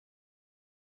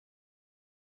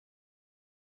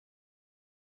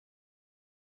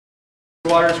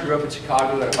Waters grew up in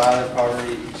Chicago in a violent,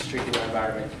 poverty-stricken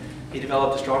environment. He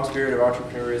developed a strong spirit of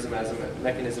entrepreneurism as a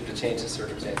mechanism to change his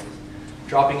circumstances.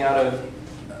 Dropping out of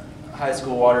high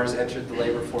school, Waters entered the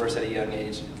labor force at a young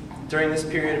age. During this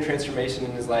period of transformation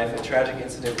in his life, a tragic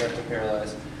incident left him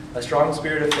paralyzed. A strong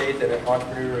spirit of faith and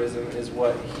entrepreneurialism is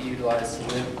what he utilized to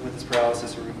live with his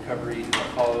paralysis and recovery that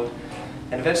followed,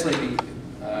 and eventually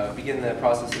begin the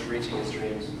process of reaching his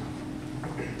dreams.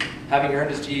 Having earned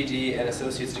his GED and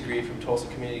associate's degree from Tulsa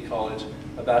Community College,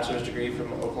 a bachelor's degree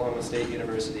from Oklahoma State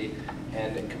University,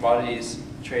 and commodities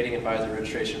trading advisor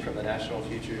registration from the National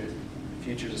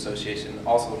Futures Association,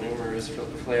 also numerous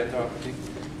philanthropic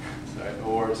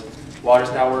awards, Waters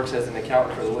now works as an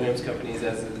accountant for the Williams Companies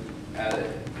and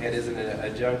is an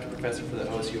adjunct professor for the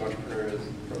OSU Entrepreneurial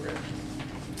Program.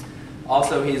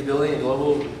 Also, he is building a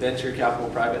global venture capital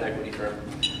private equity firm.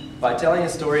 By telling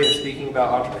his story and speaking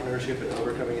about entrepreneurship and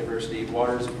overcoming adversity,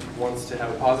 Waters wants to have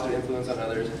a positive influence on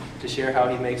others, to share how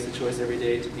he makes the choice every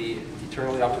day to be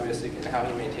eternally optimistic and how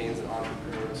he maintains an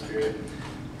entrepreneurial spirit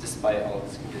despite all of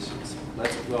his conditions.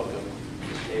 Let's welcome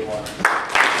Dave Waters.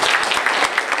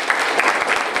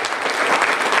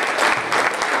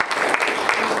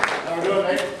 How are we doing,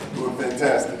 Nate? Doing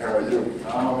fantastic. How are you?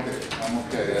 I'm okay. I'm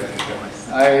okay.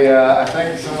 I thank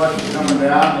you so much for coming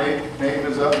down. Nate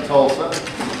is up in Tulsa,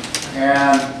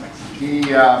 and he's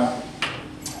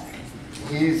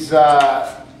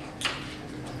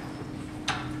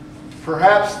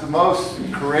perhaps the most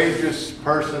courageous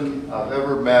person I've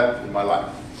ever met in my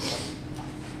life,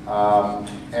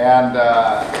 and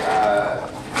a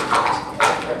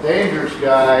dangerous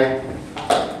guy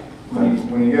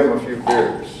when you give him a few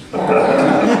beers.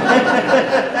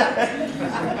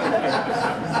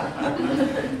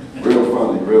 Real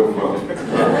funny, real funny.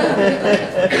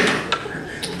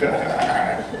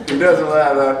 He doesn't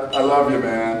matter. I love you,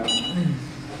 man.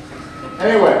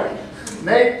 Anyway,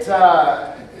 Nate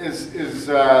is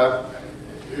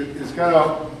going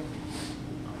to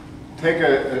take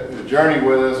a journey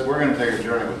with us. We're going to take a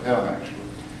journey with him, actually.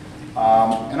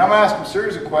 And I'm going to ask him a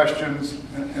series of questions,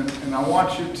 and I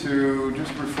want you to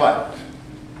just reflect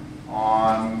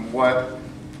on what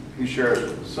he shares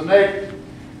with us. So, Nate,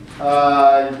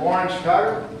 you're born in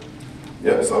Chicago?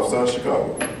 Yeah, South Side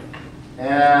Chicago.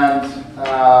 And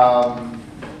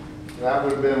that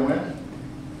would have been when?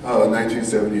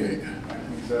 1978.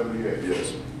 1978.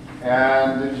 Yes.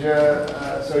 And did you,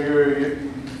 so you're a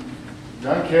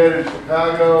young kid in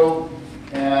Chicago,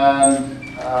 and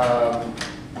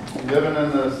living in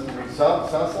the south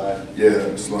side? Yeah,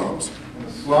 in the slums. In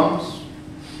the slums?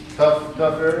 Tough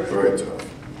area? Very tough.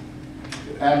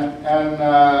 Yeah. And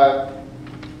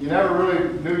you never really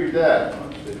knew your dad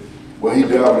much, did you? Well, he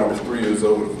died when I was 3 years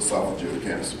old of esophageal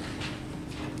cancer.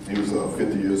 He was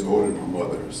 50 years older than my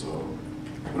mother, so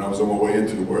when I was on my way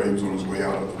into the world, he was on his way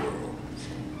out of the world.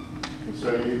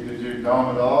 So did you know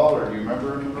him at all, or do you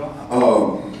remember him at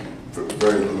all?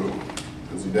 Very little,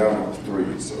 because he died when I was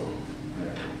 3, so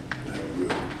Yeah. I have a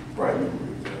real bright memory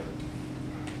of that.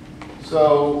 So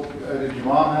did your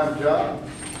mom have a job?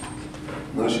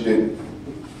 No, she didn't.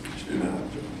 She didn't have a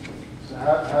job. So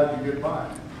how did you get by?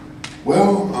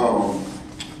 Well,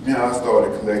 I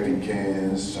started collecting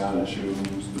cans, shining shoes,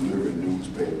 delivering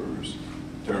newspapers,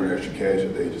 turning extra cash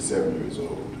at the age of 7 years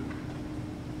old.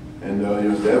 And that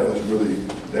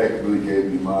really gave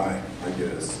me my,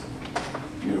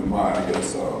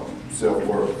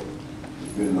 self-worth,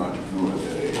 being an entrepreneur at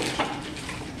that age.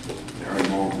 Earning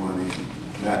my own money,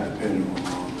 not depending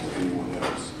on anyone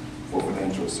else for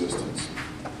financial assistance.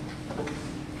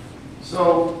 So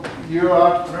you're an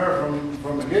entrepreneur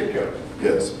from the get-go?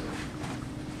 Yes.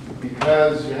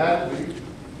 Because you had to be.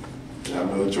 I have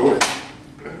no choice.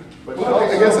 But Well, you also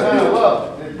I guess I kind of did.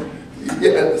 loved, didn't you?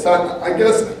 Yeah, so I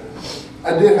guess I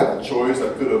did have a choice. I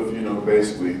could have,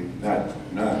 basically not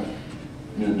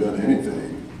done anything.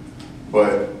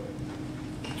 But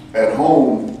at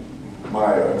home,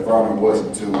 my environment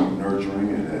wasn't too nurturing,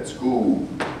 and at school,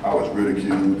 I was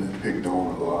ridiculed and picked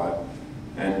on a lot,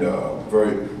 and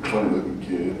very funny-looking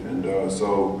kid. And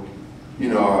so, a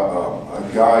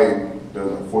guy that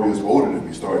was 4 years older than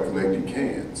me started collecting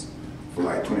cans for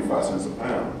like 25 cents a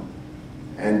pound.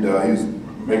 And he was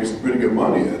making some pretty good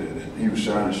money at it. And he was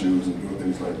shining shoes and doing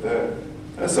things like that.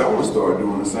 And so I want to start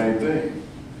doing the same thing.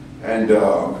 And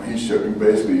he showed me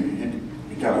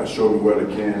he kind of showed me where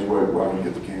the cans were, where I could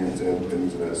get the cans at and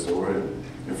things of that sort.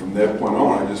 And from that point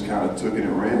on, I just kind of took it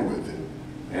and ran with it.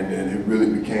 And it really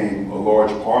became a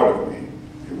large part of me.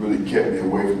 It really kept me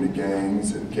away from the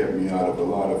gangs and kept me out of a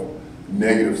lot of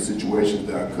negative situations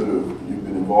that I could have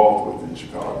been involved with in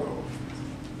Chicago.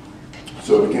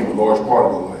 So it became a large part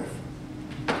of my life.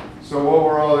 So what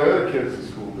were all the other kids at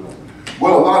school doing?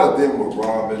 Well, a lot of them were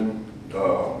robbing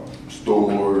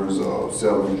stores,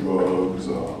 selling drugs,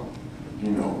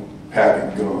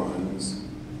 packing guns.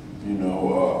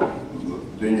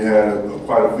 Then you had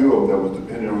quite a few of them that was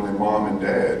dependent on their mom and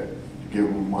dad to give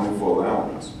them money for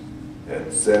allowance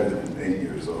at 7 and 8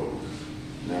 years old,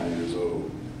 9 years old.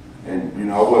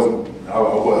 And I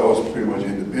was pretty much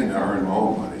independent. I earned my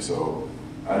own money, so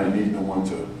I didn't need no one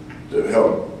to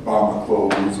help buy my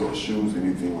clothes or shoes,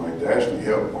 anything like that. Actually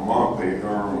helped my mom pay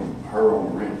her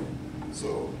own rent.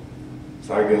 So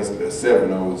I guess at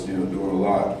 7 I was doing a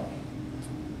lot.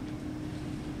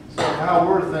 So how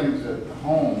were things at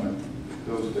home in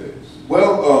those days?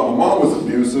 Well, my mom was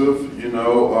abusive.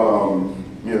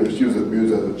 She was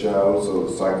abused as a child, so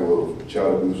the cycle of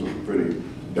child abuse was pretty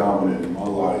dominant in my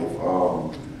life.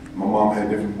 My mom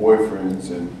had different boyfriends,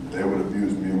 and they would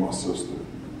abuse me and my sister.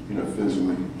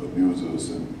 Physically abuse us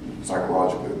and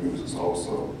psychologically abuse us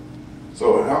also.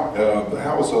 So the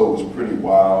household was pretty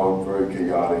wild, very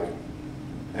chaotic,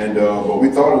 and but we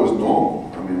thought it was normal.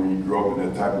 I mean, when you grow up in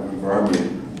that type of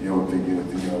environment, you don't think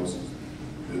anything else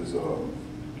is wrong.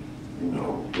 You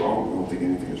don't think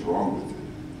anything is wrong with it.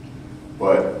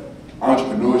 But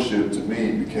entrepreneurship to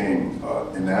me became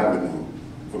an avenue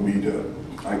for me to,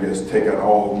 I guess, take out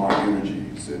all of my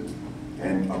energies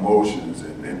and emotions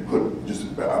and put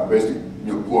I basically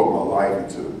pour my life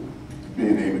into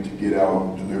being able to get out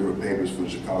and deliver papers for the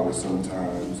Chicago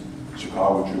Sun-Times,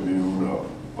 Chicago Tribune,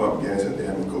 pump gas at the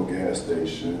Amoco gas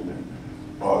station,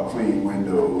 and clean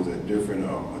windows at different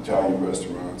Italian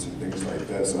restaurants and things like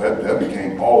that. So that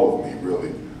became all of me,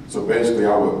 really. So basically,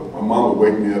 my mom would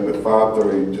wake me up at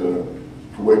 5:30 to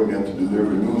wake me up to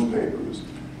deliver newspapers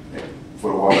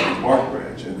for the Washington Park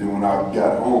branch. And then when I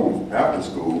got home after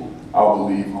school, I would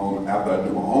leave home. After I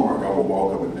do my homework, I would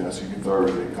walk up and down 63rd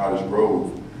and Cottage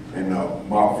Grove and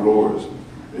mop floors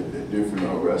at different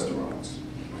restaurants.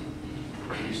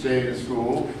 You stayed at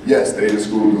school? Yes, stayed at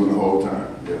school during the whole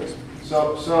time, yes.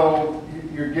 So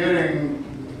you're getting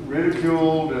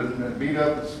ridiculed and beat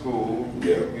up at school.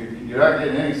 Yeah. You're not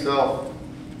getting any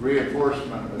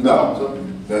self-reinforcement. No,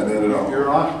 not at all. Your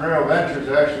entrepreneurial ventures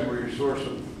actually were your source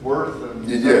of worth and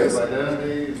yes.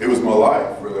 identity. It was my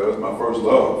life, really. That was my first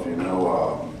love,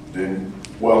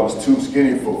 I was too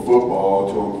skinny for football,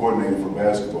 too uncoordinated for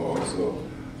basketball, so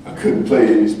I couldn't play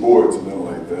any sports or nothing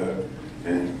like that.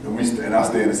 And I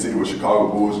stayed in the city with Chicago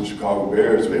Bulls and Chicago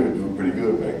Bears, so they were doing pretty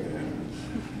good back then.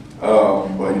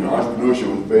 But entrepreneurship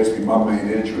was basically my main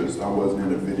interest. I wasn't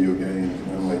into video games or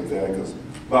nothing like that, because a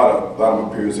lot of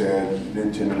my peers had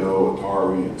Nintendo,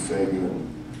 Atari, and Sega,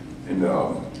 and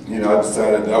I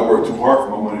decided that I worked too hard for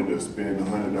my money to spend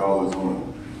 $100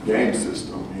 on a game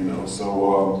system.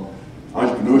 So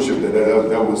entrepreneurship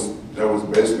that was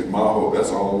basically my hope.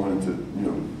 That's all I wanted to.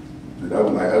 That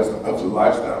was a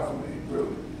lifestyle for me,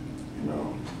 really.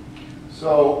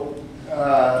 So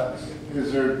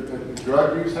is there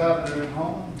drug use happening at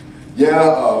home?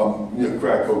 Yeah,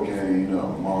 crack cocaine.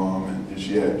 Mom and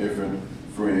she had different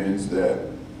friends that.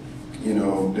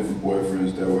 Different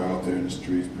boyfriends that were out there in the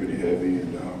streets pretty heavy,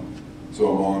 and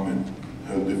so mom and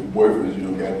her different boyfriends,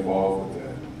 got involved with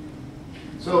that.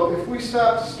 So if we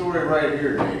stop the story right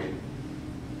here, Dave,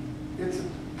 it's a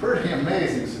pretty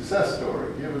amazing success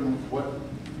story, given what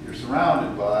you're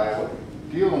surrounded by, what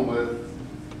you're dealing with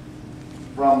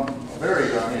from a very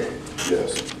young age.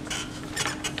 Yes.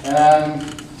 And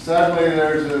sadly,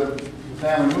 there's a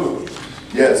family move.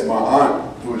 Yes, my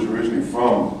aunt, who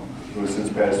has since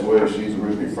passed away, she's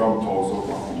originally from Tulsa,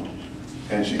 Oklahoma.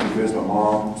 And she convinced my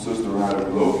mom, sister, and I to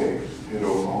relocate here to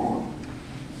Oklahoma.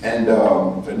 And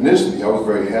initially, I was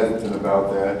very hesitant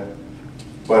about that.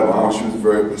 But my aunt, she was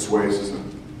very persuasive.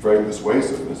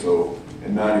 And so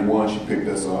in '91, she picked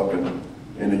us up in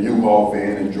a U-Haul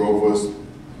van and drove us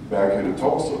back here to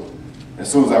Tulsa. As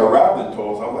soon as I arrived in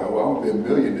Tulsa, I was like, well, I'm gonna be a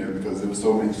millionaire because there was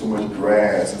so much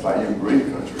grass. It's like in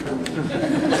green country.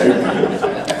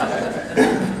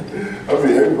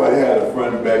 Everybody had a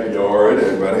front and backyard.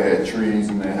 Everybody had trees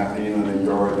in their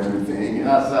yard and everything. And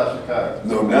not South Chicago.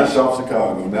 No, not South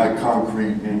Chicago. Not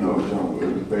concrete, jungle.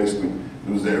 It was basically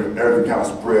everything kind of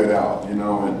spread out, And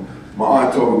my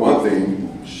aunt told me one thing.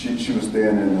 She was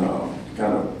staying in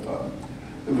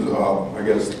it was I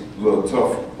guess a little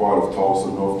tough part of Tulsa,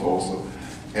 North Tulsa,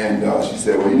 and she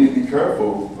said, well, you need to be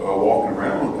careful walking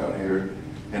around out here.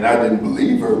 And I didn't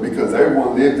believe her because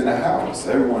everyone lived in a house.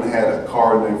 Everyone had a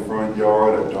car in their front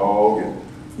yard, a dog,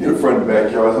 and front and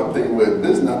backyards. I'm thinking, well,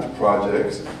 this is not the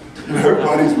projects.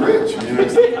 Everybody's rich.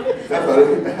 That's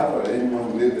how anyone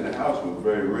who lived in a house was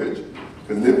very rich.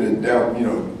 Because living in the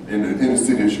inner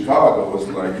city of Chicago was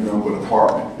like with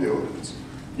apartment buildings.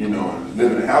 you know, and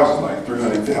living in houses like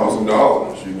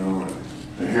 $300,000, you know,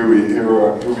 and here we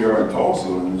are in Tulsa,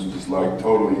 and it's just like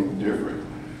totally different.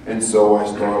 And so I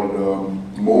started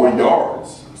mowing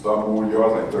yards. I started mowing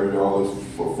yards like $30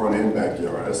 for front and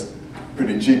backyard. That's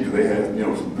pretty cheap because they had, you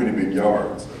know, some pretty big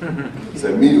yards. So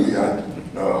immediately I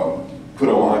put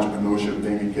on entrepreneurship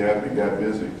thinking cap and got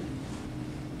busy.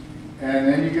 And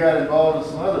then you got involved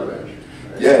in some other ventures.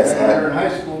 Right? Yes. You're in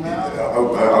high school now?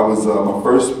 I was,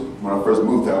 when I first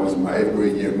moved, I was in my 8th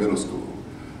grade year of middle school.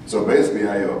 So basically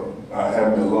I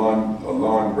had me a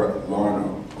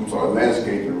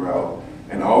landscaping route,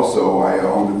 and also I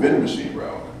owned a vending machine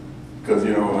route. Because,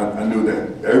 you know, I knew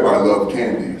that everybody loved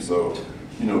candy, so,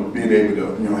 you know, being able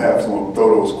to, you know, have someone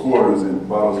throw those quarters and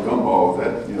buy those gumballs,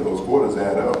 that, you know, those quarters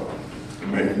add up. I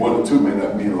mean, 1 or 2 may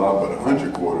not mean a lot, but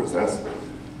 100 quarters, that's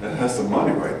some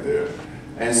money right there.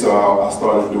 And so I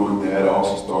started doing that. I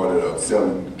also started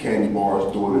selling candy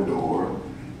bars door to door.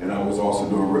 And I was also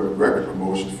doing record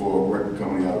promotions for a record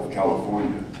company out of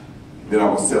California. Then I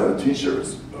was selling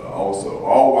t-shirts also,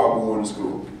 all while going to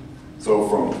school. So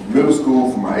from middle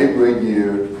school, from my 8th grade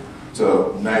year to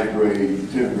 9th grade,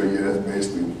 10th grade year, that's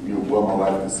basically, you know, what my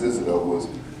life consisted of was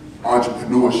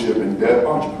entrepreneurship and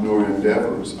entrepreneurial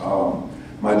endeavors.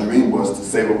 My dream was to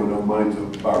save up enough money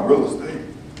to buy real estate.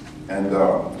 And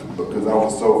because I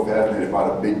was so fascinated by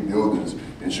the big buildings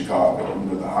in Chicago, you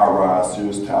know, the high-rise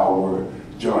Sears Tower,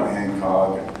 John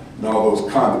Hancock, and all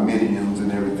those condominiums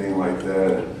and everything like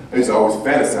that. I used to always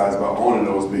fantasize about owning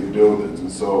those big buildings. And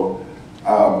so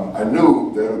I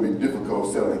knew that it would be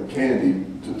difficult selling candy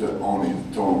to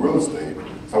own real estate.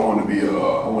 So I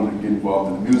wanted to get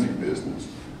involved in the music business.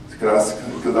 Because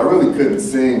I really couldn't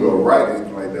sing or write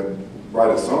anything like that,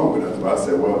 write a song with nothing. But I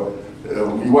said, well,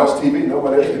 when you watch TV,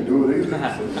 nobody else can do it either.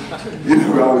 So, you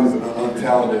know, all these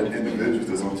untalented individuals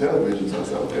that's on television. So I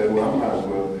said, okay, well, I might as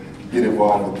well get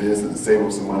involved with this and save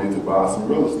up some money to buy some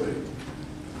real estate.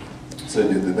 So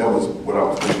that was what I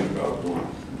was thinking about doing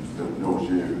in those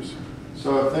years.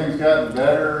 So have things gotten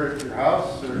better at your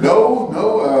house? Or? No,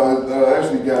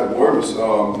 actually got worse.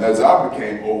 As I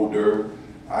became older,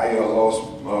 I lost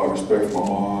respect for my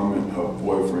mom and her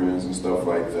boyfriends and stuff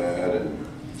like that. And,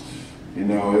 you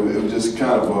know, it was just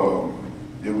kind of,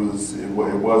 it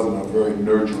wasn't a very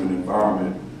nurturing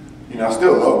environment. You know, I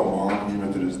still love my mom, you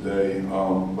know, to this day,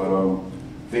 but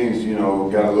things, you know,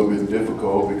 got a little bit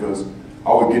difficult because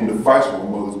I would get into fights with my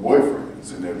mother's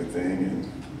boyfriends and everything,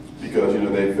 and because, you know,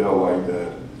 they felt like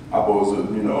that I supposed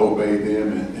to, you know, obey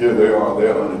them, and here they are,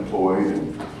 they're unemployed,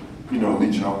 and, you know,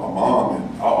 leeching off my mom,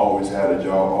 and I always had a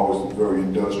job, always very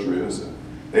industrious, and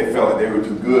they felt like they were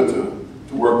too good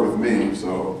to work with me,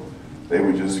 so they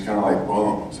were just kind of like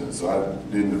bums, and so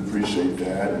I didn't appreciate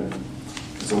that, and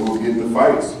so we would get into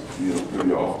fights, you know,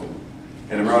 pretty often.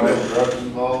 And around that, drugs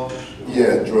involved?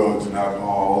 Yeah, drugs and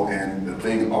alcohol, and the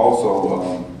thing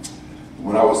also,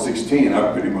 when I was 16,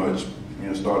 I pretty much, you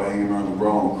know, started hanging around the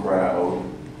wrong crowd,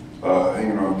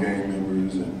 hanging around gang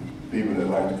members and people that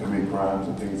like to commit crimes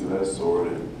and things of that sort.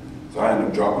 And so I ended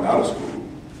up dropping out of school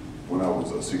when I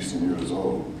was 16 years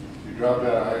old. You dropped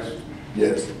out of high school?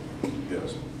 Yes.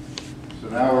 So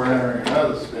now we're entering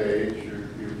another stage.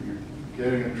 You're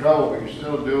getting in trouble, but you're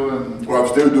still doing... Well, I'm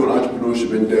still doing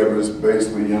entrepreneurship endeavors.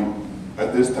 Basically,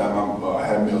 at this time, I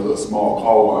had me a little small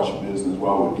car wash business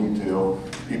where I would detail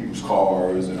people's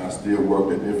cars, and I still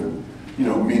worked at different, you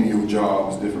know, menial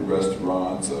jobs, different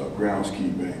restaurants,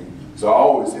 groundskeeping. So I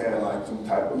always had like some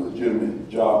type of legitimate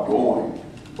job going.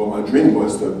 But my dream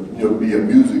was to, you know, be a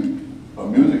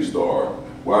music star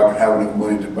where I could have enough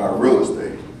money to buy real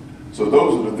estate. So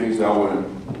those are the things that I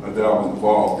was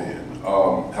involved in.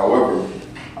 However,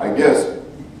 I guess,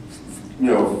 you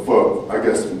know,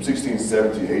 from 16,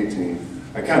 17, 18,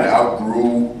 I kind of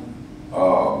outgrew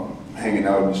hanging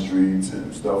out in the streets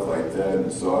and stuff like that.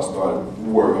 And so I started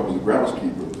work. I was a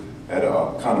groundskeeper at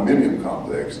a condominium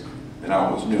complex, and I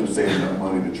was, you know, saving up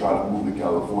money to try to move to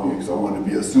California because I wanted to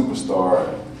be a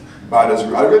superstar. I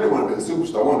really wanted to be a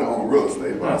superstar. I wanted to own real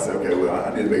estate, but I said, okay, well,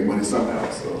 I need to make money somehow.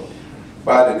 So,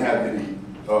 but I didn't have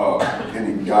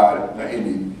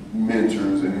any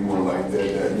mentors, anyone like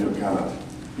that, you know, kind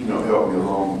of, you know, helped me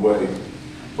along the way.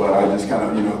 But I just kind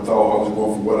of, you know, thought I was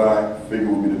going for what I figured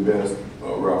would be the best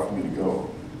route for me to go.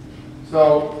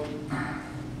 So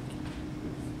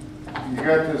you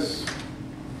got this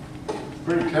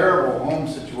pretty terrible home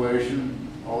situation,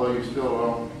 although you still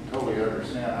don't totally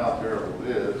understand how terrible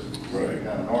it is. It's right.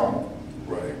 Kind of normal.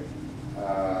 Right.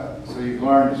 So you've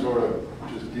learned to sort of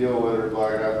just deal with it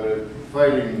like that, but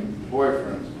fighting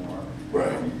boyfriends more.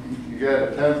 Right. You got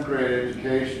a 10th grade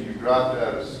education, you dropped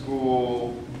out of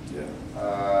school.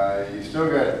 Yeah. You still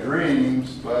got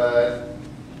dreams, but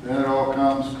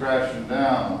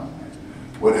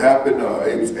happened,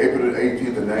 it was April the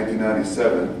 18th of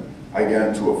 1997. I got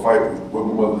into a fight with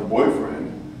my mother's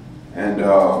boyfriend. And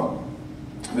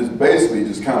this basically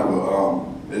just kind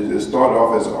of, it started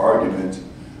off as an argument.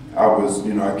 I was,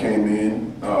 I came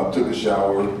in, took a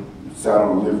shower, sat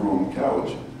on the living room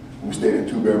couch. We stayed in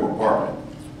a 2-bedroom apartment.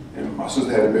 And my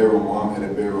sister had a bedroom, mom had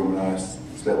a bedroom, and I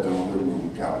slept on the living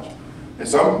room couch. And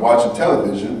so I'm watching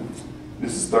television.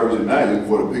 This is Thursday night, looking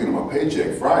forward to picking up my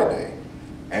paycheck Friday.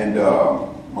 And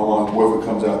my mom's boyfriend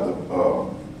comes out the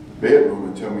bedroom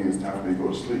and tells me it's time for me to go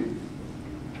to sleep.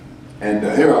 And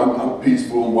here I'm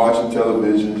peaceful, watching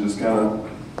television, just kind of,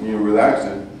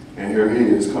 relaxing. And here he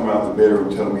is coming out the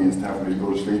bedroom telling me it's time for me to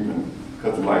go to sleep and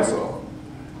cut the lights off.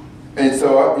 And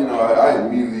so, I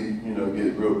immediately,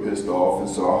 get real pissed off. And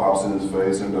so I hops in his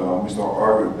face and we start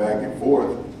arguing back and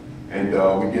forth. And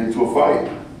we get into a fight.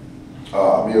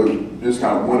 This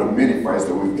kind of one of many fights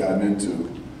that we've gotten into.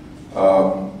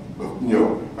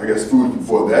 I guess food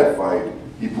before that fight,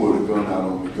 he pulled a gun out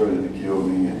on me, threatened to kill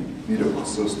me and beat up my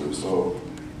sister. So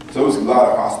it was a lot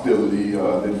of hostility.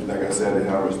 Like I said, I didn't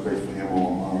have respect for him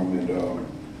or my mom.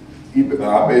 And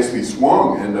I basically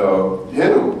swung and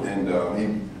hit him. And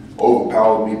he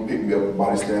overpowered me, picked me up, and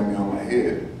body slammed me on my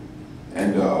head.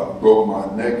 And broke my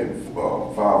neck and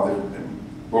broke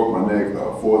my neck,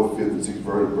 4th, 5th, and 6th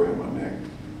vertebrae in my neck.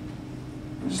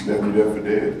 And just left me there for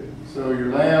dead. So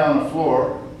you're laying on the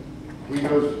floor, he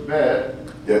goes to bed.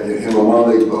 Yeah, him and one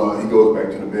leg, he goes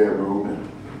back to the bedroom, and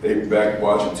they back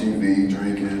watching TV,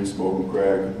 drinking, smoking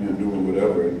crack, doing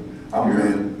whatever. And I'm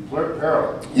laying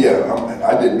paralyzed. Yeah,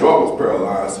 I didn't know I was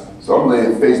paralyzed, so I'm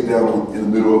laying face down in the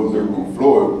middle of the living room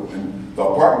floor, and the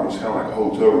apartment was kind of like a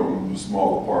hotel room, a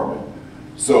small apartment.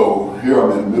 So here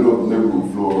I'm in the middle of the living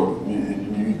room floor,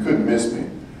 and you couldn't miss me.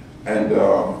 And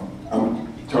I'm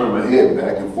turning my head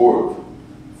back and forth,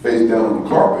 face down on the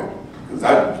carpet, because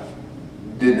I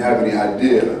didn't have any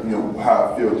idea,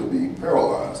 how I feel to be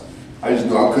paralyzed. I just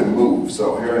knew I couldn't move.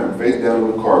 So here I am, face down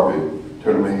on the carpet,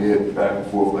 turning my head back and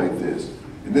forth like this.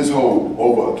 And this whole,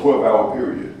 over a 12-hour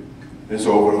period. And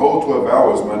so over the whole 12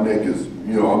 hours, my neck is,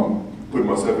 I'm putting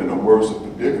myself in a worse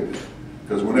predicament.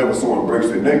 Because whenever someone breaks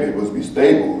their neck, they're supposed to be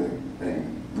stable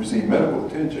and receive medical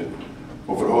attention.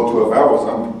 But for the whole 12 hours,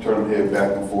 I'm turning my head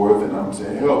back and forth, and I'm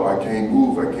saying, help, I can't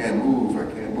move, I can't move,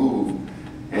 I can't move.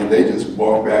 And they just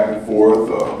walk back and forth,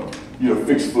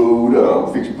 fix food,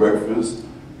 fix breakfast.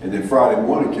 And then Friday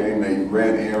morning came, they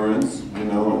ran errands, and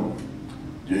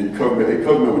they covered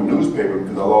me with newspaper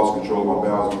because I lost control of my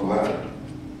bowels and bladder.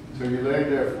 So you laid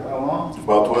there for how long?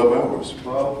 About 12 hours.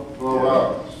 12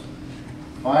 hours.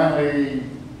 Finally,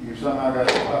 you somehow got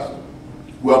to the hospital.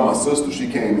 Well, my sister, she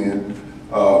came in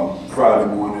Friday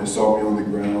morning and saw me on the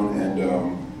ground and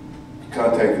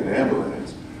contacted the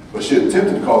ambulance. But she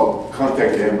attempted to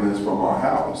contact the ambulance from our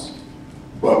house.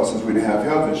 But since we didn't have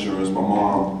health insurance, my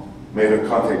mom made her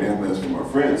contact the ambulance from her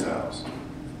friend's house.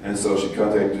 And so she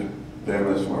contacted the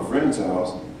ambulance from her friend's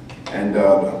house, and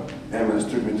the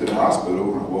ambulance took me to the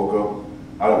hospital, and I woke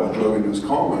up out of a drug-induced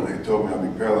coma, and they told me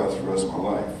I'd be paralyzed for the rest of my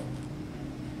life.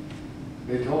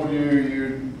 They told you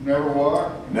you'd never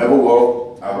walk? Never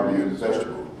walk. I would be a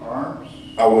vegetable. Arms?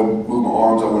 I wouldn't move my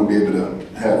arms. I wouldn't be able to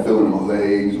have feeling in my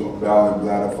legs or bowel and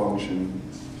bladder function.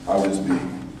 I would just be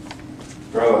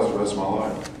paralyzed for the rest of my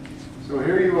life. So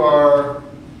here you are,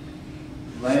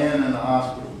 laying in the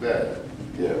hospital bed.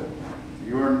 Yeah.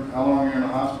 How long were you in the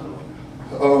hospital?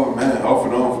 Oh man, off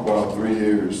and on for about 3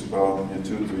 years, about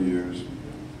 2 or 3 years.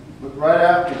 But right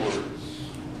afterwards,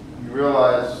 you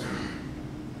realize,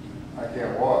 I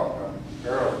can't walk, I'm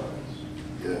paralyzed.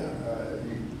 Yeah.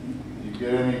 You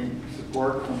get any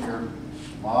support from your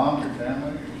mom, your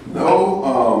family?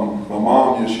 No, my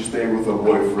mom, she stayed with her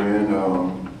boyfriend.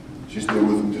 She's still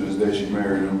with him to this day. She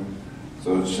married him.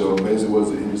 So basically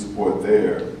wasn't any support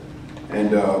there.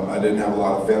 And I didn't have a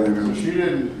lot of family members. She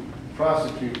didn't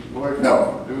prosecute the boyfriend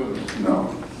No. for doing this?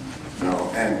 No.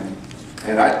 And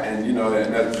where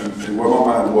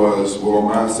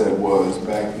my mindset was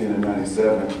back then in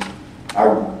 '97,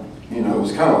 it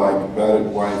was kind of like battered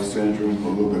wife syndrome, a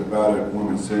little bit battered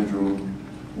woman syndrome,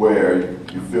 where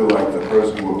you feel like the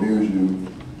person who abused you,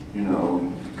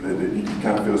 that you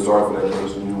kind of feel sorry for that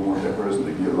person. You don't want that person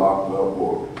to get locked up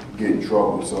or get in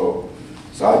trouble. So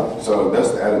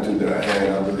that's the attitude that I had.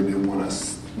 I really didn't want to,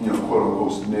 quote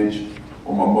unquote, snitch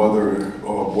on my mother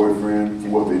or her boyfriend for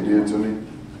what they did to me.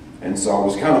 And so I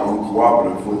was kind of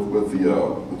uncooperative with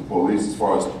the police as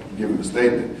far as giving a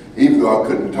statement. Even though I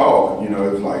couldn't talk, it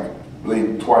was like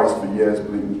blink twice for yes,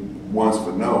 blink once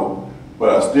for no. But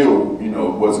I still,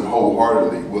 wasn't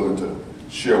wholeheartedly willing to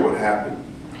share what happened.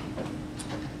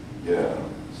 Yeah.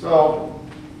 So,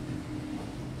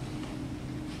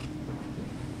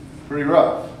 pretty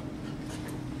rough.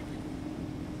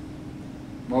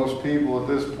 Most people at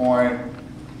this point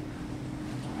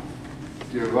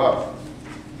give up.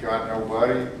 Got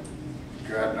nobody,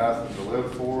 got nothing to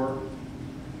live for.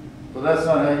 But that's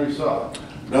not how you saw it.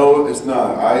 No, it's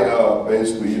not. I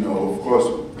basically, you know, of course,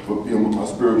 with my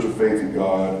spiritual faith in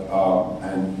God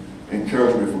and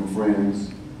encouragement from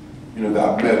friends, you know,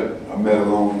 that I met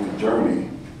along the journey.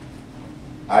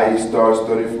 I started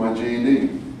studying for my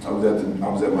GED. I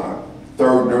was at my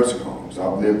third nursing home.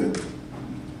 So I've lived in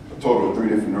a total of 3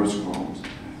 different nursing homes,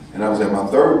 and I was at my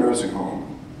third nursing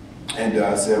home, and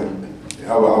I said,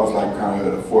 I was like kind of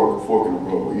at a fork in the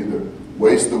road. Either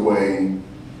waste away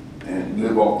and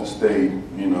live off the state,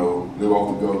 you know, live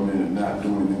off the government and not do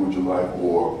anything with your life,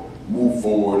 or move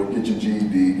forward, get your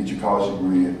GED, get your college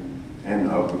degree, and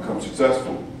become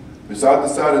successful. So I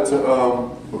decided to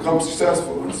become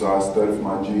successful, and so I studied for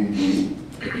my GED,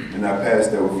 and I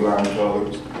passed that with flying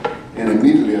colors. And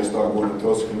immediately I started going to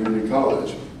Tulsa Community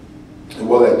College. And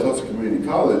while at Tulsa Community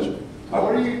College,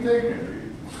 what are you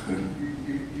thinking?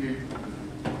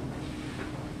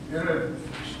 You're gonna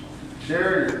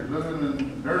share, you're living in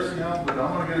a nursing home, but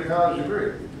I'm gonna get a college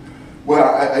degree. Well,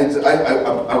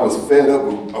 I was fed up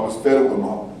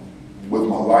with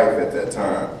my life at that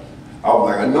time. I was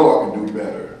like, I know I can do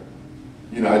better.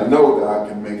 You know, I know that I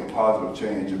can make a positive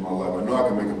change in my life. I know I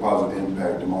can make a positive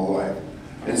impact in my life.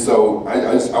 And so I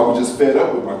was just fed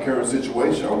up with my current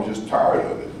situation. I was just tired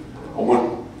of it. I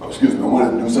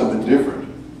wanted to do something different.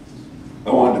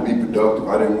 I wanted to be productive.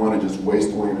 I didn't want to just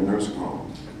waste away in a nursing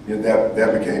home. You know,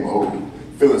 that became old.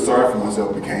 Feeling sorry for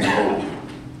myself became old.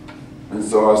 And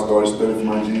so I started studying for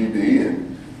my GED,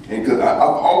 and because I've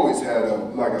always had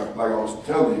like I was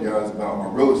telling you guys about my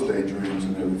real estate dreams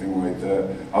and everything like that.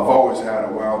 I've always had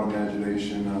a wild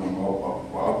imagination.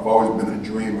 I've always been a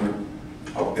dreamer,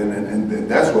 and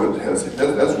that's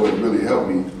what really helped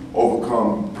me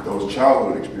overcome those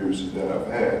childhood experiences that I've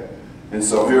had. And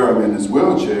so here I'm in this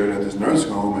wheelchair at this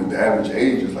nursing home, and the average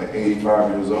age is like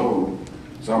 85 years old.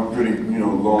 So I'm pretty, you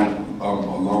know,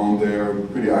 alone there,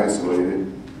 pretty isolated.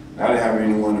 I didn't have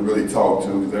anyone to really talk to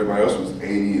because everybody else was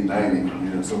 80 and 90. You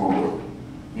know, someone were,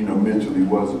 you know, mentally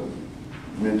was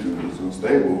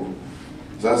unstable.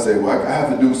 So I said, well, I have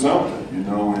to do something, you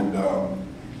know,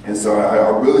 and so I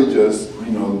really just,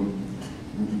 you know,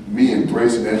 me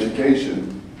embracing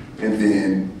education, and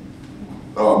then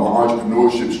my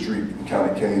entrepreneurship streak kind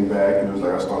of came back, and it was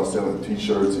like I started selling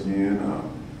T-shirts again,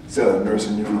 selling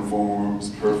nursing uniforms,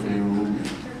 perfume.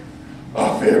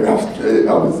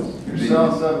 You're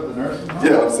selling stuff at the nursing home?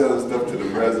 Yeah, I'm selling stuff to the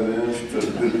residents, to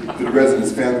the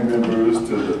residents' family members,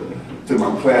 to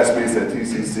my classmates at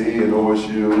TCC and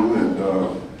OSU,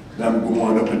 and I'm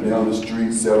going up and down the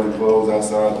street selling clothes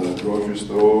outside the grocery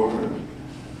store.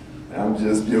 And I'm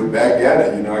just, you know, back at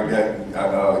it. You know, I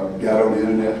got on the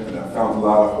internet and I found a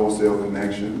lot of wholesale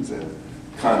connections and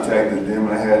contacted them.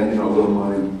 And I had, you know, a little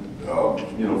money,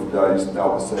 you know, that I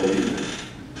would save.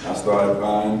 I started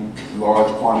buying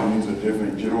large quantities of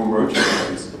different general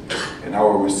merchandise, and I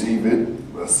would receive it,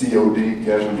 COD,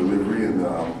 cash on delivery, and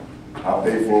I'll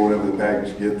pay for whatever the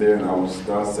package get there, and I would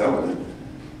start selling it.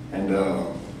 And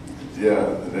yeah,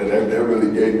 that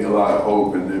really gave me a lot of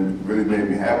hope, and it really made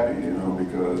me happy, you know,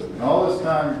 because... And all this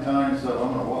time you're telling yourself,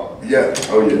 I'm going to walk. Yeah,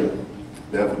 oh yeah,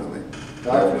 definitely.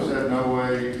 Doctor said no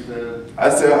way, you said... I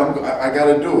said, I got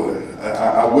to do it.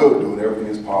 I will do it. Everything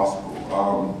is possible.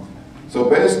 So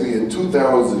basically, in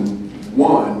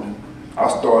 2001, I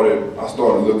started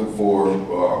looking for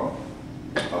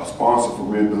a sponsor for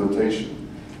rehabilitation.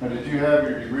 Now, did you have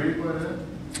your degree put in?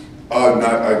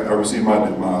 I received my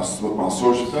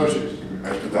associate's degree in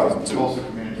 2002. Tulsa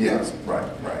Community. Yes, right.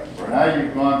 Now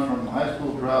you've gone from high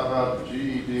school dropout to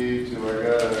GED to I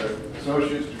got an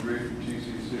associate's degree from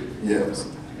TCC.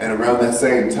 Yes, and around that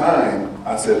same time,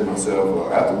 I said to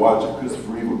myself, after watching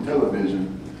Christopher Reeve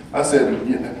television, I said,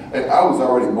 you know, and I was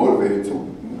already motivated to,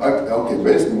 okay,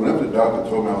 basically whenever the doctor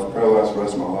told me I was paralyzed for the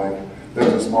rest of my life, there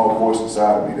was a small voice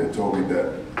inside of me that told me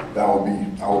that I would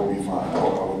be fine, I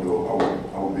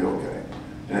would be okay.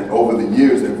 And over the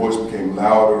years, that voice became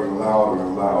louder and louder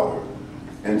and louder.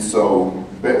 And so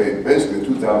basically in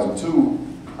 2002,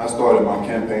 I started my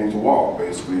campaign to walk,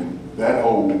 basically. And that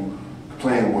whole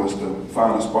plan was to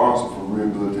find a sponsor for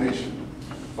rehabilitation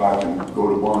if I can go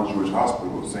to Barnes Jewish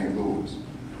Hospital in St. Louis.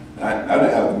 I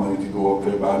didn't have the money to go up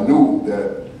there, but I knew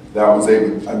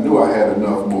I knew I had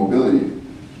enough mobility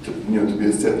to, you know, to be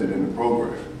accepted in the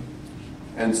program.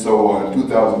 And so in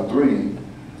 2003,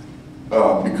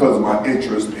 because of my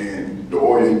interest in the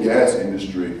oil and gas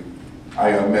industry,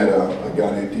 I met a guy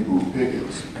named T.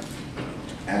 Pickens.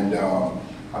 And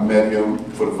I met him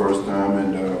for the first time,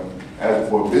 and asking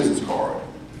for a business card.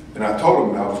 And I told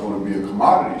him I was going to be a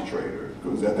commodities trader,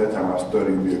 because at that time I was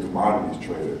studying to be a commodities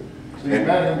trader. So you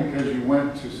met him because you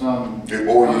went to some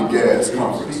oil and gas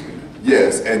conference.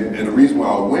 Yes, and the reason why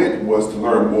I went was to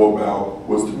learn more about,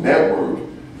 was to network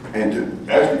and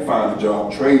to actually find a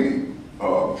job trading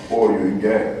oil and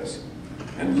gas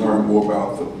and learn more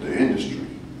about the industry.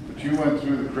 But you went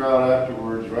through the crowd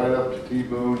afterwards, right up to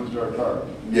T-Boone and started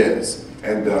talking. Yes,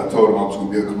 and I told him I was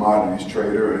going to be a commodities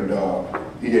trader, and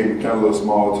he gave me kind of a little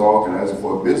small talk and asked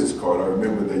for a business card. I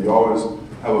remember that you always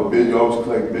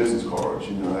collect business cards.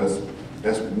 You know,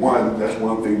 that's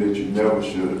one thing that you never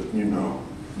should, you know,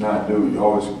 not do. You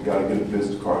always got to get a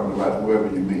business card, no matter whoever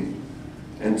you meet.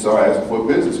 And so I asked for a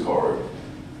business card.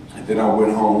 And then I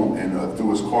went home and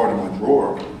threw his card in my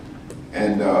drawer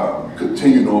and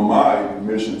continued on my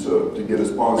mission to get a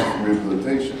sponsor for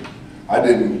rehabilitation. I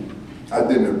didn't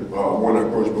want to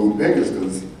approach Boone Pickens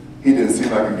because he didn't seem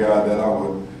like a guy that I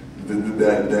would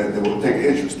that would take an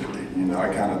interest in me. You know, I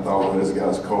kind of thought, well, this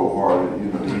guy's cold-hearted.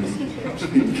 You know,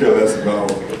 he can care less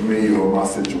about me or my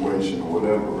situation or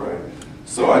whatever, right?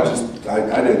 So I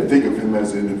didn't think of him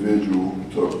as an individual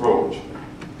to approach.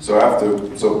 So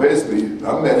basically,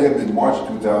 I met him in March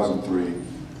 2003,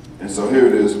 and so here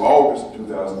it is, August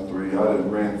 2003. I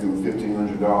done ran through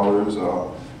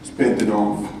 $1,500, spent it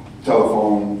on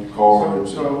telephone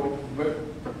cards. But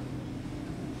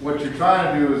what you're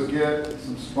trying to do is get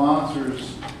some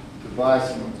sponsors to buy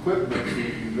some equipment so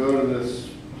you can go to this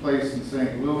place in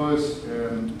St. Louis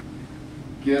and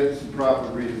get some proper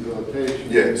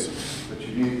rehabilitation. Yes. But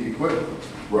you need the equipment.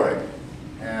 Right.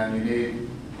 And you need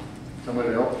somebody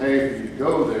to help pay for you to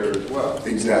go there as well.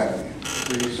 Exactly.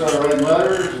 So you started writing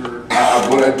letters, or?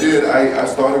 What I did, I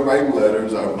started writing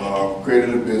letters. I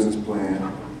created a business plan,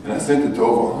 and I sent it to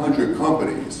over 100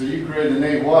 companies. So you created the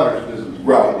Nate Waters business.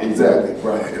 Right, exactly,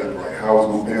 right. How I was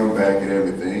going to pay them back and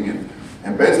everything.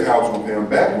 And basically how I was going to pay them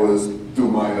back was through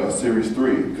my Series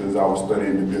 3, because I was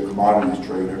studying to be a commodities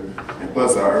trader. And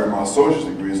plus I earned my associate's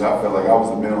degree, so I felt like I was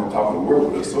the man on top of the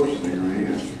world with an associate's degree.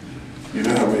 And, you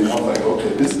know what I mean? I was like,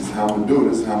 okay, this is how I'm going to do it.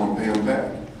 This is how I'm going to pay them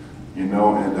back. You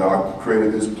know, and I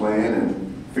created this plan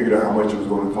and figured out how much it was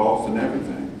going to cost and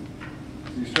everything.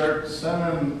 So you start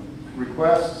sending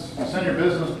requests, you send your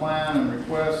business plan and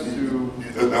requests to?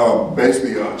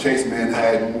 Basically, Chase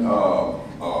Manhattan,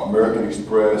 American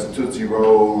Express, Tootsie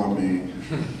Roll, I mean,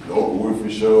 the Oprah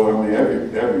Winfrey Show, I mean,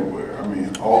 everywhere. I mean,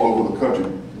 all over the country.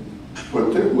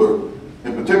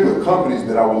 In particular, companies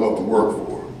that I would love to work for.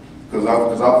 Because I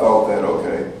thought that,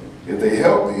 okay, if they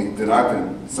help me, then I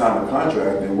can sign a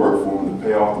contract and work for them to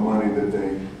pay off the money that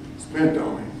they spent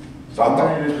on me. So how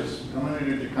many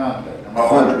did you contact?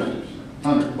 100.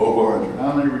 100. Over 100.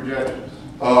 How many rejections?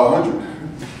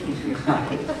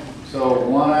 100. So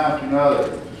one after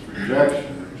another, just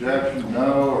rejection,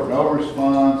 no, or no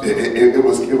response. It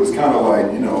was kind of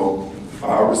like, you know,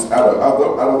 I was out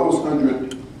of those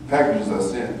 100 packages I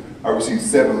sent, I received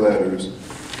 7 letters,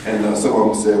 and some of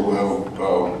them said, well,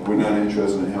 we're not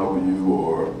interested in helping you,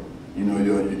 or you know,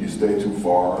 you stay too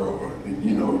far, or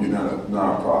you know, you're not a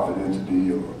nonprofit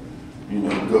entity, or you know,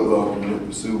 good luck in your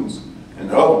pursuits. And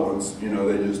the other ones, you know,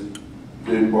 they just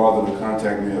didn't bother to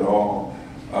contact me at all.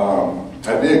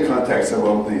 I did contact some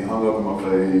of them. They hung up in my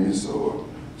face or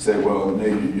said, well,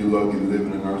 Nate, you're lucky to live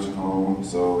in a nursing home,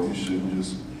 so you should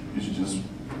just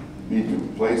be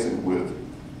complacent with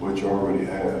what you already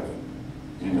have.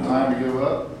 You know. Time to give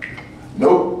up?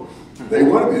 Nope. They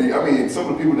wanted me, I mean, some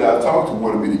of the people that I talked to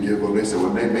wanted me to give up. They said,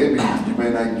 well, Nate, maybe you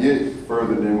may not get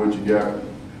further than what you got,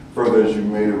 further as you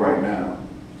made it right now.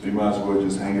 So you might as well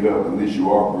just hang it up. At least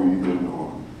you are breathing,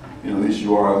 or you know, at least you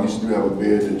do have a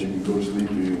bed that you can go sleep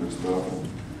in and stuff. And,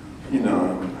 you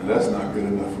know, and that's not good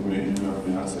enough for me. You know what I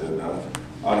mean? I said, no,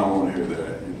 I don't want to hear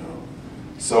that. You know.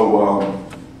 So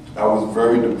I was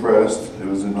very depressed. It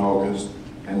was in August,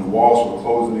 and the walls were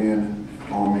closing in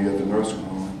on me at the nursing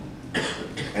home.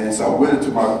 And so I went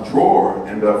into my drawer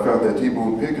and I found that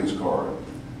T-Boone Pickens card.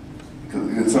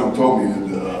 Because something told me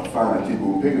to find a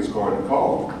T-Boone Pickens card and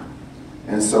call him.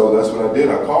 And so that's what I did.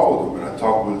 I called him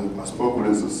and I spoke with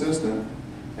his assistant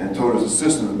and told his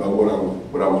assistant about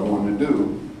what I was wanting to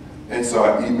do. And so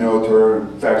I emailed her,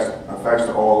 I faxed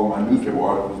her all of my newspaper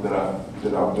articles that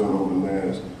I've done over the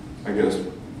last, I guess,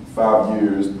 5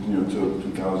 years, you know, till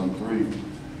 2003.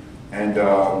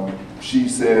 And she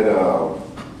said,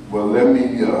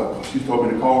 well, she told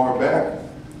me to call her back.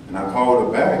 And I called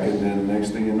her back, and then the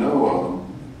next thing you know,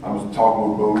 I was talking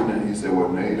with Boone, and he said, well,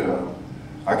 Nate,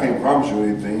 I can't promise you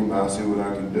anything, but I'll see what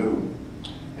I can do.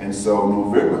 And so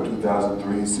November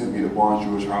 2003, he sent me to Barnes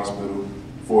Jewish Hospital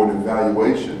for an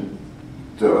evaluation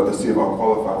to see if I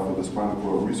qualified for the spinal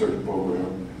cord research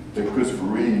program that Christopher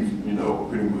Reeve, you know,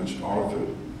 pretty much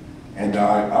authored. And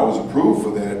I was approved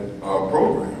for that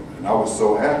program. And I was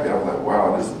so happy. I was like,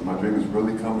 wow, my dream is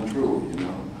really coming true, you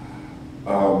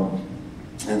know.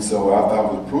 And so after I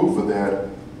was approved for that,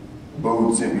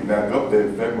 Boone sent me back up there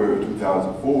in February of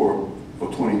 2004 for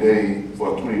a 20-day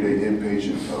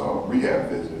inpatient rehab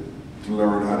visit to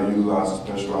learn how to utilize the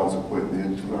specialized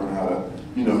equipment, to learn how to,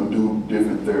 you know, do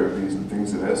different therapies and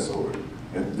things of that sort,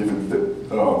 and different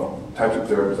types of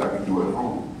therapies I could do at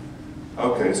home.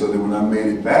 Okay, so then when I made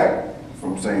it back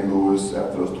from St. Louis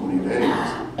after those 20 days,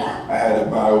 I had to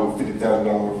buy over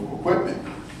 $50,000 of equipment.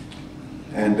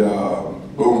 And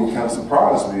Boone kind of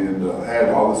surprised me and had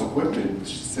all this equipment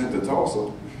sent to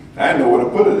Tulsa. I didn't know where to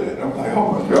put it at. I'm like,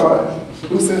 oh my God,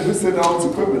 who sent all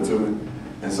this equipment to me?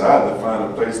 And so I had to find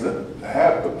a place to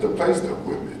place the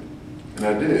equipment. And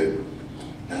I did.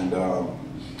 And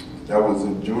that was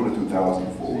in June of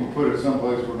 2004. So you put it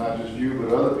someplace where not just you,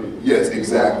 but other people. Yes,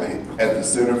 exactly. At the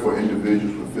Center for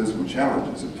Individuals with Physical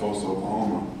Challenges in Tulsa,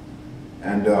 Oklahoma.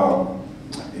 And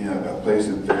you know, I placed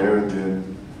it there, and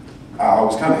then I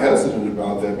was kind of hesitant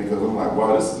about that because I'm like,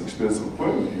 wow, this is expensive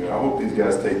equipment here. I hope these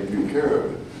guys take good care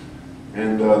of it.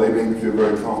 And they made me feel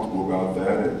very comfortable about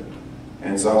that.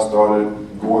 And so I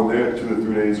started going there 2 to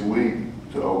 3 days a week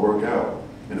to work out.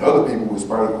 And other people with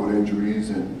spinal cord injuries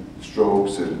and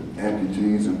strokes and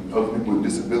amputees and other people with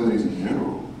disabilities in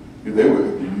general, they were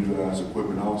able to utilize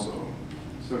equipment also.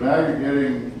 So now you're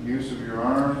getting use of your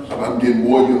arms? I'm getting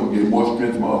more, getting more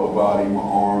strength in my upper body, my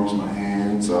arms, my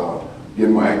hands,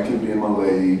 getting more activity in my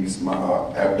legs, my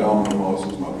abdominal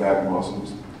muscles, my back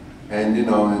muscles. And you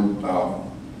know, and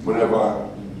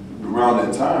around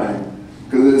that time,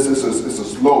 because it's a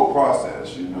slow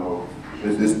process, you know.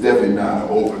 It's definitely not an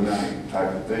overnight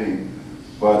type of thing.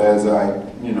 But as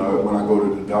you know, when I go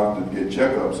to the doctor to get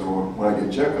checkups, or when I get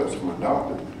checkups from a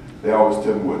doctor, they always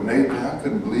tell me, well, Nate, I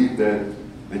couldn't believe that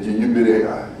you've been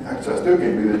able, I still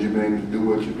can't believe that you've been able to do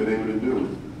what you've been able to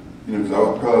do. You know, because I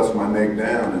was pressing my neck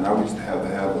down, and I used to have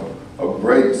a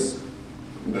brace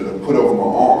to put over my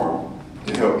arm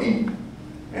to help eat.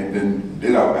 And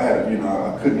then I had, you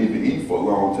know, I couldn't even eat for a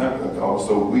long time because I was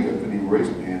so weak I couldn't even raise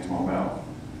my hand to my mouth.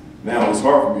 Now it's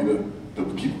hard for me to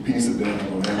keep a piece of that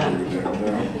hamburger down,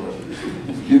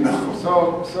 but, you know.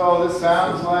 So this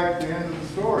sounds like the end of the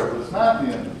story, but it's not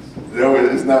the end of the story. No,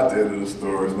 it's not the end of the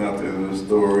story. It's not the end of the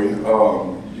story. Did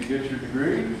you get your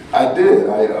degree? I did.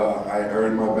 I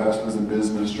earned my bachelor's in business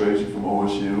administration from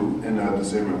OSU in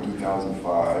December of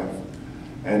 2005,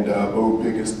 and Boone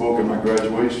Pickens spoke at my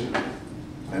graduation,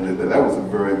 and that was a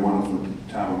very wonderful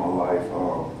time of my life.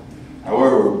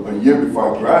 However, a year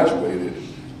before I graduated,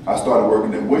 I started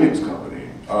working at Williams Company.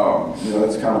 You know,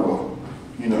 that's kind of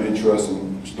a, you know,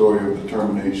 interesting story of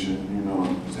determination, you know,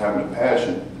 and just having a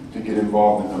passion to get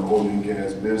involved in the oil and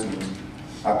gas business.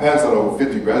 I passed out over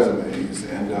 50 resumes,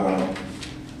 and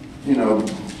you know,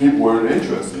 people weren't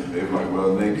interested. They were like,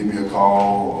 well, Nate, give me a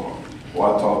call, or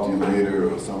I'll talk to you later,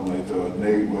 or something like that.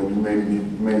 Nate, well, you maybe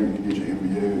need to get your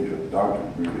MBA or your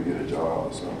doctorate degree to get a job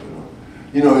or something.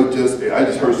 You know, I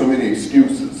just heard so many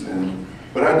excuses,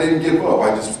 but I didn't give up.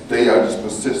 I just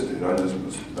persisted. I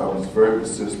was very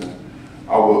persistent.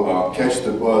 I would catch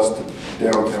the bus to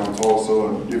downtown Tulsa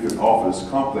and different office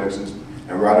complexes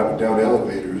and ride up and down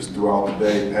elevators throughout the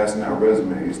day, passing out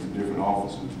resumes to different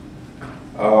offices.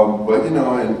 But you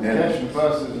know, and catching the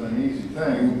bus isn't an easy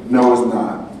thing. No, it's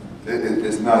not.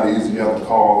 It's not easy. You have to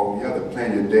call. You have to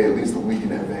plan your day at least a week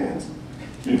in advance,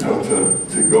 you know,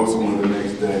 to go somewhere the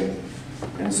next day.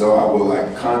 And so I would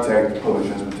like contact the public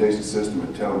transportation system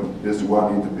and tell them this is where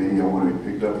I need to be. I want to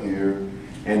be picked up here.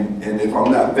 And if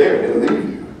I'm not there, they'll leave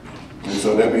you. And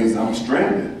so that means I'm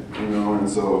stranded, you know. And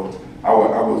so I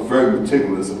was very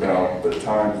meticulous about the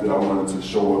times that I wanted to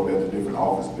show up at the different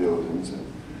office buildings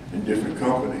and different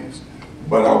companies.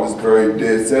 But I was very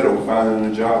dead set on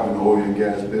finding a job in the oil and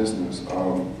gas business.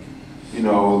 You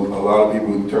know, a lot of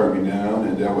people turned me down,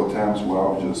 and there were times where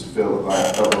I would just felt like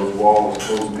I thought those walls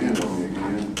closing in on me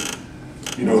again.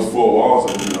 You know, it's 4 walls,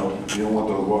 and you know, you don't want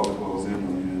those walls to close in on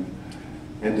you.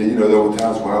 And then, you know, there were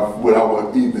times where I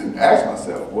would even ask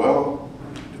myself, well,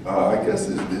 I guess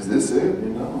is this it? You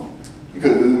know,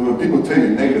 because when people tell you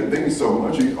negative things so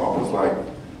much, you almost start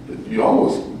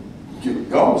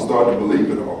to believe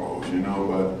it almost, you know.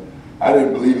 But I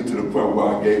didn't believe it to the point where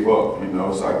I gave up, you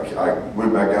know. So I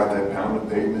went back out there, pounded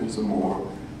the pavement some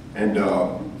more, and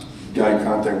got in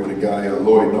contact with a guy,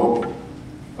 Lloyd Noble.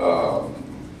 I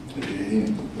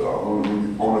don't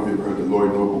know if you ever heard the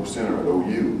Lloyd Noble Center at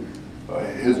OU.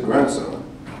 His grandson,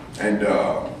 and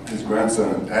his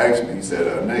grandson asked me, he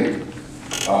said, Nate,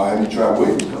 have you tried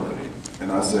Williams Company?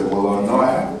 And I said, well, no,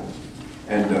 I haven't.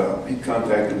 And he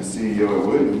contacted the CEO at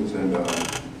Williams and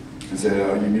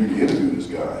said, you need to interview this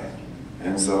guy.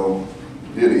 And so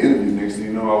did the interview. Next thing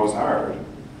you know, I was hired.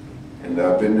 And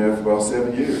I've been there for about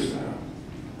 7 years now.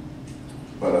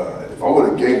 But if I would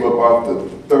have gave up after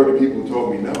 30 people who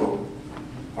told me no,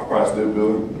 I'd probably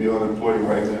still be unemployed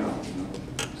right now. You know?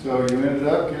 So you ended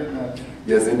up getting that?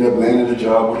 Yes, ended up landing a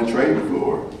job on the trading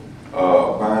floor,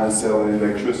 buying and selling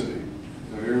electricity.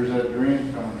 So here's that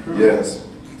dream coming true. Yes,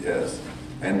 yes.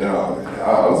 And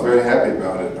I was very happy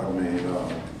about it. I mean,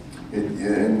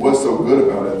 and what's so good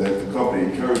about it that the company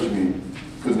encouraged me,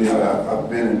 because I've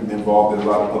been involved in a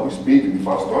lot of public speaking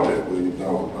before I started at Williams.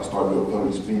 I started doing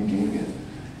public speaking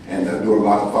and doing a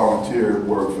lot of volunteer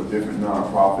work for different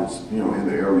nonprofits, you know, in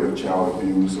the area of child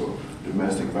abuse or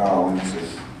domestic violence.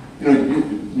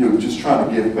 And, you know, just trying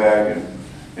to give back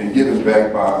and giving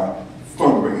back by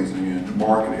fundraising and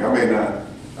marketing. I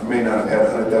may not have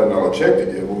had a $100,000 check to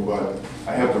give them, but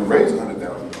I helped them raise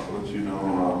 $100,000. You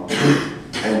know,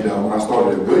 and when I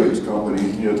started at Williams Company,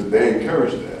 you know, they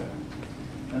encouraged that.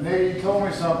 And then you told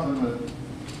me something that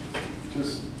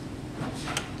just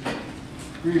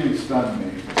really stunned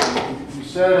me. You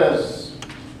said as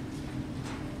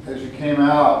you came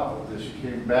out of this, you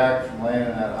came back from laying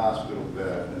in that hospital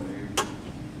bed and you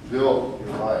built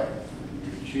your life, and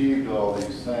you achieved all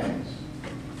these things.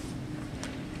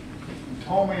 You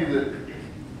told me that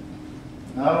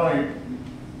not only you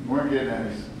weren't getting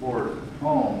any support at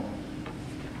home,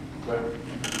 but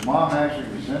your mom actually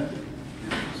resented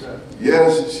your success.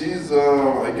 Yes, she's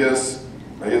I guess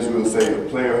we'll say a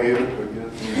player hater.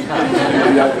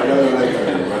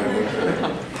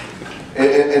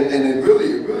 And it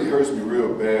really hurts me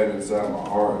real bad inside my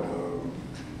heart.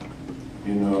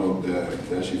 You know,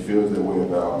 that she feels that way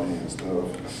about me and stuff.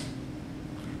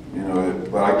 You know,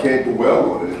 but I can't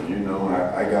dwell on it. You know,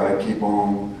 I gotta keep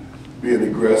on being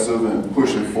aggressive and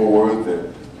pushing forward.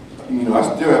 That, you know, I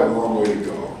still have a long way to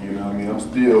go. You know what I mean? I'm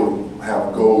still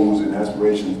have goals and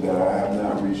aspirations that I have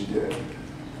not reached yet.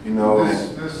 You know,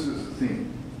 This is the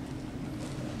theme.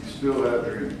 You still have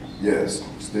dreams. yes,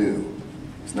 still.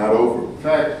 It's not over. In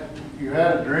fact, you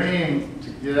had a dream to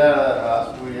get out of that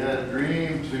hospital. You had a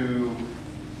dream to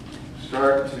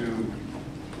start to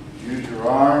use your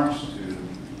arms, to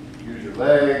use your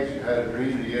legs. You had a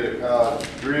dream to get a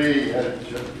college degree. You had a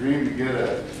dream to get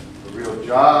a real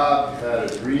job. You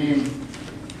had a dream.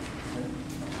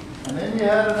 And then you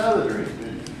had another dream,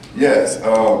 didn't you? Yes,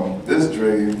 this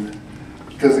dream,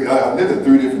 because I lived in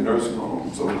 3 different nursing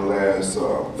homes over the last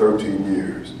 13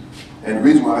 years. And the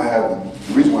reason why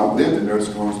I've lived in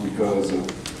nursing homes is because of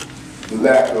the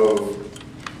lack of,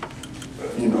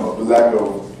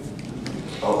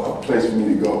 a place for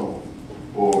me to go,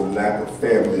 or the lack of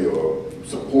family or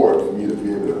support for me to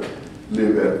be able to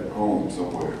live at home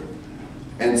somewhere.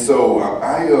 And so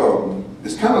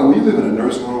it's kind of, when you live in a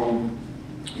nursing home,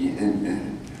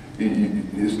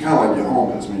 it's kind of like your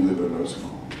home is when you live in a nursing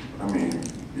home. I mean,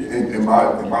 in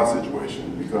my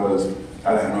situation, because I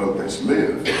didn't have no other place to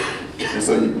live. And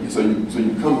so you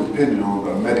become dependent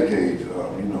on Medicaid,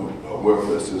 a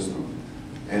welfare system,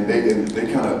 and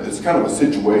it's kind of a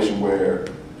situation where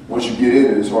once you get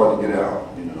in, it's hard to get out,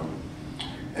 you know.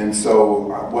 And so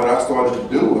what I started to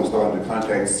do, I started to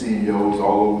contact CEOs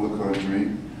all over the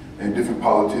country and different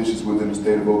politicians within the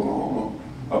state of Oklahoma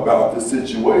about this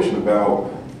situation, about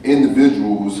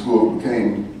individuals who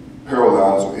became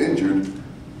paralyzed or injured,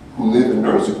 who live in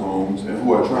nursing homes and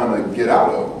who are trying to get out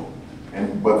of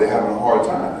them, but they're having a hard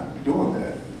time doing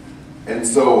that. And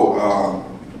so,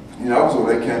 I was on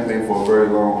that campaign for a very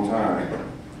long time,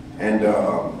 and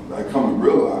I come to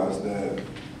realize that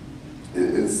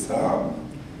it's not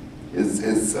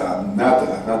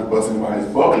to bust anybody's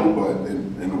bubble, but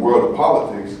in the world of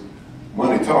politics,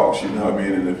 money talks, you know what I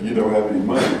mean? And if you don't have any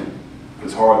money,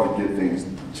 it's hard to get things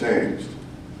changed.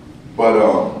 But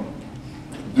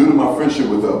due to my friendship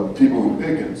with people in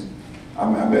Pickens, I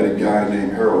met a guy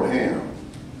named Harold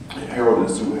and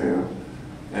Sue Ham,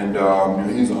 and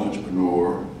he's an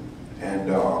entrepreneur, and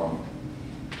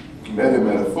met him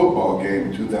at a football game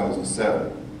in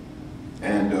 2007,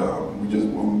 and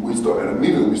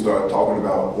immediately we started talking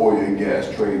about oil and gas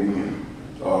trading and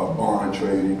bond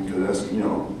trading, because that's we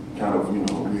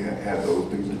had those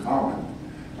things in common.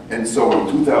 And so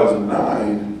in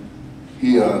 2009,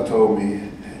 he told me,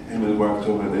 him and his wife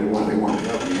told me that they wanted to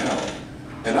help me out.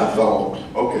 And I thought,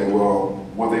 okay, well,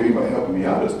 what they mean by helping me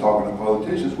out is talking to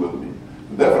politicians with me.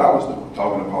 That's what I was doing,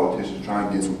 talking to politicians, trying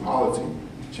to get some policy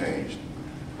changed.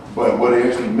 But what they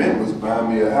actually meant was buying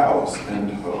me a house. And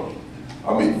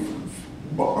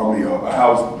a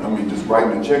house, just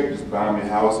writing a check, just buying me a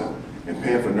house and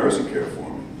paying for nursing care for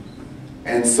me.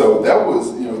 And so that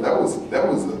was, that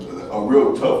was a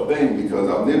real tough thing, because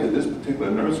I lived at this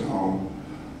particular nursing home,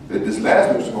 this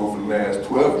last nursing home for the last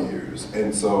 12 years.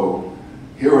 And so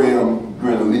here I am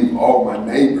going to leave all my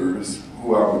neighbors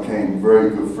who I became very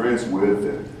good friends with,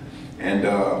 and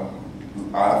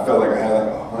I felt like I had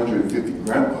like 150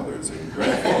 grandmothers and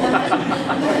grandfathers.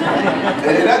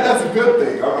 And that's a good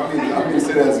thing. I mean to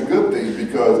say that's a good thing,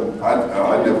 because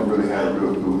I never really had a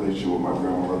real good relationship with my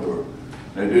grandmother.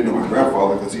 And I didn't know my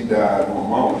grandfather because he died when my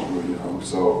mom was really young.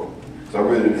 So I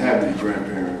really didn't have any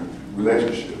grandparent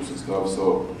relationships and stuff.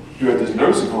 So here at this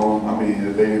nursing home,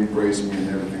 they embraced me and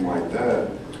everything like that.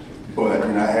 But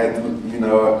I had to,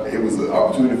 it was an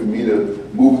opportunity for me to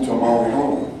move into my own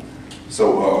home.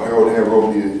 So Harold had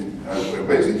wrote me,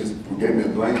 basically just gave me a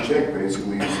blank check,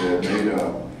 basically, and said,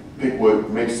 pick what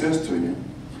makes sense to you.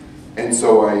 And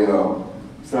so I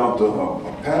found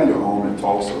a patio home in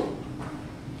Tulsa,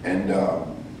 and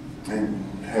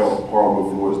had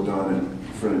hardwood floors done and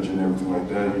furniture and everything like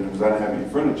that, because I didn't have any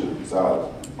furniture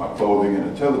besides my clothing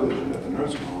and a television at the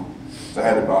nursing home. So I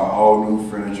had to buy all new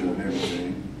furniture and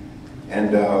everything.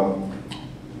 And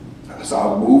so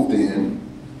I moved in,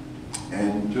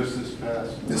 and Just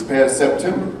this past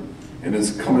September, and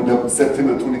it's coming up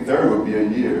September 23rd will be a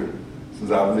year since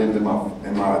I've lived in my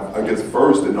I guess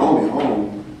first and only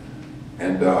home,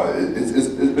 and it's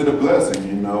been a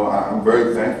blessing. I'm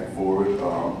very thankful for it.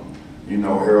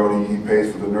 Harold, he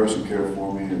pays for the nursing care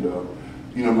for me, and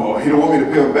he don't want me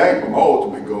to pay him back, but my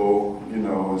ultimate goal,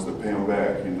 is to pay him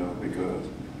back, because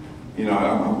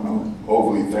I'm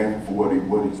overly thankful for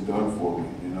what he's done for me.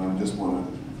 I just want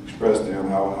to express to him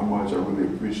how much I really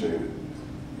appreciate it.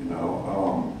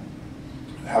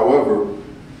 However,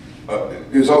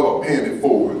 it's all about paying it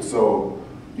forward. So,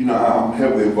 I'm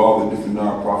heavily involved in different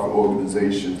nonprofit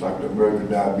organizations like the American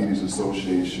Diabetes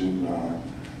Association,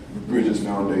 the Bridges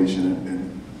Foundation,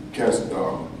 and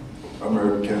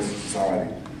American Cancer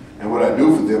Society. And what I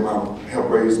do for them, I help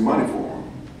raise money for them.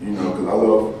 Because I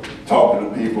love talking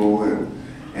to people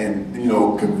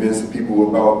and convincing people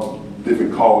about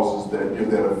different causes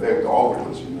that affect all of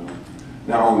us.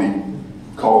 Not only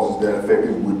causes that affect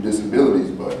people with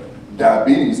disabilities, but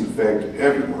diabetes affect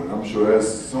everyone. I'm sure there's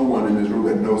someone in this room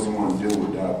that knows someone dealing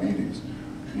with diabetes,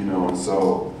 and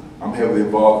so I'm heavily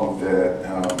involved with that,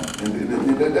 and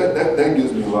that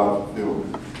gives me a lot of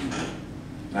fulfillment.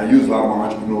 And I use a lot of my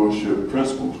entrepreneurship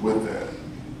principles with that.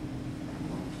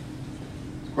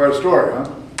 It's quite a story, huh?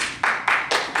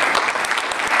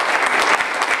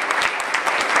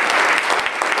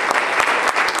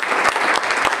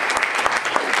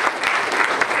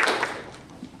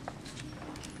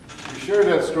 Shared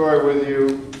that story with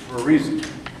you for a reason.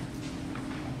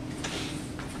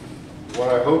 What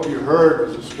I hope you heard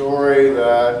was a story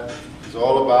that is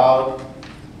all about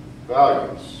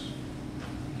values,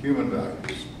 human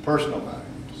values, personal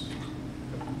values.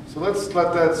 So let's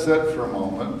let that sit for a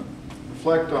moment,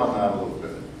 reflect on that a little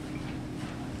bit.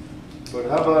 But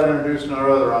how about introducing our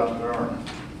other entrepreneur?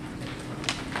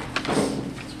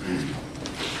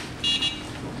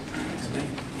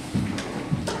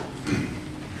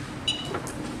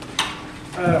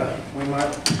 We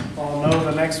might all know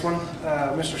the next one,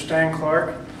 Mr. Stan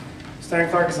Clark. Stan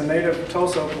Clark is a native of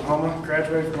Tulsa, Oklahoma,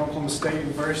 graduated from Oklahoma State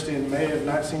University in May of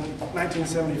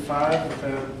 1975 with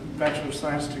a Bachelor of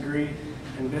Science degree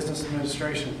in Business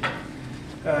Administration.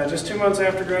 Just 2 months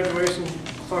after graduation,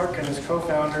 Clark and his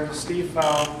co-founder, Steve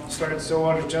Fowle, started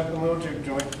Stillwater's Jumpin' Little Juke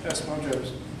Joint, Eskimo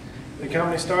Joe's. The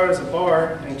company started as a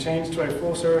bar and changed to a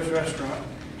full-service restaurant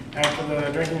after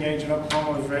the drinking age in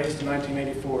Oklahoma was raised in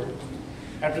 1984.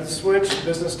 After the switch, the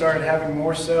business started having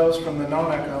more sales from the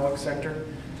non-alcoholic sector,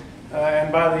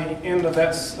 and by the end of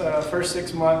that first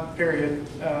 6-month period,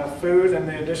 food and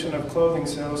the addition of clothing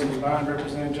sales combined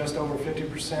represented just over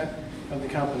 50% of the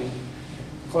company.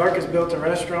 Clark has built a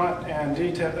restaurant and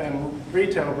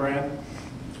retail brand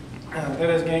that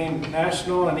has gained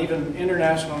national and even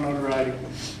international notoriety.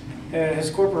 His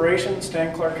corporation,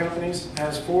 Stan Clark Companies,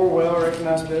 has 4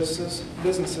 well-recognized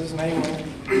businesses, namely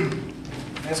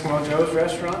Eskimo Joe's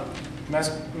Restaurant,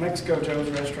 Mexico Joe's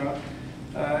Restaurant,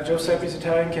 Giuseppe's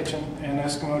Italian Kitchen, and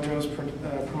Eskimo Joe's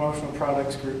Promotional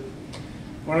Products Group.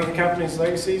 One of the company's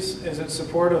legacies is its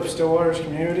support of Stillwater's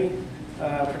community,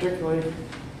 particularly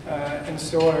in the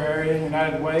Stillwater area.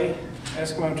 United Way,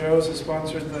 Eskimo Joe's has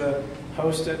sponsored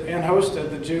hosted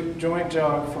the Joint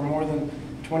Jog for more than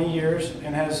 20 years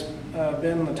and has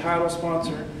been the title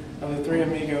sponsor of the Three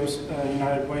Amigos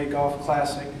United Way Golf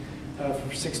Classic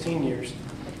for 16 years.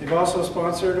 They've also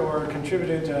sponsored or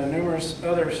contributed to numerous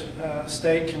other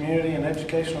state, community, and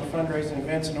educational fundraising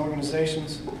events and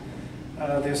organizations.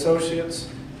 The associates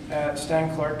at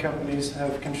Stan Clark Companies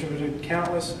have contributed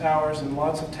countless hours and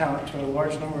lots of talent to a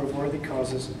large number of worthy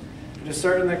causes. It is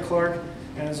certain that Clark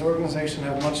and his organization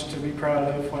have much to be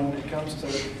proud of when it comes to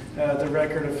the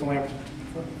record of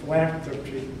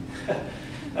philanthropy.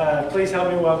 Please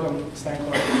help me welcome Stan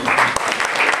Clark.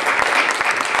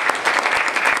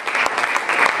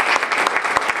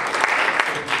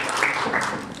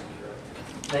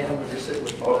 Nathan, would you sit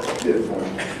with me?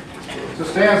 So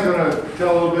Stan's going to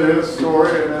tell a little bit of his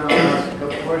story, and then I'll ask a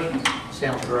couple questions.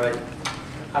 Sounds great.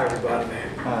 Hi, everybody.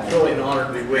 It's really an honor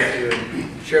to be with you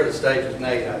and share the stage with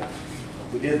Nate.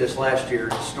 We did this last year.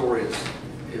 The story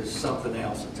is something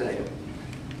else, I tell you.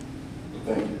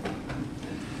 Thank you.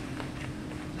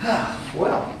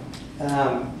 Well,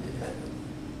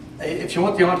 if you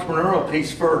want the entrepreneurial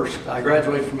piece first, I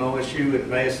graduated from OSU in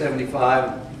May of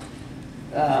 '75.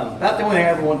 About the only thing I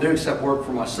ever wanted to do except work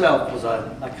for myself was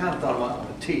I kind of thought I might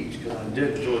want to teach because I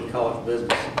did enjoy college of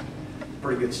business.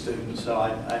 Pretty good student, so I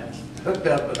hooked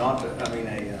up an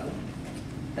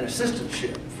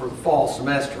assistantship for the fall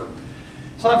semester.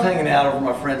 So I'm hanging out over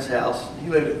my friend's house. He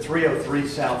lived at 303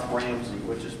 South Ramsey,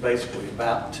 which is basically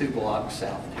about 2 blocks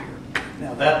south of here.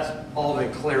 Now that's all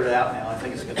been cleared out now. I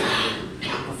think it's going to be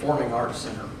a performing arts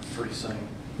center pretty soon.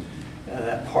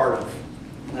 That part of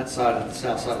that side of the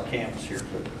south side of campus here.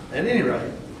 But at any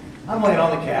rate, I'm laying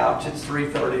on the couch. It's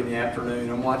 3:30 in the afternoon.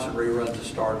 I'm watching reruns of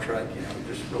Star Trek. You know,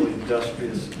 just really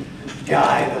industrious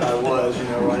guy that I was. You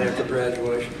know, right after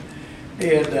graduation.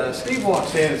 And Steve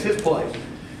walks in. It's his place.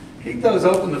 He throws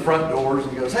open the front doors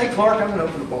and goes, "Hey, Clark, I'm going to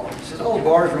open a bar." He says, "Oh, the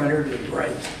bars around here are doing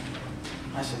great."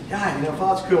 I said, "Yeah, you know, if I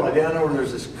was cool, I down there where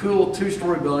there's this cool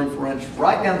 2-story building for rent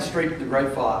right down the street from the Gray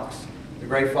Fox. The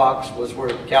Gray Fox was where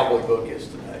the Cowboy Book is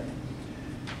today."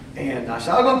 And I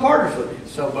said, "I'll go in partners with you."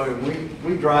 So boom,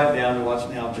 we drive down to watch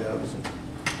Now Joe's.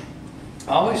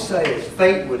 I always say, as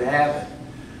fate would have it,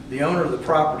 the owner of the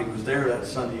property was there that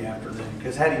Sunday afternoon,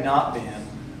 because had he not been,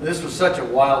 this was such a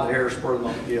wild hair, spur of the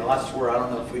moment deal. I swear I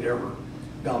don't know if we'd ever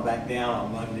gone back down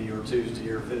on Monday or Tuesday,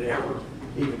 or if it ever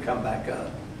even come back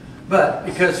up. But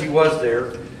because he was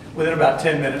there, within about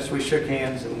 10 minutes we shook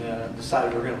hands and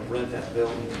decided we're going to rent that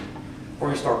building. We're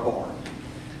going to start barring.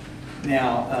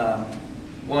 Now,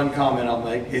 one comment I'll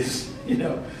make is, you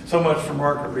know, so much for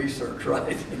market research,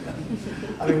 right?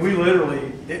 I mean, we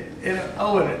literally,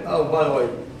 by the way,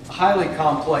 highly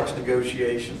complex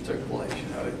negotiations took place, you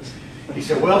know. He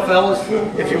said, "Well, fellas,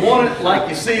 if you want it like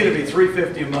you see it, it'll be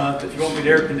 $350 a month. If you want me to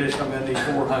air condition, I'm going to need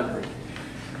 $400.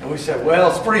 And we said, "Well,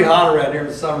 it's pretty hot around here in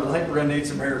the summer. I think we're going to need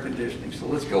some air conditioning. So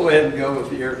let's go ahead and go with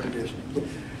the air conditioning."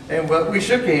 But we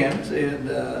shook hands and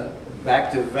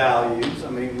back to values. I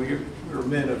mean, we were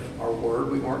men of our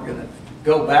word. We weren't going to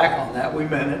go back on that. We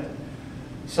meant it.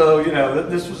 So, you know,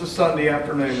 this was a Sunday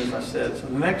afternoon, as I said. So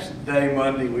the next day,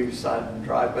 Monday, we decided to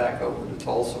drive back over to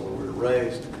Tulsa, where we were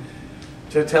raised,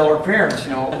 to tell our parents,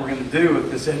 you know, what we're going to do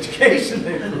with this education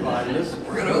they provided us.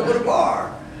 We're going to open a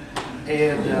bar.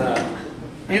 And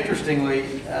interestingly,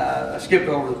 I skipped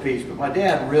over the piece, but my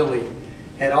dad really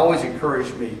had always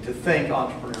encouraged me to think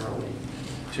entrepreneurially,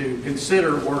 to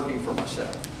consider working for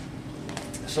myself.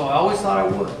 So I always thought I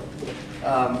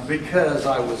would, because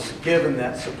I was given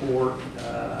that support,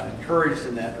 encouraged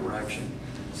in that direction.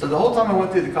 So the whole time I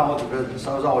went through the College of Business,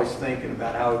 I was always thinking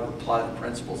about how I would apply the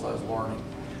principles I was learning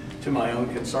to my own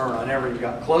concern. I never even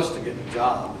got close to getting a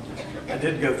job. I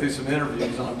did go through some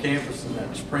interviews on campus in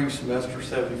that spring semester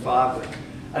 '75, but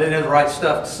I didn't have the right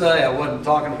stuff to say. I wasn't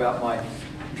talking about my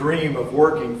dream of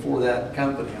working for that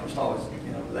company. I was always,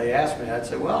 you know, they asked me, I'd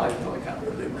say, "Well, I really kind of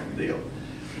want to do my own deal."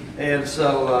 And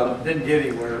so didn't get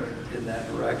anywhere in that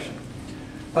direction.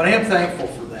 But I am thankful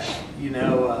for that. You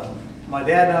know, my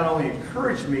dad not only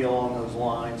encouraged me along those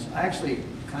lines, I actually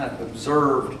kind of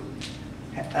observed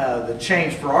the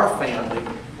change for our family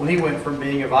when he went from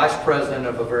being a vice president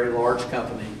of a very large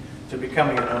company to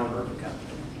becoming an owner of a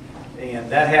company. And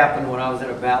that happened when I was in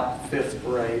about 5th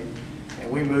grade. And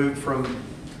we moved from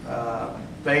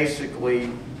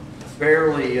basically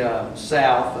barely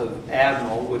south of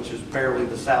Admiral, which is barely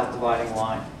the south dividing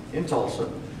line in Tulsa,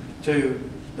 to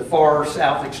the far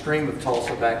south extreme of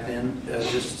Tulsa back then,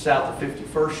 just south of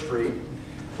 51st Street,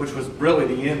 which was really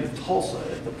the end of Tulsa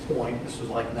at the point. This was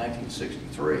like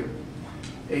 1963.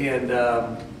 And,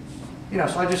 you know,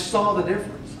 so I just saw the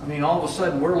difference. I mean, all of a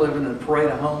sudden we're living in a parade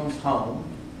of homes home,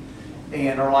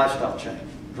 and our lifestyle changed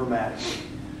dramatically.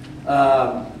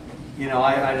 You know,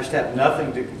 I just have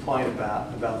nothing to complain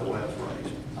about the way I was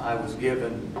raised. I was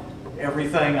given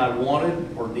everything I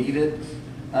wanted or needed.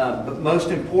 But most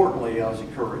importantly, I was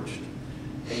encouraged.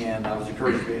 And I was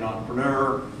encouraged to be an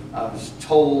entrepreneur. I was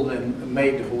told and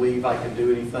made to believe I could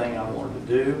do anything I wanted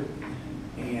to do.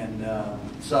 And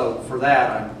so for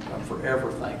that, I'm forever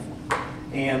thankful.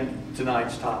 And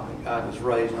tonight's topic, I was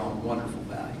raised on wonderful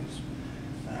values.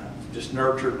 Just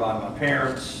nurtured by my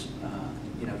parents,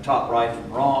 taught right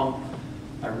from wrong.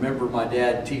 I remember my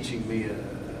dad teaching me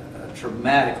a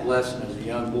traumatic lesson as a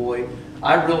young boy.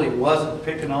 I really wasn't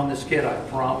picking on this kid, I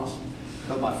promise.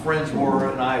 But my friends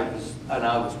were, and I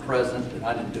was present, and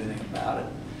I didn't do anything about it.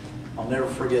 I'll never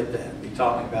forget that. He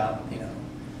taught me about,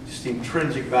 just the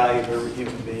intrinsic value of every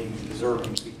human being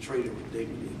deserving to be treated with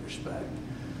dignity and respect.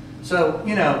 So,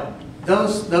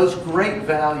 those great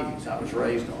values I was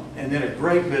raised on, and then a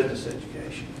great business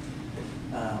education.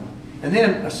 And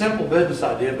then a simple business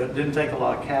idea, but it didn't take a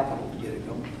lot of capital to get it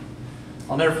going.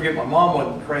 I'll never forget, my mom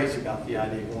wasn't crazy about the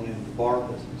idea of going into the bar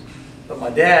business. But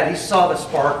my dad, he saw the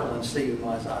sparkle in Steve and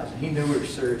I's eyes, and he knew we were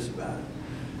serious about it.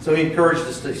 So he encouraged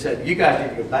us, he said, you guys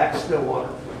need to go back to Stillwater,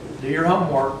 do your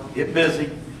homework, get busy,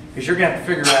 because you're going to have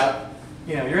to figure out,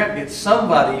 you're going to have to get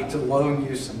somebody to loan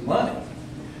you some money.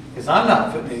 Because I'm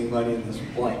not putting any money in this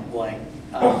blank.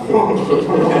 And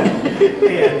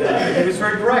he was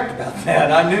very direct about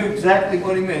that. I knew exactly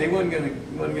what he meant. He wasn't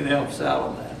going to help us out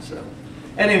on that. So,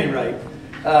 at any rate,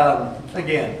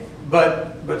 again,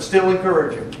 but still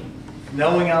encouraging,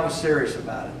 knowing I was serious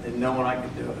about it and knowing I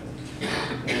could do it.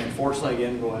 And unfortunately,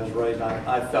 again, when I was raised,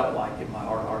 I felt like in my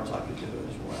heart of hearts I could do it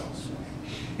as well. So,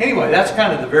 anyway, that's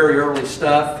kind of the very early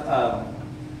stuff.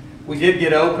 We did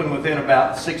get open within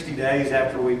about 60 days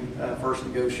after we first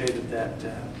negotiated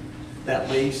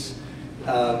that lease.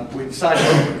 We decided to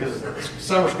open because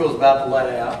summer school is about to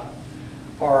let out.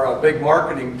 Our big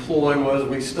marketing ploy was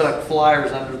we stuck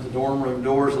flyers under the dorm room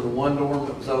doors of the one dorm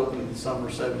that was open in the summer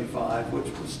of '75,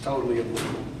 which was totally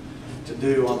illegal to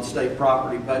do on state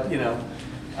property. But,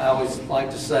 I always like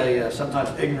to say sometimes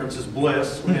ignorance is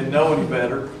bliss. We didn't know any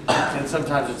better. And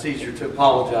sometimes it's easier to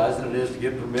apologize than it is to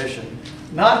get permission.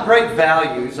 Not great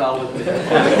values, I'll admit.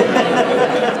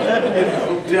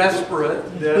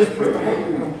 Desperate. The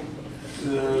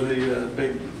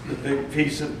big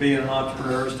piece of being an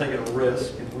entrepreneur is taking a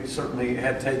risk, and we certainly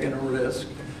had taken a risk.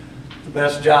 The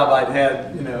best job I'd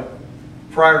had,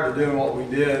 prior to doing what we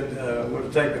did, would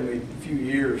have taken me a few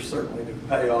years certainly to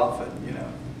pay off at, a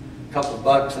couple of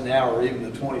bucks an hour, or even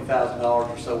the $20,000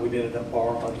 or so we ended up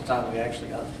borrowing by the time we actually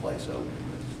got the place open.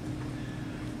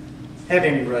 At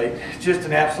any rate, just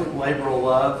an absolute labor of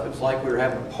love. It was like we were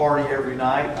having a party every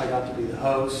night. I got to be the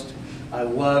host. I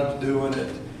loved doing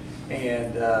it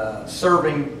and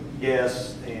serving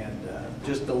guests and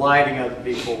just delighting other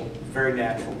people. Very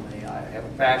natural to me. I have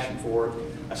a passion for it.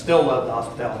 I still love the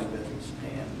hospitality business,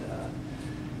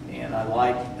 and I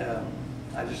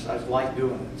just like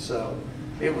doing it. So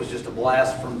it was just a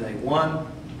blast from day one.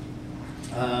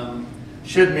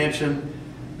 Should mention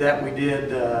that we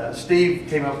did, Steve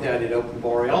came up with the idea to open the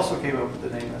bar. He also came up with the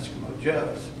name Eskimo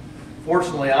Joe's.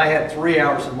 Fortunately, I had 3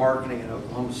 hours of marketing at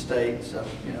Oklahoma State, so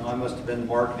I must have been the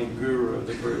marketing guru of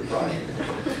the group, right?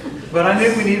 But I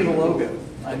knew we needed a logo.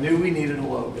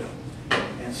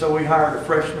 And so we hired a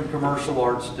freshman commercial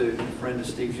art student, a friend of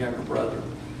Steve's younger brother.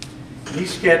 He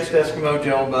sketched Eskimo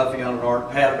Joe and Buffy on an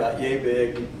art pad about yay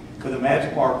big with a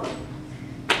magic marker,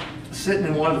 sitting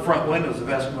in one of the front windows of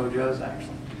Eskimo Joe's, actually.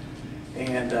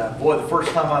 And boy, the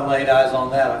first time I laid eyes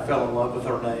on that, I fell in love with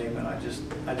her name, and I just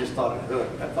thought it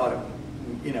hooked. I thought it,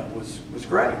 was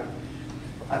great.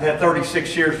 I've had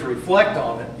 36 years to reflect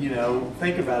on it.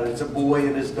 Think about it. It's a boy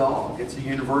and his dog. It's a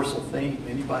universal theme.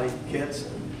 Anybody gets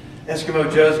it. Eskimo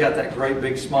Joe's got that great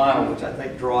big smile, which I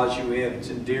think draws you in. It's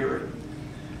endearing.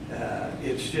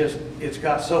 It's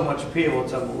got so much appeal.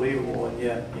 It's unbelievable, and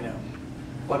yet,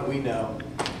 what we know.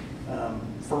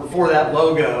 For that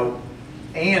logo,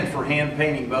 and for hand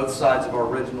painting both sides of our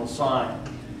original sign,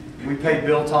 we paid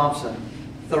Bill Thompson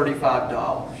 $35.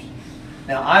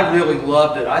 Now, I really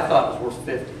loved it. I thought it was worth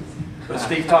 $50, but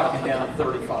Steve talked me down to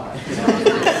 $35.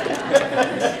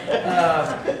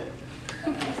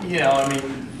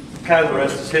 Kind of the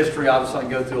rest is history. Obviously, I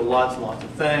can go through lots and lots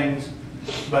of things,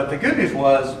 but the good news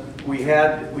was we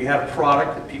had a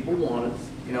product that people wanted.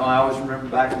 I always remember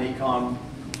back in Econ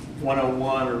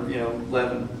 101 or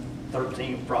 11.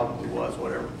 13 probably was,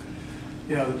 whatever.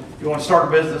 You want to start a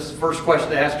business, the first question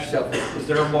to ask yourself is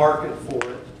there a market for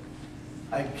it?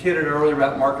 I kidded earlier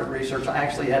about market research. I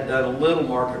actually had done a little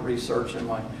market research in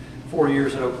my 4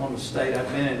 years at Oklahoma State. I've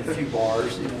been in a few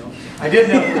bars, I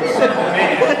didn't know there was a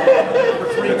man for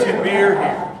 3-2 beer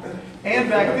here. And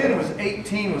back then it was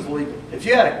 18 was legal. If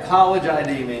you had a college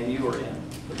ID, man, you were in.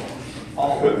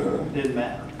 All of it didn't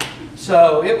matter.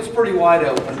 So it was pretty wide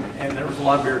open, and there was a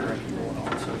lot of beer drinking going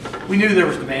on. So we knew there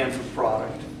was demand for the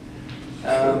product.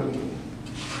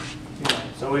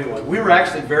 So anyway, we were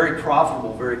actually very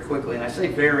profitable very quickly, and I say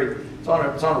very, it's on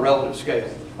a relative scale.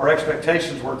 Our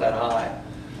expectations weren't that high.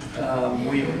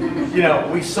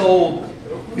 We sold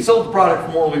the product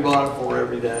for more than we bought it for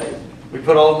every day. We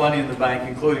put all the money in the bank,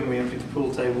 including we emptied the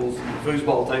pool tables and the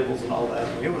foosball tables and all that.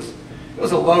 I mean, it was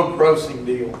a low grossing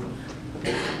deal,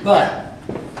 but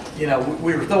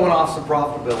we were throwing off some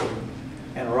profitability,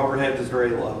 and our overhead was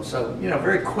very low. So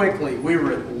very quickly we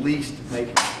were at least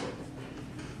making it.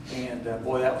 And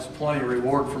boy, that was plenty of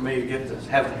reward for me to get to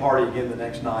have a party again the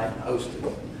next night and host it,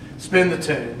 spin the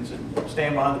tunes, and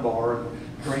stand behind the bar and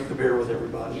drink the beer with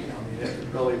everybody. I mean, it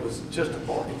really was just a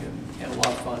party and a lot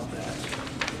of fun at that.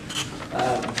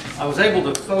 I was able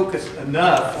to focus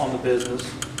enough on the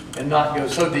business and not go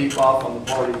so deep off on the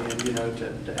party end,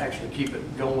 to actually keep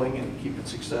it going and keep it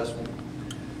successful.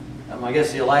 I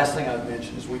guess the last thing I'd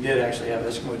mention is we did actually have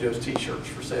Eskimo Joe's t-shirts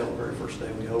for sale the very first day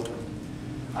we opened.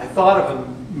 I thought of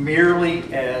them merely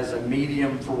as a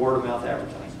medium for word-of-mouth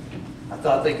advertising. I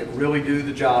thought they could really do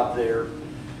the job there.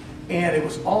 And it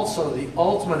was also the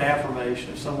ultimate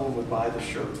affirmation if someone would buy the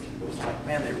shirt. It was like,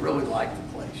 man, they really like the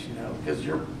place, because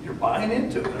you're buying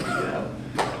into it,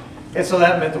 And so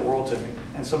that meant the world to me.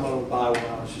 And someone would buy one.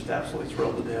 I was just absolutely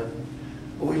thrilled to death.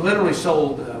 But we literally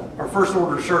sold, our first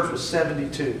order of shirts was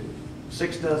 72,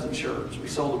 6 dozen shirts. We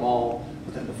sold them all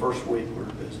within the first week we were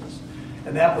in business.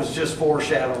 And that was just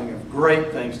foreshadowing of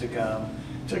great things to come.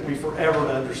 It took me forever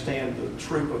to understand the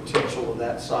true potential of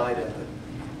that side of it.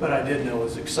 But I did know it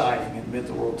was exciting and meant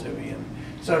the world to me. And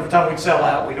so every time we'd sell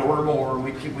out, we'd order more, and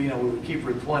we would keep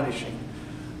replenishing.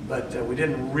 But we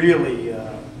didn't really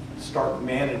start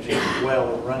managing it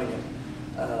well and running it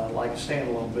like a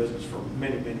standalone business for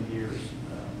many, many years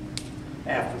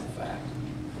after the fact.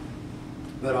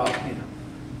 But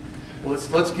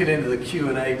let's get into the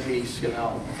Q&A piece,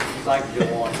 because I can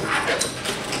go on.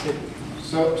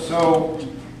 So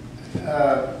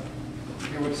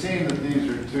it would seem that these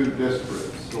are two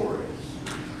disparate stories,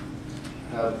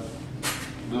 have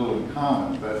little in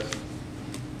common, but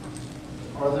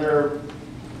are there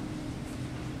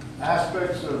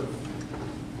aspects of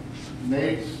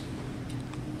Nate's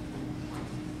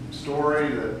story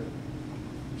that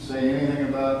say anything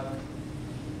about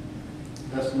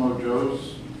Eskimo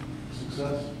Joe's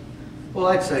success? Well,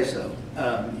 I'd say so.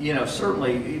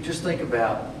 Certainly, you just think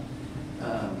about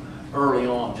early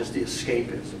on, just the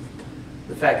escapism.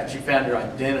 The fact that you found your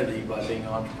identity by being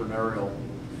entrepreneurial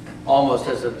almost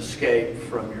as an escape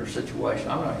from your situation.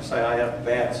 I'm not going to say I had a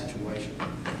bad situation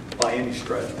by any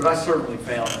stretch, but I certainly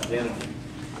found identity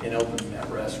in opening that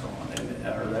restaurant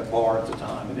or that bar at the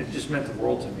time, and it just meant the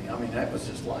world to me. I mean, that was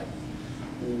just like,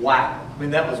 wow. I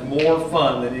mean, that was more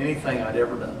fun than anything I'd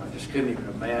ever done. I just couldn't even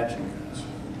imagine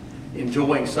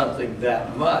enjoying something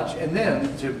that much, and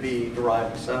then to be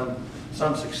deriving some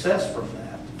success from that.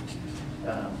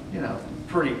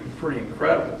 Pretty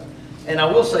incredible. And I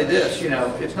will say this,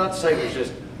 it's not to say it was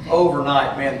just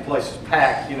overnight, man, the place is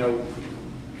packed,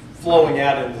 flowing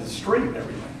out into the street and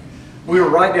everything. We were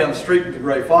right down the street with the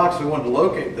Gray Fox. We wanted to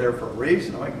locate there for a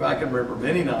reason. I can remember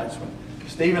many nights when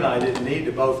Steve and I didn't need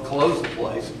to both close the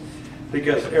place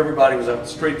because everybody was up the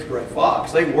street to Gray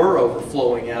Fox. They were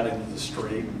overflowing out into the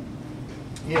street.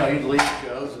 You'd leave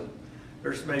Joe's and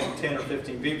there's maybe 10 or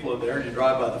 15 people in there, and you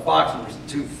drive by the Fox and there's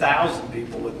 2,000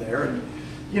 people in there, and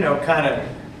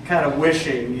kind of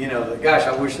wishing, that gosh,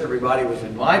 I wish everybody was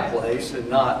in my place and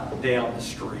not down the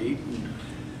street,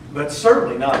 but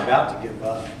certainly not about to give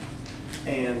up.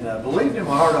 And believed in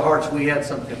my heart of hearts, we had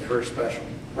something very special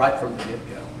right from the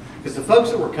get-go, because the folks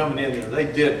that were coming in there, they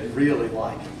did really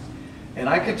like it, and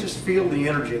I could just feel the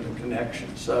energy and the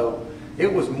connection. So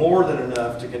it was more than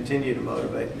enough to continue to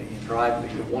motivate me and drive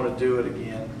me to want to do it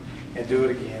again and do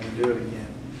it again and do it again.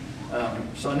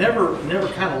 So I never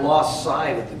kind of lost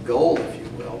sight of the goal, if you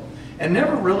will, and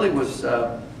never really was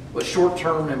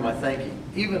short-term in my thinking.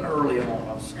 Even early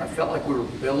on, I felt like we were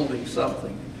building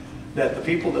something that the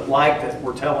people that liked it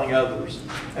were telling others,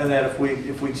 and that if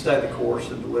we'd stay the course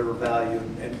and deliver value,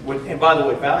 and by the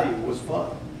way, value was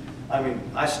fun. I mean,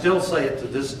 I still say it to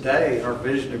this day, our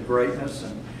vision of greatness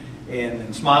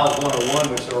and Smiles 101,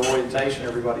 which is our orientation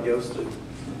everybody goes through,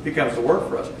 becomes the work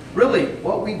for us. Really,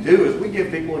 what we do is we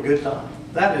give people a good time.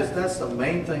 That's the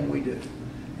main thing we do.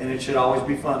 And it should always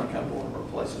be fun to come to one of our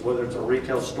places, whether it's a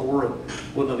retail store in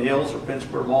Woodland Hills or Penn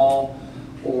Square Mall,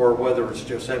 or whether it's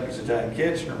Giuseppe's Italian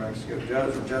Kitchen or Mexico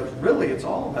Joe's or Joe's. Really, it's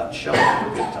all about showing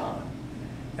them a good time.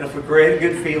 And if we create a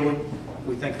good feeling,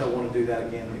 we think they'll want to do that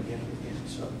again and again and again.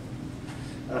 So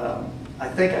I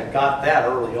think I got that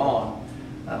early on.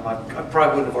 I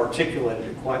probably wouldn't have articulated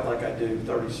it quite like I do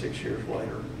 36 years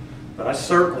later. But I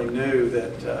certainly knew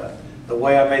that the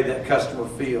way I made that customer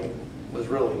feel was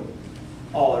really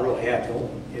all I really had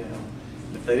going. You know,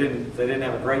 if they didn't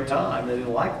have a great time, they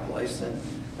didn't like the place, then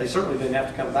they certainly didn't have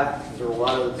to come back, because there were a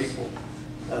lot of other people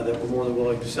that were more than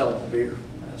willing to sell them beer.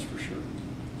 That's for sure.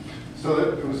 So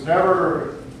it was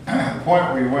never a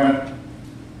point where you went,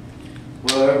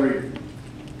 well, every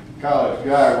college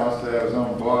guy wants to have his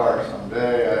own bar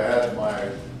someday. I had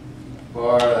my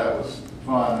bar, that was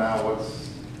fun. Now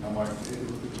I'm like,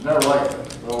 it was never like that.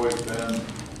 It's always been.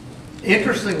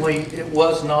 Interestingly, it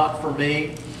was not for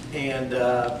me, and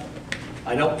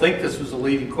I don't think this was a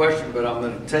leading question, but I'm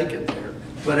going to take it there.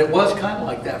 But it was kind of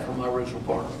like that for my original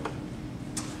partner.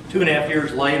 2.5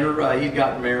 years later, he'd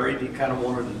gotten married. He kind of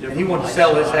wanted a different. And he wanted to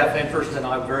sell his half interest, and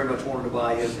I very much wanted to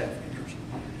buy his half interest.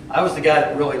 I was the guy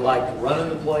that really liked running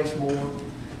the place more.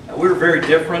 We were very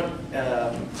different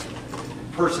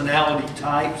personality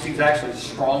types. He was actually a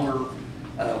stronger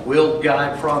willed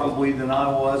guy probably than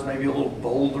I was, maybe a little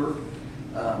bolder.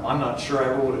 I'm not sure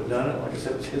I ever would have done it. Like I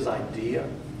said, it was his idea.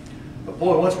 But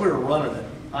boy, once we were running it,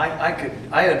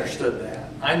 I understood that.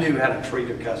 I knew how to treat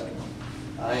a customer.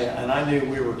 And I knew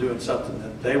we were doing something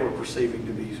that they were perceiving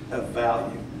to be of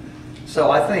value. So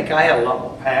I think I had a lot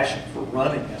more passion for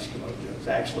running Eskimo Joe's,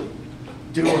 actually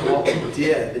doing what we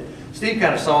did. Steve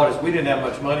kind of saw it as we didn't have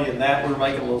much money in that. We were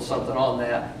making a little something on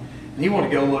that. And he wanted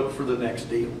to go look for the next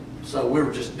deal. So we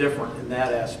were just different in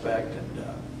that aspect. And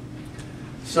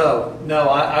so, no,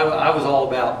 I was all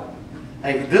about,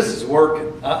 hey, this is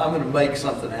working. I'm going to make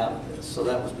something out of this. So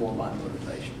that was more my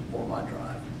motivation, more my drive.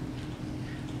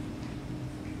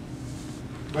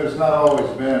 But it's not always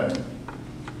been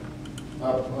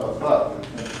up.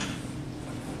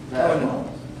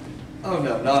 Oh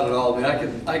no, not at all. I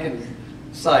mean, I can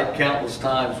cite countless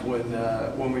times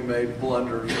when we made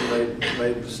blunders and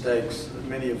made mistakes,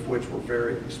 many of which were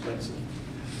very expensive.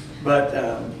 But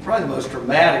probably the most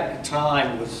dramatic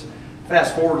time was,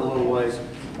 fast forward a little ways,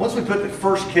 once we put the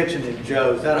first kitchen in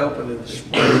Joe's, that opened in the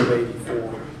spring of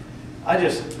 '84.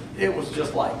 It was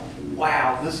just like,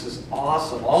 wow, this is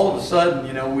awesome. All of a sudden,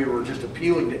 you know, we were just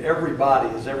appealing to everybody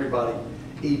as everybody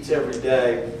eats every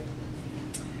day.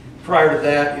 Prior to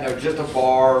that, you know, just a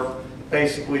bar,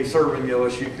 basically serving the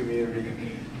OSU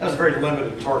community. That was a very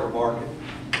limited target market.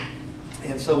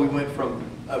 And so we went from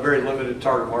a very limited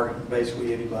target market to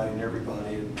basically anybody and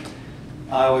everybody. And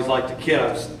I always liked to kid.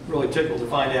 I was really tickled to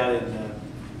find out in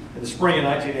the spring of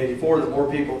 1984 that more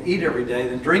people eat every day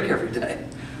than drink every day.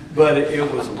 But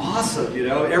it was awesome, you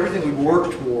know, everything we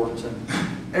worked towards and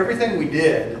everything we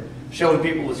did, showing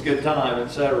people this good time,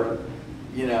 etc.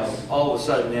 You know, all of a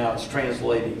sudden now it's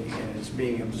translating and it's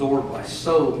being absorbed by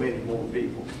so many more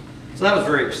people. So that was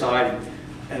very exciting.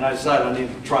 And I decided I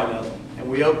needed to try another one. And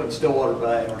we opened Stillwater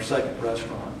Bay, our second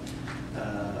restaurant,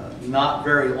 not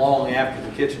very long after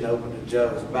the kitchen opened at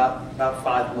Joe's, about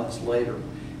 5 months later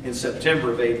in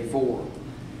September of '84.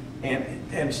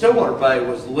 And Stillwater Bay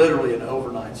was literally an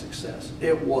overnight success.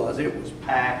 It was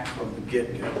packed from the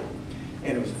get-go.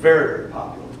 And it was very, very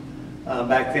popular.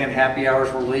 Back then, happy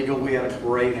hours were legal. We had a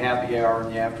great happy hour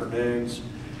in the afternoons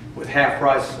with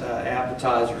half-price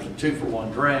appetizers and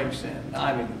 2-for-1 drinks. And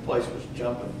I mean, the place was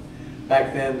jumping.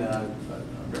 Back then, I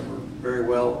remember very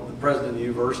well, the president of the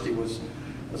university was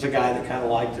a guy that kind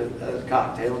of liked a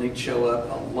cocktail, and he'd show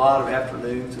up a lot of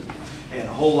afternoons and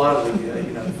a whole lot of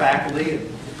the faculty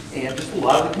and just a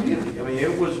lot of the community. I mean,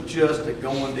 it was just a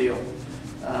going deal.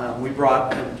 We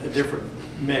brought a different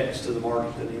mix to the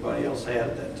market than anybody else had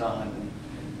at that time. And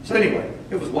so anyway,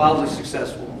 it was wildly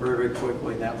successful very, very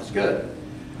quickly, and that was good.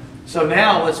 So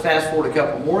now let's fast forward a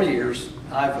couple more years.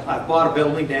 I've bought a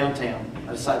building downtown.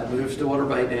 I decided to move Stillwater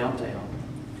Bay downtown.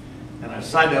 And I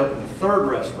decided to open a third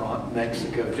restaurant,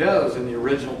 Mexico Joe's, in the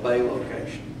original Bay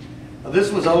location. Now,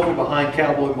 this was over behind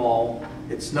Cowboy Mall.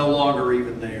 It's no longer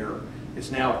even there.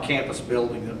 It's now a campus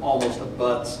building that almost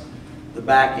abuts the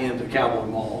back end of Cowboy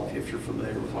Mall, if you're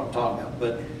familiar with what I'm talking about.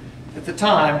 But at the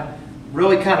time,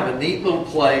 really kind of a neat little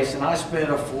place, and I spent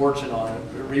a fortune on it,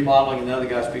 remodeling another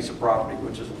guy's piece of property,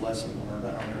 which is a lesson learned.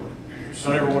 I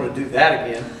don't ever want to do that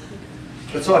again.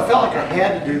 But so I felt like I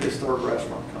had to do this third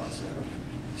restaurant concept.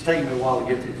 It's taken me a while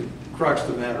to get to the crux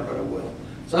of the matter, but I will.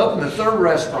 So I opened the third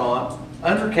restaurant,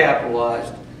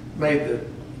 undercapitalized, made the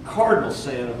cardinal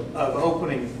sin of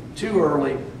opening too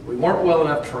early. We weren't well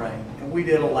enough trained, and we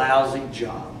did a lousy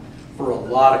job for a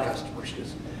lot of customers.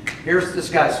 Because here's this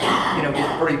guy's,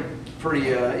 getting pretty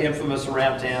infamous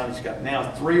around town. He's got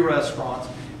now 3 restaurants.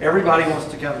 Everybody wants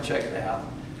to come and check it out.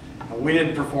 And we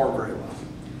didn't perform very well.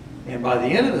 And by the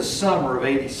end of the summer of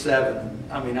 '87,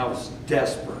 I mean, I was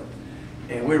desperate.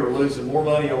 And we were losing more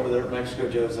money over there at Mexico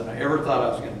Joe's than I ever thought I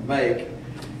was going to make.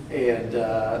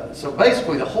 And so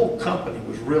basically the whole company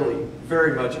was really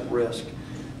very much at risk.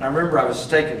 And I remember I was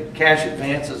taking cash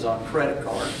advances on credit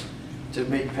cards to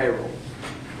meet payroll.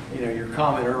 You know, your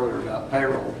comment earlier about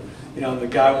payroll, you know, the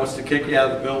guy wants to kick you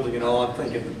out of the building and all, I'm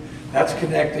thinking, that's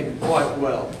connecting quite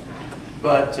well.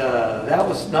 But that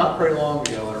was not very long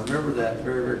ago, and I remember that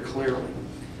very, very clearly.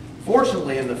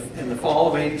 Fortunately, in the fall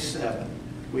of '87,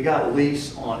 we got a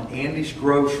lease on Andy's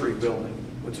Grocery building,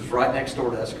 which was right next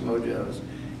door to Eskimo Joe's.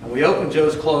 And we opened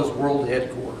Joe's Clothes World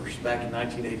Headquarters back in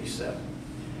 1987.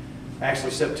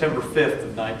 Actually, September 5th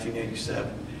of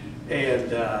 1987. And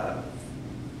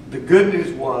the good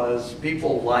news was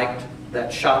people liked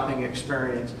that shopping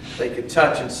experience. They could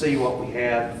touch and see what we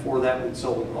had. Before that, we'd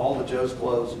sold all the Joe's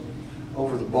Clothes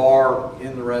over the bar,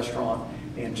 in the restaurant.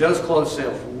 And Joe's Clothes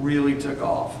sales really took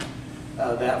off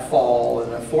that fall.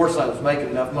 And of course, I was making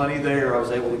enough money there. I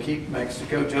was able to keep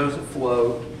Mexico Joe's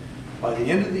afloat. By the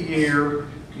end of the year,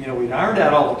 you know, we'd ironed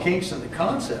out all the kinks in the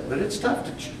concept, but it's tough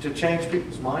to change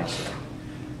people's mindset.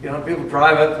 You know, people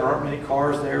drive up, there aren't many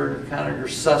cars there, and kind of you're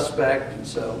suspect, and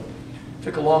so it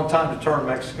took a long time to turn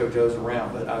Mexico Joe's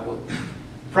around, but I will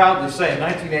proudly say in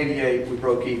 1988 we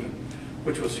broke even,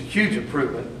 which was a huge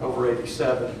improvement over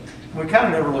 '87. And we kind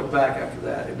of never looked back after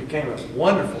that. It became a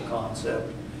wonderful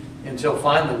concept until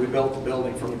finally we built the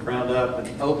building from the ground up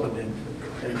and opened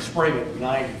in the spring of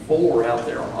 '94 out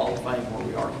there on Hall of Fame where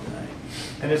we are today.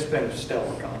 And it's been a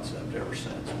stellar concept ever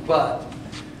since. But,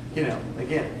 you know,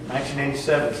 again,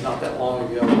 1987 is not that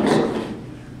long ago. I certainly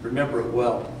remember it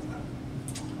well.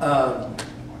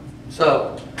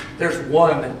 So there's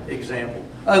one example.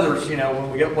 Others, you know,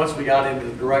 once we got into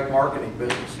the direct marketing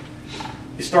business,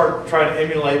 you start trying to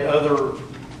emulate other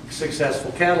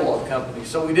successful catalog companies.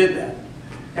 So we did that.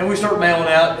 And we start mailing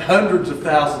out hundreds of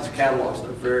thousands of catalogs.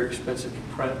 They're very expensive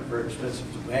to print, very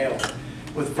expensive to mail,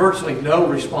 with virtually no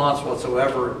response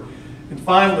whatsoever. And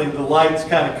finally, the lights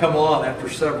kind of come on after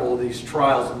several of these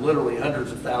trials, and literally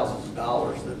hundreds of thousands of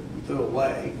dollars that we threw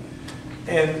away.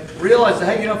 And realized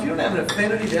that, hey, you know, if you don't have an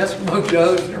affinity to Eskimo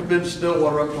Joe's, you've never been to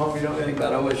Stillwater, Oklahoma, you don't know anything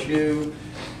about OSU,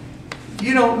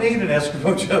 you don't need an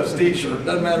Eskimo Joe's t-shirt.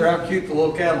 Doesn't matter how cute the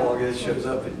little catalog is, shows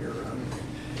up in your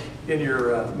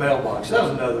mailbox. That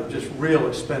was another just real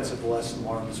expensive lesson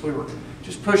learned. So we were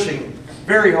just pushing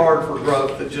very hard for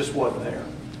growth that just wasn't there.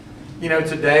 You know,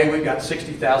 today we've got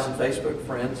 60,000 Facebook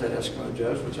friends at Eskimo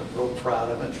Joe's, which I'm real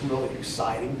proud of. It's really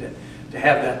exciting to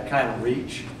have that kind of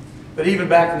reach. But even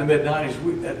back in the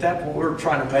mid-90s, at that point we were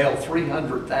trying to mail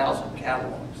 300,000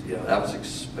 catalogs. You know, that was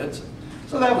expensive.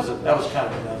 So that was kind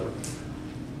of another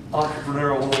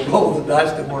entrepreneurial little roll of the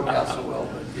dice. Didn't work out so well,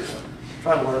 but you know,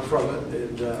 try to learn from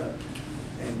it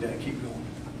and keep going.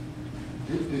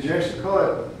 Did you actually call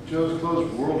it Joe's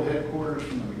Clothes World Headquarters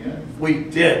from the beginning? We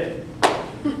did.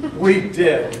 We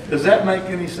did. Does that make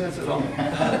any sense at all?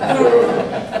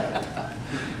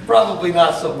 Probably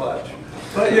not so much.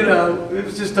 But, you know, it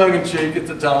was just tongue-in-cheek at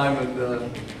the time.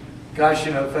 And, gosh,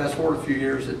 you know, fast forward a few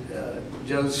years,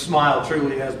 Joe's smile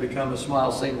truly has become a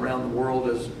smile seen around the world,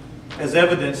 as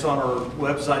evidenced on our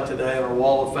website today, on our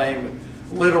wall of fame.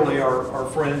 Literally, our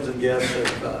friends and guests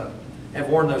have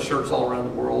worn those shirts all around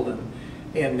the world.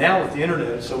 And now with the internet,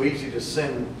 it's so easy to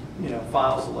send, you know,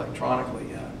 files electronically.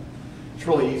 It's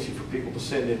really easy for people to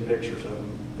send in pictures of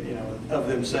them, you know, of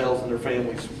themselves and their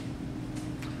families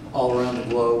all around the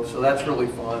globe. So that's really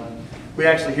fun. We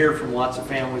actually hear from lots of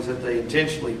families that they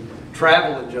intentionally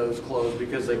travel in Joe's Clothes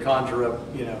because they conjure up,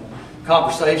 you know,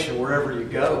 conversation wherever you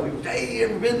go. People say, hey, you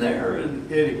ever been there?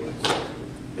 And anyway,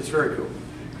 it's very cool.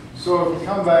 So if we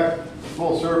come back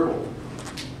full circle,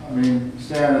 I mean,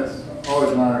 Stan, it's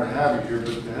always an honor to have you here,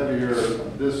 but to have you here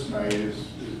on this night is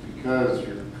because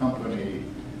your company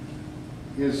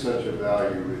is such a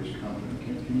value-rich company.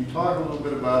 Can you talk a little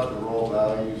bit about the role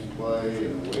values play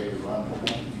and the way you run the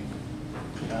company,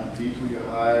 the kind of people you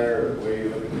hire, the way you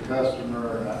look at the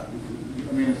customer?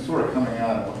 I mean, it's sort of coming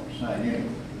out of what you're saying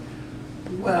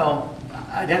anyway. Well,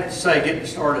 I'd have to say, getting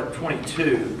started at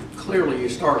 22, clearly you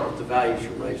start with the values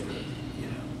you're raised with, you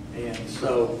know, and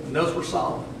so and those were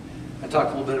solid. I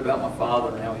talked a little bit about my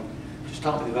father and how he just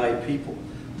taught me to value people.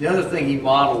 The other thing he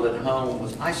modeled at home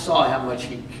was I saw how much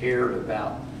he cared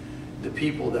about the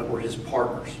people that were his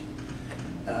partners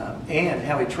and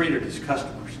how he treated his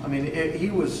customers. I mean, he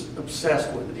was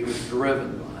obsessed with it. He was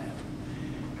driven by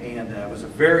it. And it was a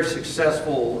very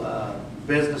successful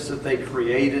business that they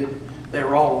created. They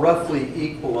were all roughly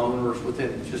equal owners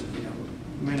within just, you know,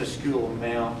 minuscule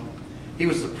amount. He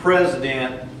was the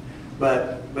president,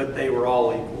 but they were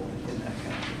all equal in that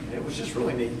company. And it was just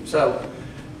really neat. So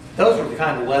those were the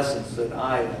kind of lessons that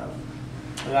I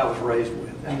was raised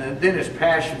with. And then his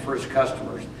passion for his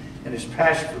customers and his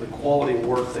passion for the quality of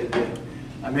work they did.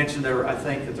 I mentioned I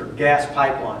think that they're gas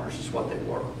pipeliners is what they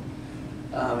were.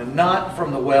 And not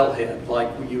from the wellhead like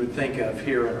you would think of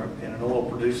here in an oil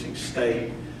producing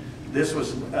state. This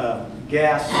was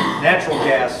natural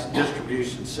gas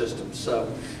distribution system.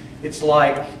 So it's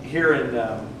like here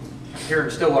in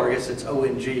Stillwater, I guess it's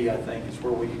ONG, I think, is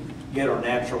where we get our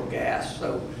natural gas.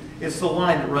 So it's the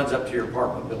line that runs up to your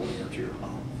apartment building or to your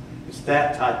home. It's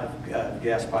that type of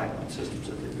gas pipeline systems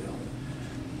that they built.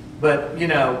 But, you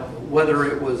know, whether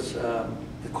it was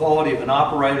the quality of an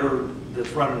operator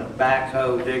that's running a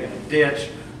backhoe, digging a ditch,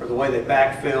 or the way they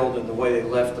backfilled and the way they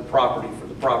left the property for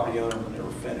the property owner when they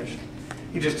were finished.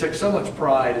 He just took so much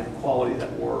pride in the quality of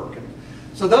that work. And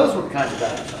so those were the kinds of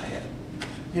values I had,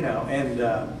 you know, and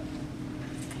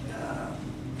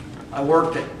I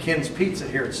worked at Ken's Pizza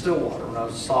here in Stillwater when I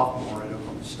was a sophomore at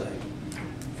Oklahoma State,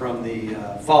 from the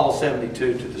fall of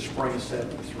 '72 to the spring of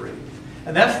 '73.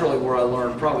 And that's really where I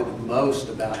learned probably the most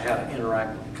about how to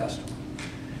interact with the customer.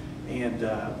 And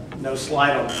no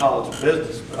slight on the College of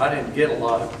Business, but I didn't get a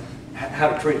lot of how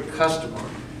to treat a customer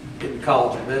in the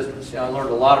College of Business. You know, I learned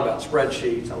a lot about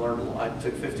spreadsheets. I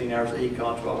took 15 hours of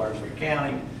econ, 12 hours of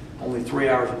accounting, only 3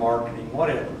 hours of marketing,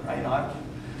 whatever.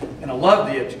 And I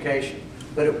loved the education,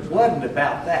 but it wasn't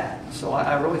about that. So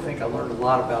I really think I learned a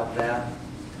lot about that.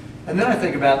 And then I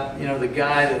think about, you know, the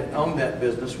guy that owned that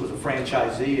business was a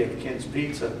franchisee of Ken's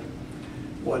Pizza.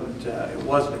 It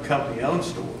wasn't a company-owned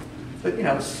store. But, you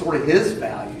know, it's sort of his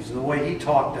values and the way he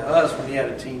talked to us when he had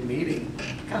a team meeting.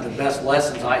 Kind of the best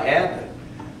lessons I had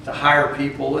to hire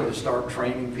people and to start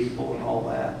training people and all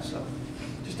that. So,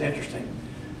 just interesting.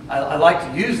 I like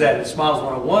to use that at Smiles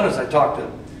 101 as I talk to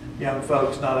young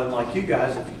folks, not unlike you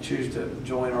guys, if you choose to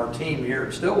join our team here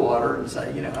at Stillwater, and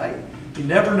say, you know, hey, you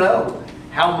never know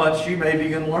how much you may be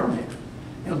going to learn here.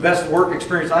 You know, the best work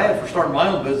experience I had for starting my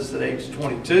own business at age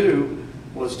 22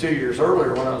 was 2 years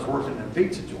earlier when I was working in a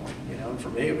pizza joint. And for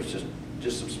me, it was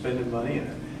just some spending money and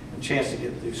a chance to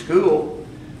get through school.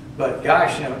 But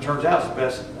gosh, you know, it turns out it's the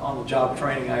best on-the-job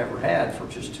training I ever had for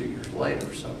just 2 years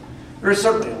later. So there is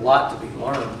certainly a lot to be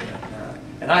learned.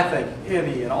 And I think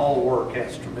any and all work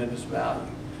has tremendous value.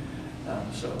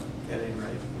 So at any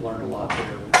rate, learned a lot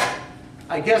there.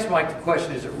 I guess, Mike, the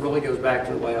question is, it really goes back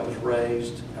to the way I was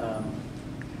raised.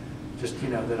 Just, you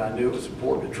know, that I knew it was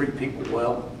important to treat people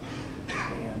well.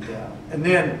 And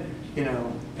then, you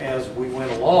know, as we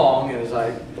went along, as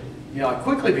I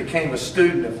quickly became a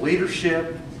student of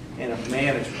leadership and of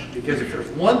management, because if there's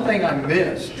one thing I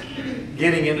missed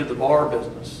getting into the bar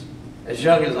business as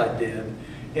young as I did,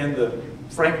 and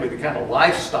frankly, the kind of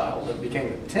lifestyle that became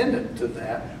attendant to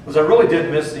that, was I really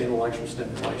did miss the intellectual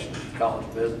stimulation of the College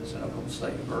of Business at Oklahoma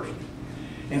State University.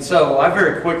 And so I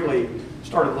very quickly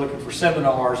started looking for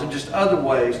seminars and just other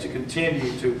ways to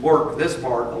continue to work this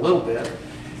part a little bit.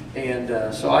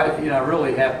 And so I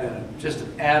really have been just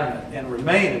an adamant and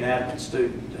remain an adamant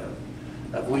student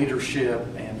of leadership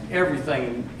and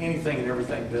everything, anything and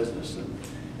everything business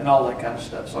and all that kind of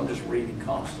stuff. So I'm just reading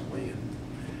constantly.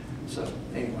 And so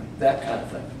anyway, that kind of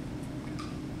thing.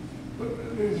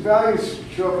 But these values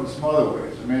show up in some other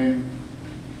ways. I mean,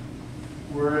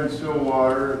 we're in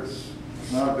Stillwater. It's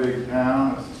not a big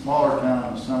town. It's a smaller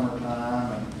town in the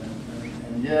summertime,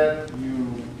 and yet a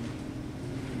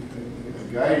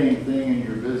guiding thing in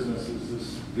your business is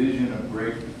this vision of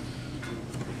greatness.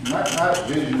 Not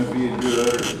vision of being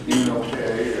good or being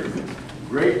okay. Or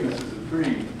greatness is a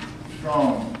pretty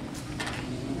strong.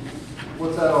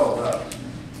 What's that all about?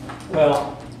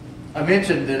 Well, I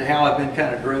mentioned that how I've been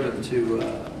kind of driven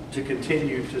to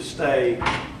continue to stay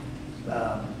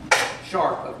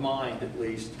sharp of mind, at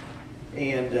least.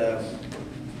 And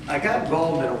I got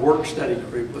involved in a work study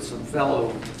group with some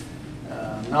fellow,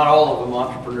 not all of them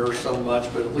entrepreneurs so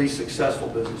much, but at least successful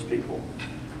business people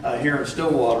here in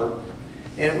Stillwater.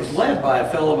 And it was led by a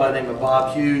fellow by the name of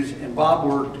Bob Hughes, and Bob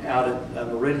worked out at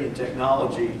Meridian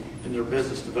Technology in their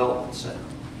business development center.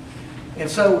 And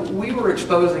so we were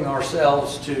exposing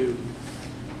ourselves to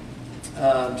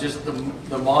just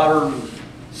the modern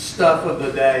stuff of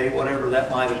the day, whatever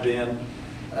that might have been.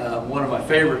 One of my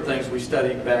favorite things we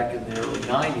studied back in the early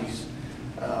 90s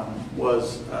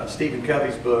was Stephen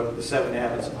Covey's book, The 7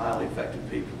 Habits of Highly Effective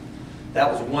People.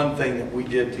 That was one thing that we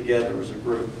did together as a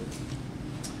group.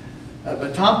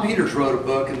 But Tom Peters wrote a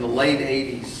book in the late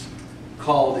 80s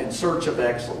called In Search of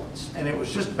Excellence. And it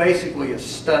was just basically a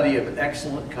study of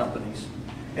excellent companies.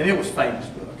 And it was a famous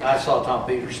book. I saw Tom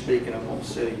Peters speak in Oklahoma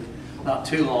City not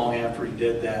too long after he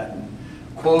did that, and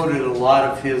quoted a lot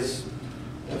of his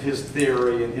of his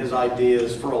theory and his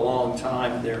ideas for a long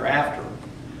time thereafter.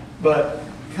 But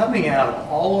coming out of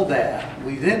all of that,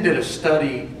 we then did a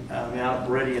study out of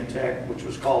Meridian Tech, which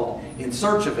was called In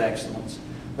Search of Excellence,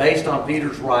 based on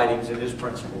Peter's writings and his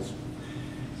principles.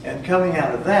 And coming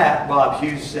out of that, Bob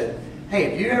Hughes said, hey,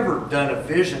 have you ever done a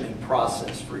visioning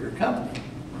process for your company?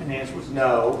 And the answer was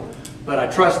no, but I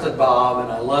trusted Bob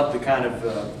and I loved the kind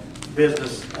of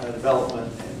business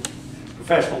development and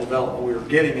professional development we were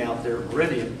getting out there at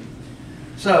Meridian.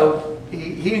 So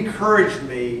he encouraged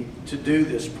me to do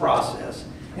this process,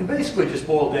 and basically just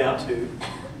boiled down to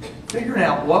figuring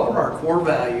out what were our core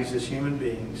values as human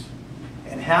beings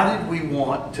and how did we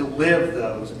want to live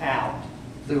those out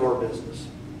through our business.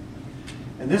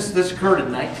 And this occurred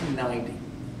in 1990.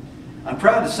 I'm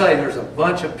proud to say there's a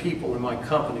bunch of people in my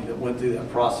company that went through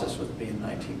that process with me in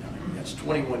 1990. That's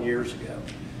 21 years ago.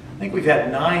 I think we've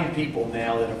had 9 people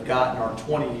now that have gotten our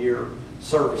 20-year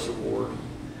service award.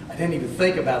 I didn't even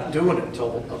think about doing it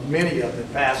until many of the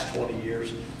past 20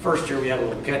 years. First year we had a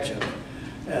little catch-up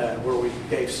where we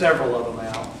gave several of them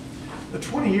out. The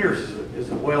 20 years is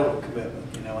a whale of a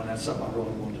commitment, you know, and that's something I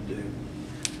really wanted to do.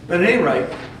 But at any rate,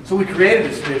 so we created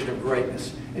this vision of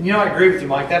greatness. And you know, I agree with you,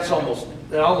 Mike, that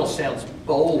almost sounds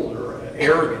bold or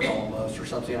arrogant almost or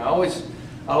something. I always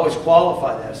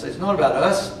qualify that. I say it's not about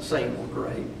us saying we're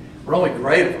great. We're only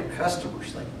great if our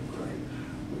customers think we're great.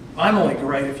 I'm only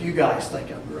great if you guys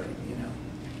think I'm great, you know.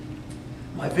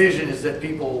 My vision is that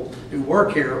people who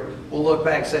work here will look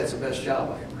back and say it's the best job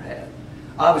I ever had.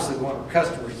 Obviously, we want our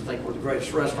customers to think we're the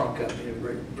greatest restaurant company,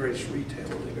 the greatest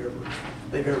retailer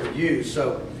they've ever used.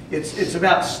 So it's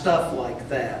about stuff like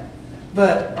that.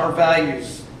 But our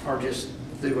values are just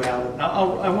throughout it.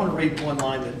 I want to read one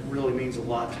line that really means a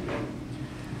lot to me.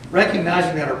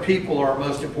 Recognizing that our people are our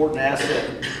most important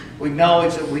asset, we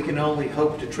acknowledge that we can only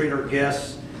hope to treat our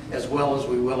guests as well as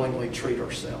we willingly treat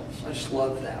ourselves. I just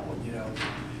love that one, you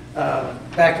know.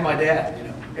 Back to my dad, you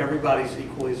know, everybody's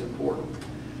equally as important.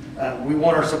 We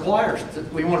want our suppliers,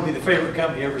 we want to be the favorite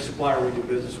company every supplier we do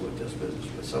business with does business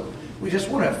with. So we just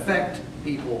want to affect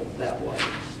people that way.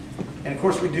 And of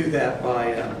course we do that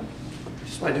by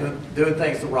just by doing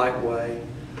things the right way.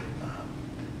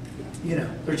 You know,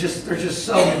 there's just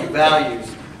so many values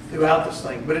throughout this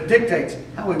thing, but it dictates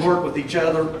how we work with each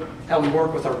other, how we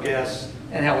work with our guests,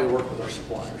 and how we work with our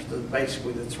suppliers.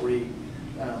 Basically the 3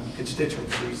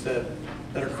 constituencies that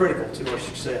are critical to our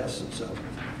success. And so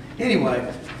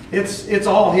anyway, it's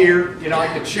all here. You know, I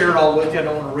could share it all with you. I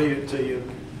don't want to read it to you.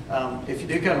 If you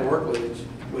do kind of work with it,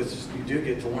 you do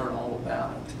get to learn all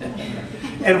about it.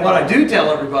 And what I do tell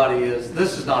everybody is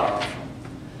this is not optional.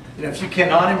 You know, if you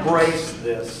cannot embrace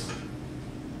this,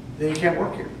 then you can't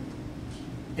work here.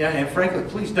 Yeah, and frankly,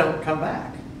 please don't come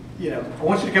back. You know, I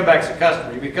want you to come back as a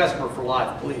customer. You'll be a customer for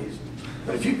life, please.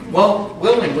 But if you won't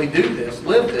willingly do this,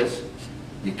 live this,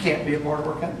 you can't be a part of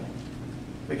our company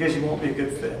because you won't be a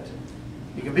good fit.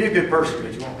 You can be a good person,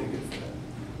 but you won't be a good fit.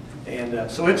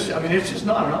 And so it's just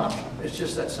not an option. It's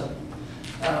just that simple.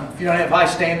 If you don't have high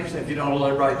standards, if you don't hold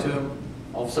everybody to them,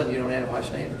 all of a sudden you don't have high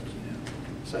standards. You know?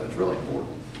 So it's really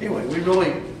important. Anyway, we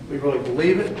really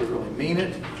believe it. We really mean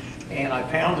it. And I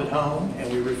pound it home, and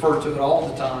we refer to it all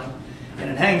the time. And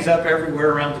it hangs up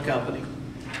everywhere around the company.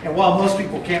 And while most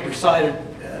people can't recite it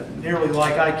nearly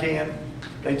like I can,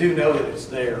 they do know that it's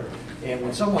there. And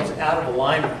when someone's out of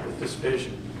alignment with this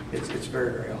vision, it's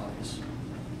very, very obvious.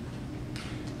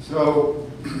 So,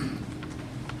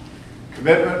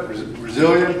 commitment,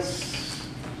 resilience,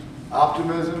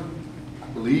 optimism,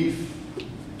 belief,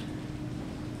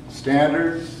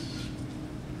 standards,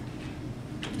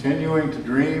 continuing to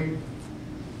dream.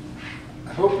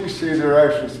 I hope you see there are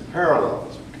actually some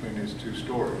parallels between these 2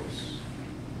 stories.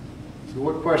 So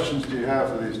what questions do you have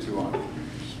for these 2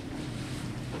 entrepreneurs?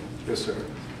 Yes, sir.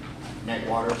 Nate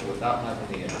Waters, without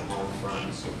having the home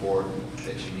front support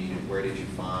that you needed, where did you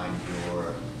find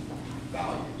your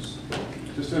values?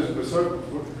 Just as it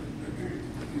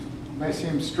may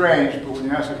seem strange, but when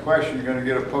you ask a question, you're going to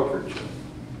get a poker chip.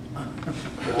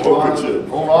 Poker chip.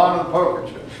 Hold on to the poker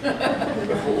chip.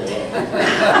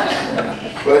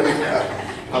 But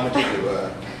How much did you,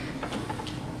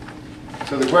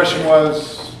 So the question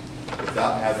was,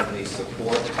 without having the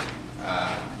support,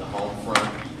 the home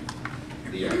front,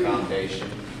 the foundation,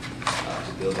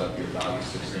 to build up your value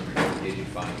system, where did you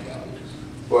find your values?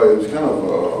 well, it was kind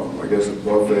of, I guess, a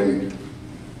buffet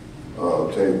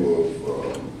table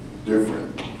of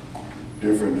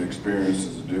different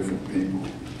experiences of different people,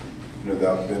 you know, that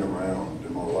I've been around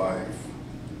in my life.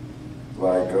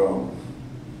 Like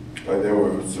there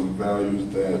were some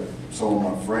values that some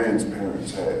of my friends'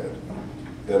 parents had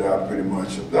that I pretty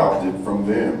much adopted from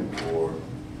them, or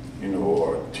you know,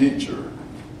 or a teacher,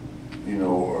 you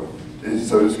know,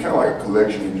 so it's kind of like a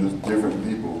collection of just different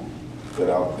people that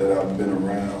I've been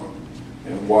around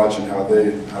and watching how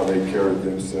they carry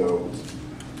themselves.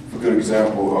 For a good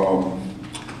example,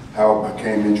 how I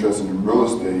became interested in real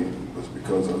estate was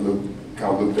because I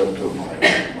kind of looked up to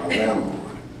my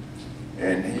landlord,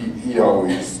 and he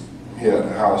always had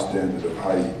a high standard of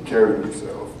how he carried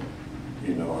himself,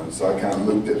 you know, and so I kind of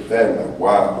looked at that like,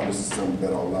 wow, this is something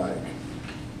that I like,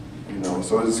 you know.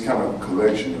 So it's kind of a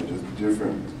collection of just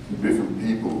different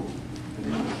people,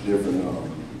 different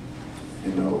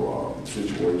you know,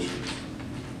 situations.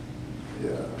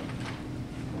 Yeah.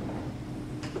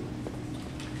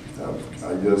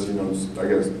 I guess, you know,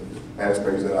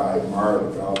 aspects that I admired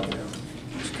about them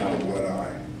is kind of what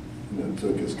I, you know,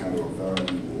 took as kind of a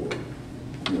value, or,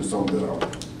 you know, something that I,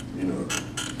 you know,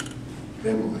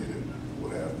 emulated,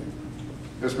 what have you.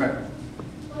 Yes, ma'am.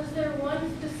 Was there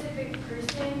one specific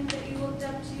person that you looked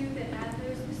up to that had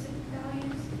those specific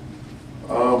values?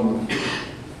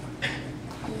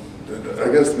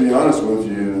 I guess to be honest with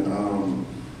you,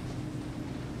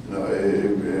 no,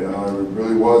 it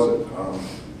really wasn't.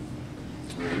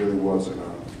 It really wasn't.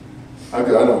 I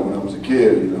know when I was a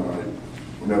kid, you know,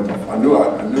 I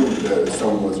knew that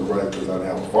something wasn't right because I didn't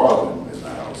have a father in the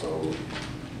household.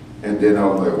 And then I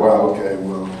was like, wow, okay,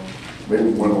 well,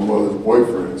 maybe one of my mother's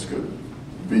boyfriends could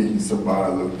be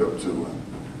somebody I looked up to, and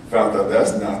found out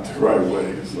that's not the right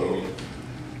way. So,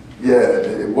 yeah,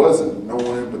 it wasn't no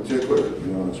one in particular, to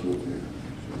be honest with you.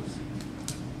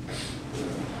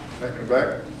 Back in the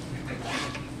back.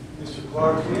 Mr.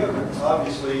 Clark,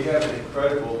 obviously you have an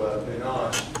incredible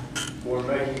panache for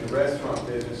making the restaurant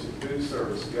business and food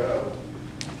service go.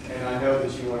 And I know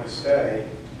that you want to stay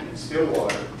in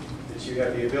Stillwater, that you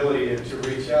have the ability to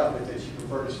reach out, but that you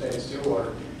prefer to stay in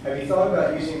Stillwater. Have you thought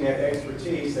about using that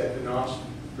expertise, that panache,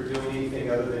 for doing anything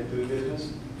other than food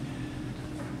business?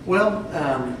 Well,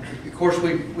 of course,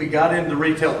 we got into the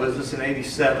retail business in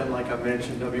 '87, like I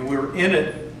mentioned. I mean, we were in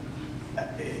it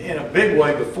in a big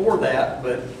way before that,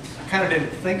 but I kind of didn't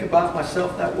think about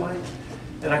myself that way.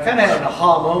 And I kind of had an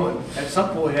aha moment at some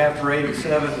point after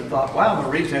 '87 and thought, wow, I'm a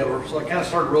retailer. So I kind of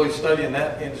started really studying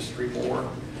that industry more.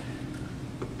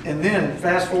 And then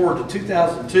fast forward to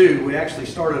 2002, we actually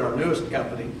started our newest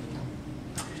company.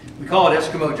 We call it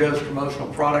Eskimo Joe's Promotional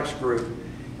Products Group.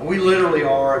 And we literally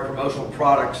are a promotional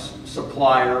products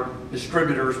supplier,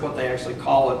 distributors, what they actually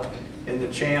call it in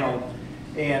the channel.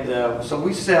 And so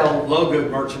we sell logo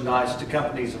merchandise to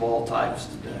companies of all types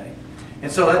today.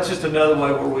 And so that's just another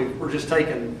way where we're just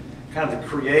taking kind of the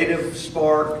creative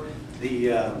spark,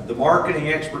 the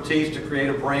marketing expertise to create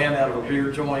a brand out of a beer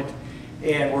joint,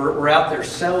 and we're out there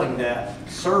selling that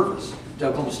service to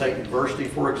Oklahoma State University,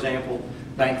 for example,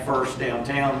 Bank First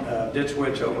downtown, Ditch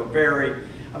Witch over Berry.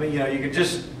 I mean, you know,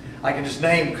 I can just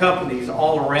name companies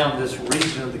all around this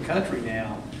region of the country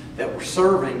now that we're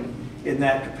serving in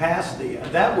that capacity.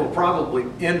 And that will probably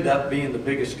end up being the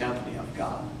biggest company I've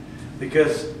got,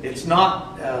 because it's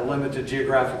not limited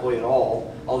geographically at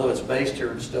all, although it's based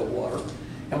here in Stillwater.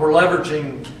 And we're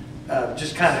leveraging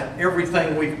just kind of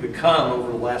everything we've become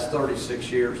over the last 36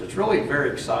 years. It's really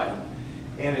very exciting.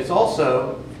 And it's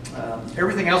also,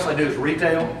 everything else I do is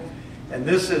retail, and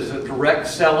this is a direct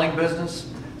selling business.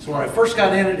 So when I first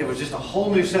got in it, it was just a whole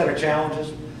new set of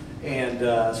challenges. And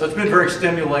so it's been very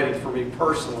stimulating for me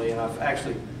personally, and I've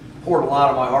actually poured a lot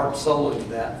of my heart and soul into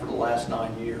that for the last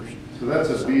 9 years. So that's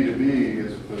a B2B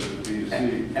as opposed to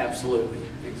B2C. Absolutely,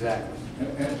 exactly.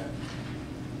 And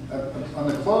on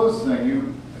the clothes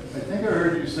thing, I think I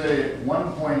heard you say at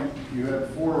one point you had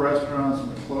 4 restaurants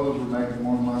and the clothes were making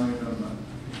more money than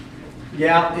the...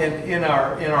 Yeah, in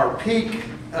our peak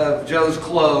of Joe's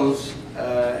Clothes,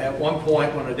 at one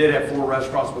point when I did have 4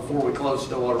 restaurants before we closed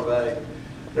Stillwater Bay,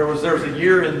 there was a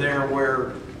year in there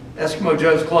where Eskimo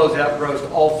Joe's Clothes outgrossed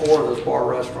all 4 of those bar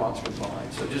restaurants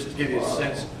combined. So just to give you a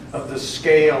sense of the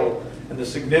scale and the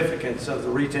significance of the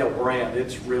retail brand,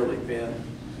 it's really been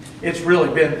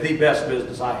the best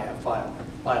business I have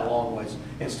by a long ways,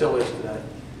 and still is today.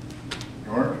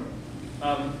 York?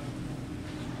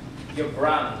 Your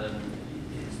brand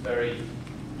is very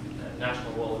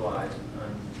national, worldwide,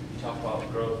 and you talked about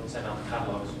growth and setting up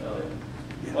catalogs earlier.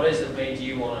 Yeah. What is it made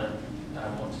you want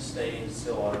to stay in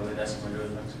Stillwater with Eskimo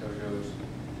Joe's, Mexico Joe's,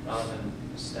 rather than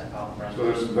step out brand? So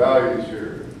there's some values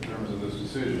here in terms of this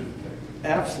decision.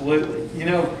 Absolutely. You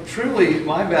know, truly,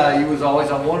 my value was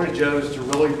always I wanted Joe's to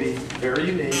really be very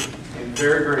unique and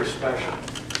very, very special.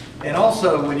 And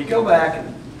also, when you go back,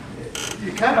 and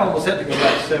you kind of almost have to go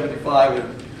back to 75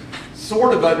 and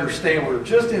sort of understand we're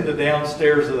just in the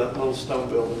downstairs of that little stone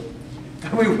building.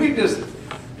 I mean,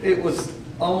 it was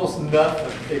almost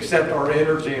nothing except our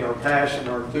energy and our passion,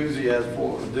 our enthusiasm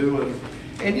for what we're doing.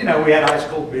 And, you know, we had ice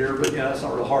cold beer, but, you know, that's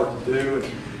not real hard to do.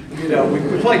 And, you know, we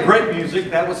played great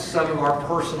music. That was some of our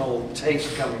personal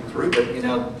taste coming through, but, you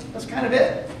know, that's kind of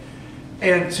it.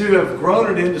 And to have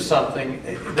grown it into something,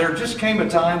 there just came a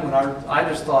time when I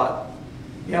just thought,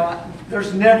 you know,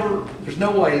 there's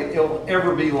no way it'll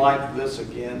ever be like this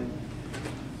again.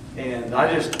 And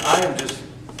I'm just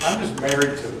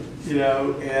married to it, you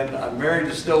know, and I'm married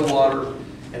to Stillwater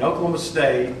and Oklahoma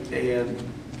State, and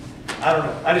I don't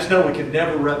know, I just know we could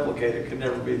never replicate it, could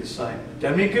never be the same.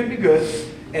 Doesn't mean it couldn't be good,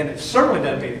 and it certainly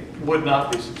doesn't mean it would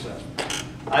not be successful.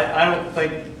 I don't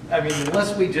think, I mean,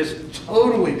 unless we just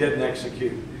totally didn't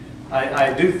execute,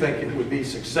 I do think it would be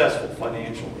successful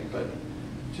financially, but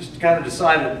just kind of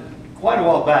decided quite a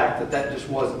while back that that just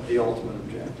wasn't the ultimate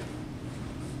objective.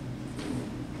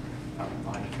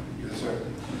 Yes, sir.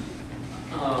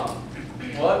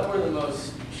 What were some of the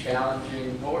most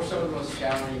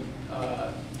challenging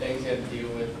things you had to deal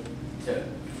with to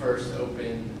first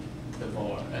open the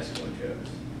bar, Eskimo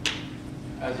Joe's,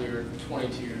 as you were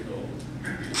 22 years old?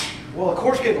 Well, of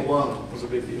course, getting a loan was a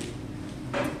big deal.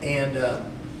 And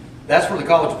that's where the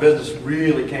college business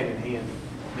really came in handy.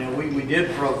 You know, we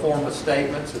did pro forma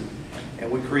statements,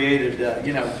 and we created,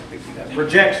 you know,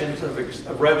 projections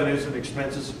of revenues and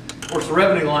expenses. Of course, the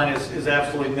revenue line is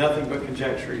absolutely nothing but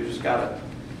conjecture. You just got to,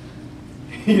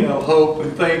 you know, hope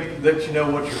and think that you know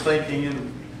what you're thinking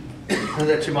and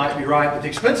that you might be right. But the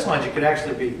expense lines, you could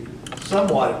actually be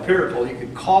somewhat empirical. You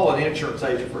could call an insurance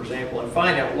agent, for example, and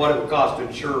find out what it would cost to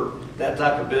insure that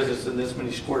type of business in this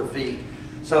many square feet.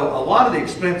 So a lot of the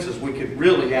expenses we could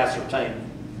really ascertain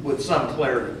with some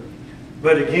clarity.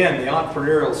 But again, the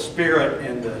entrepreneurial spirit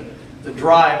and the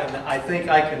drive, and I think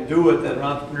I can do it that an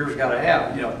entrepreneur's got to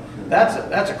have, you know, that's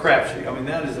a crapshoot. I mean,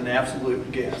 that is an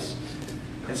absolute guess.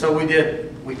 And so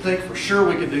we think for sure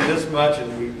we can do this much,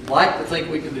 and we like to think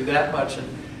we can do that much. And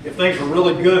if things were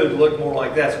really good, it'd look more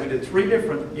like that. So we did 3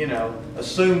 different, you know,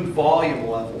 assumed volume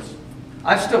levels.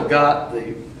 I've still got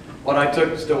what I took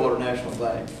to Stillwater National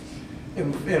Bank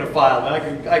in a file,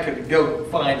 and I could go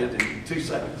find it in 2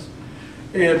 seconds.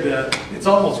 And it's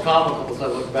almost comical as I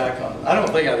look back on it. I don't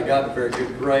think I'd have gotten a very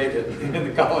good grade in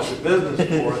the College of Business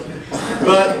for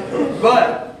it,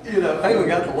 but you know, hey, we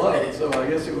got the loan, so I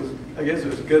guess it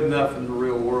was good enough in the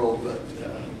real world. But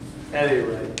at any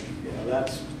rate, you know,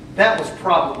 that was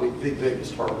probably the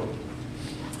biggest hurdle.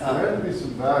 There had to be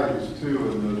some values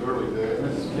too in those early days. And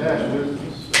it's a cash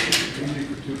business. It's easy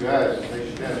for 2 guys to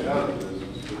take cash out of the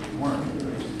business, but you weren't.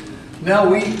 No,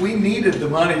 we needed the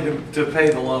money to pay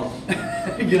the loan.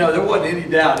 You know, there wasn't any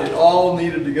doubt. It all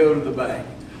needed to go to the bank.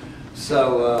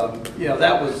 So, you know,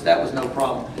 that was no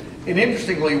problem. And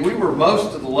interestingly, we were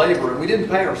most of the labor, and we didn't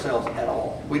pay ourselves at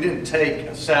all. We didn't take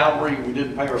a salary. We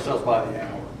didn't pay ourselves by the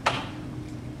hour.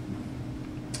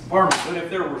 Pardon me, but if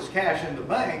there was cash in the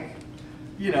bank,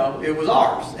 you know, it was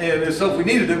ours. And so if we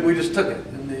needed it, we just took it.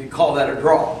 And they call that a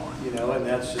draw, you know, and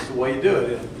that's just the way you do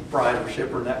it in a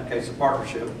proprietorship, or in that case, a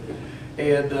partnership.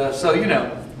 And so, you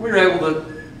know, we were able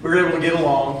to get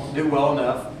along, do well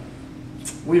enough.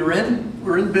 We were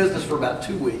in business for about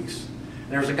 2 weeks.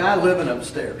 And there was a guy living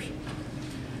upstairs.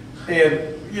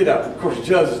 And, you know, of course,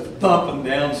 Joe's thumping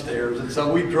downstairs. And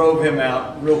so we drove him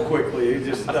out real quickly.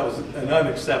 That was an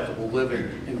unacceptable living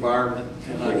environment,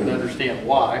 and I can understand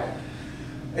why.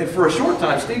 And for a short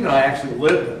time, Steve and I actually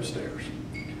lived upstairs.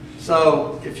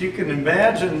 So if you can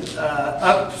imagine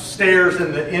upstairs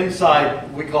in the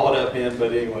inside, we call it up in,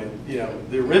 but anyway, you know,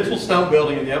 the original stone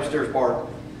building in the upstairs part,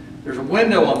 there's a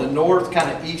window on the north kind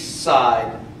of east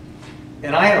side,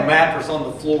 and I had a mattress on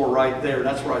the floor right there.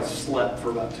 That's where I slept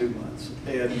for about 2 months.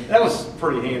 And that was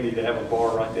pretty handy to have a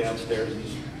bar right downstairs and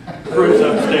just cruise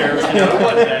upstairs. You know, it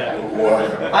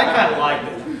wasn't bad. I kind of liked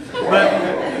it.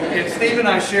 And Steve and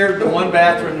I shared the one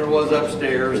bathroom there was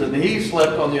upstairs, and he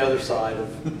slept on the other side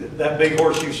of that big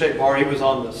horseshoe-shaped bar. He was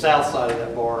on the south side of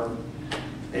that bar.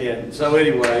 And so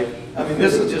anyway, I mean,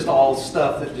 this is just all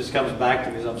stuff that just comes back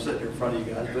to me as I'm sitting here in front of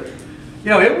you guys. But you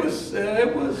know, it was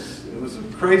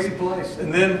a crazy place.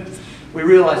 And then we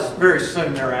realized very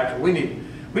soon thereafter we need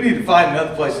to find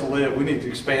another place to live. We need to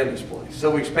expand this place.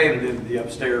 So we expanded into the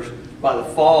upstairs by the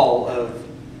fall of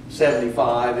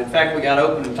 '75. In fact, we got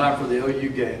open in time for the OU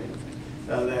game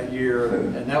that year,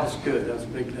 and that was good. That was a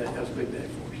big day. That was a big day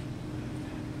for us.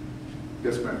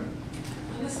 Yes, ma'am.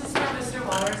 This is for Mr.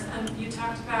 Waters. You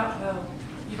talked about how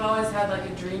you've always had like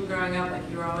a dream growing up, like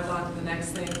you were always on to the next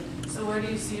thing. So where do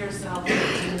you see yourself in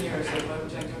 10 years, or what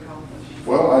would you like to accomplish?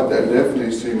 Well, I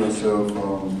definitely see myself,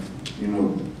 you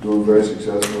know, doing very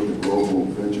successful with the global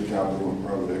venture capital and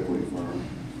private equity firm.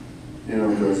 You know,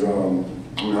 because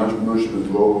I mean, entrepreneurship is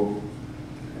global,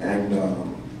 and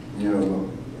you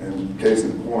know, and case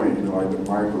in point, you know, like the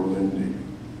micro lending,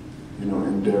 you know,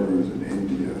 endeavors in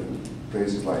India, and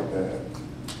places like that.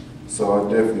 So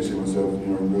I definitely see myself, you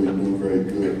know, really doing very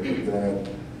good with that,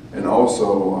 and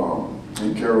also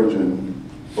encouraging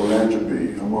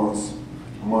philanthropy amongst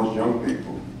young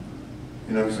people.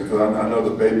 You know, because I know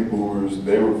the baby boomers,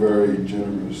 they were very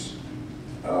generous,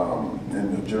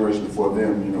 and the generation before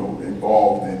them, you know,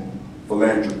 involved in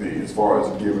philanthropy as far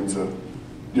as giving to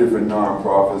different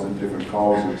nonprofits and different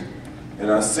causes.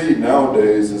 And I see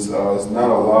nowadays it's not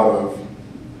a lot of,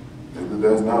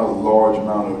 there's not a large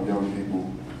amount of young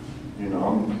people, you know,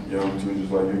 I'm young too,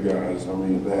 just like you guys, I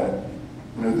mean, that,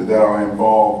 you know, that are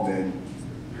involved in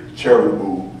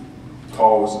charitable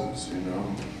causes, you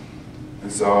know.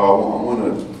 And so I want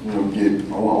to, you know,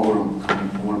 I want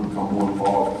to become more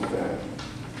involved with that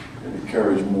and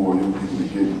encourage more young people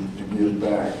to give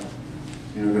back.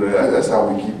 You know, because that's how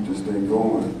we keep this thing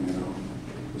going. You know,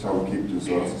 that's how we keep this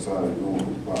society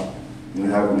going. By, you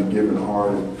know, having a giving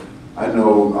heart. And I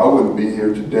know I wouldn't be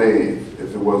here today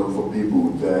if it wasn't for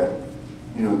people that,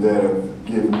 you know, that have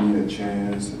given me a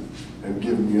chance and have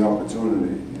given me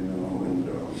opportunity. You know, and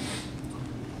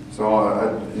so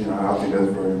I think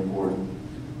that's very important.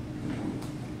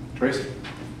 Tracy?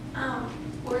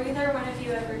 Were either one of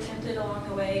you ever tempted along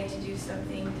the way to do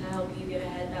something to help you get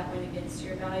ahead that went against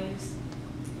your values?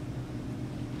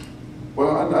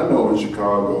 Well, I know in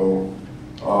Chicago,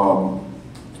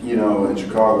 you know,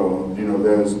 you know,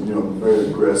 there's, you know, very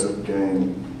aggressive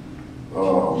gang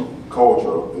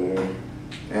culture up there.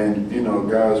 And, you know,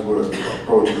 guys would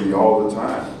approach me all the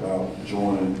time about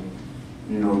joining,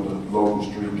 you know, the local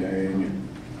street gang and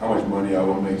how much money I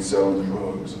would make selling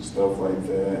drugs and stuff like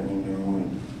that, you know.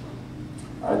 And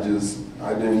I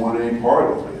didn't want any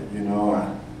part of it, you know.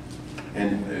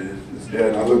 And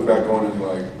I look back on it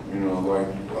like, you know, like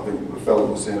I think the fellow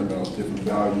was saying about different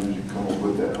values you come up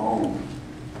with at home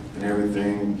and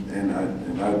everything, and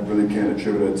I really can't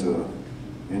attribute it to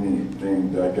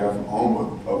anything that I got from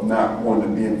home of not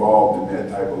wanting to be involved in that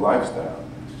type of lifestyle.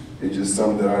 It's just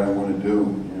something that I didn't want to do,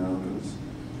 you know, because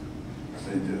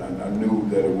I knew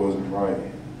that it wasn't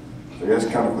right. So that's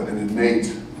kind of an innate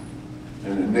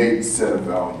set of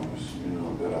values, you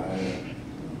know, that I had.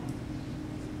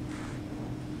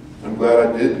 I'm glad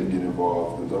I didn't get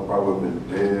involved, because I probably would have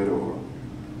been dead or,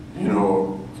 you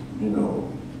know,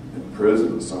 in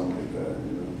prison or something like that,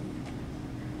 you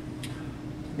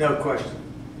know. No question.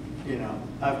 You know,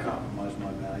 I've compromised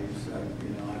my values, you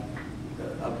know,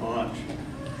 a bunch.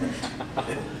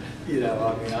 You know,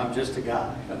 I mean, I'm just a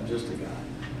guy.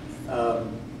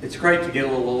 It's great to get a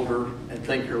little older and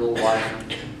think you're a little wiser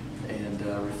and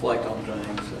reflect on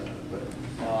things. But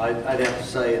no, I'd have to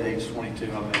say at age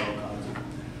 22, I made all kinds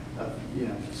of, you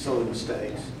know, silly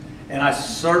mistakes. And I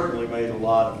certainly made a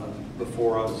lot of them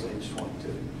before I was age 22.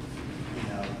 You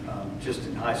know, just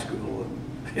in high school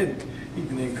and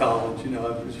even in college, you know,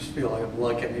 I just feel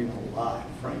like I'm even alive,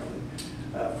 frankly,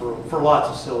 for lots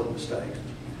of silly mistakes.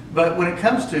 But when it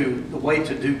comes to the way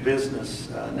to do business,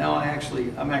 now I'm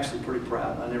actually pretty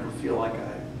proud. I never feel like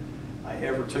I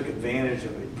ever took advantage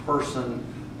of a person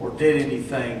or did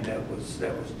anything that was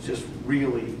just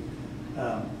really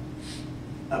a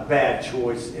bad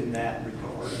choice in that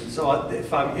regard. And so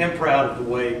if I am proud of the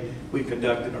way we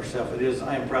conducted ourselves,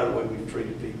 I am proud of the way we've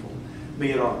treated people,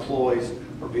 be it our employees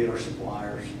or be it our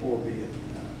suppliers or be it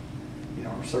you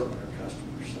know, certainly our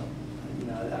customers. So you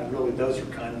know, those are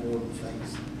kind of more the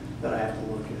things that I have to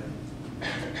look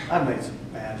at. I've made some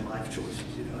bad life choices,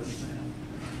 you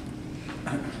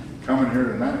know, Coming here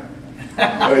tonight.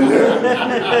 Yeah.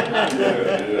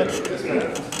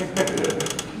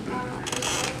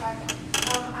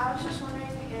 I was just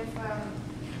wondering if,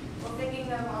 well,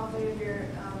 thinking of all three of your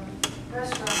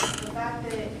restaurants, the fact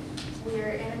that we're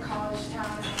in a college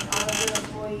town and all of your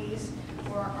employees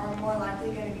are more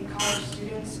likely going to be college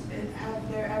students,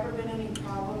 have there ever been any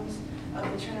problems of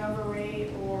the turnover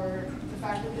rate or the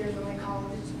fact that there's only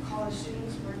college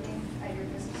students working at your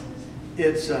businesses?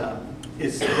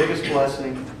 It's the biggest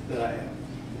blessing that I have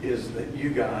is that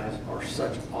you guys are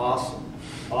such awesome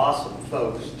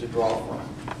folks to draw from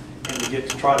and to get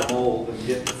to try to mold and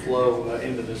get to flow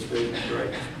into this business.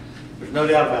 Great. There's no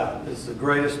doubt about it. It's the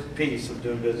greatest piece of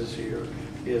doing business here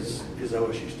is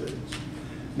OSU students.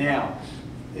 Now,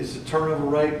 is the turnover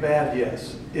rate bad?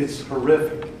 Yes. It's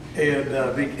horrific. And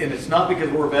it's not because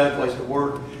we're a bad place to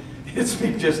work. It's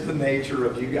just the nature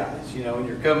of you guys, you know, and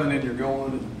you're coming and you're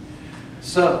going. And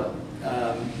so,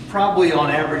 probably on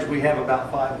average, we have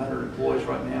about 500 employees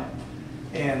right now.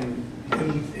 And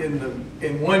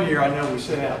in 1 year, I know we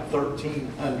sent out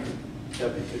 1,300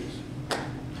 W-2s.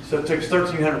 So it took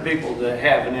 1,300 people to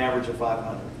have an average of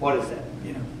 500. What is that?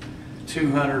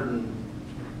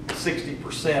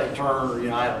 260% a turn, or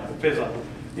I don't know. It depends on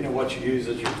what you use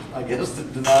as your, I guess, the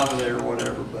denominator or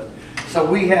whatever. But so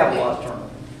we have a lot of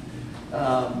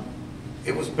turnover.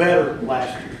 It was better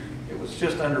last year. It was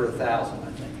just under 1,000,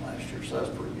 I think, last year. So that's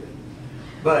pretty good.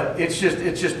 But it's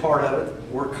just part of it.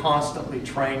 We're constantly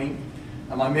training.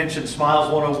 I mentioned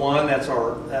Smiles 101. That's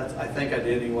I think I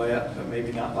did anyway, but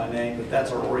maybe not by name, but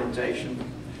that's our orientation.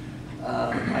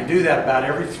 I do that about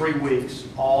every 3 weeks,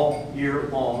 all year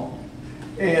long.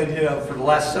 And, for the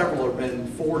last several, there have been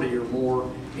 40 or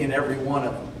more in every one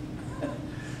of them.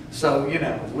 So,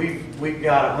 we've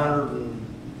got 100 and,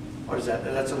 what is that?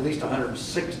 That's at least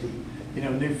 160,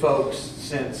 new folks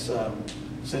since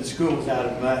school was out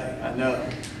in May, I know,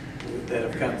 that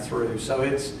have come through. So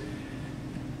it's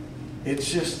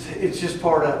just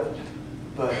part of it.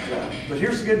 But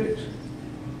here's the good news.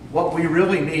 What we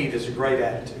really need is a great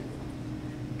attitude.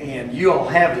 And you all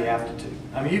have the aptitude.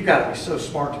 I mean, you've got to be so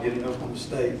smart to get in Oklahoma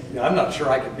State. I'm not sure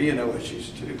I could be an OSU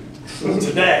student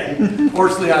today.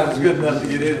 Fortunately, I was good enough to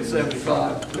get in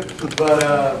 75.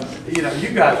 But, you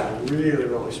guys are really,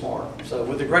 really smart. So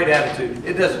with a great attitude,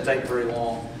 it doesn't take very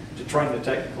long to train the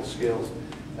technical skills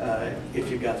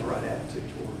if you've got the right attitude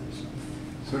towards it.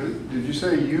 So did you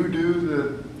say you do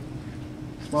the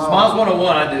Smiles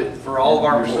 101, I did for all of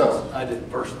our yourself? employees. I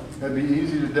did personally. That'd be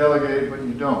easy to delegate, but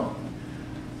you don't.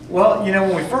 Well,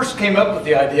 when we first came up with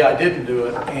the idea, I didn't do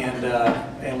it,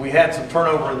 and we had some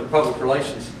turnover in the public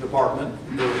relations department,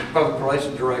 the public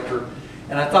relations director,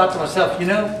 and I thought to myself,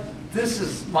 this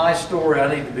is my story. I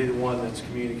need to be the one that's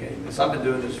communicating this. I've been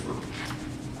doing this for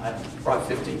probably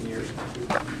 15 years.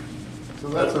 So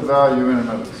that's a value in and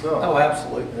of itself. Oh,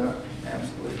 absolutely. Yeah.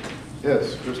 Absolutely.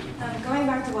 Yes, Kristen. Going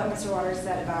back to what Mr. Waters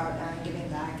said about giving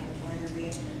back and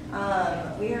philanthropy,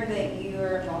 we heard that you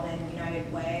were involved in United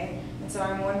Way, and so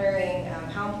I'm wondering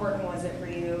how important was it for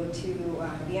you to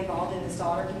be involved in the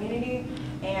dollar community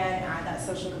and add that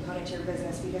social component to your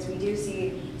business, because we do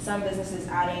see some businesses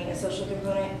adding a social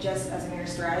component just as a mere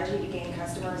strategy to gain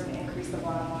customers and increase the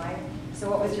bottom line. So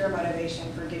what was your motivation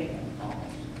for getting involved?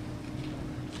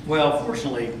 Well,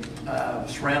 fortunately, I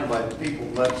was surrounded by people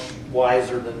much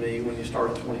wiser than me. When you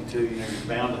start at 22, you're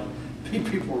bound to meet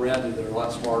people around you that are a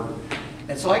lot smarter.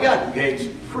 And so I got engaged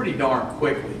pretty darn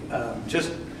quickly.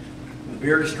 Just the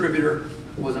beer distributor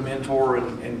was a mentor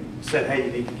and said, hey,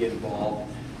 you need to get involved.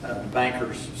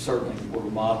 Bankers certainly were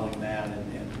modeling that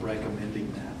and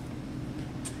recommending that.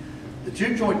 The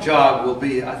juke joint jog will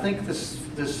be, I think this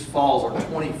fall's our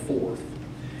 24th.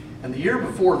 And the year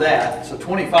before that, so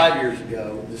 25 years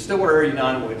ago, the Stillwater Area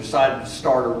United Way decided to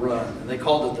start a run, and they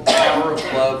called it the Power of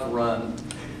Love Run.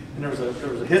 And there was a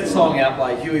hit song out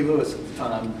by Huey Lewis at the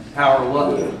time, Power of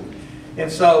Love.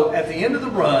 And so at the end of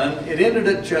the run, it ended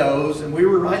at Joe's, and we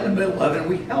were right in the middle of it, and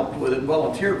we helped with it,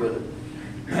 volunteered with it.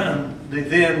 The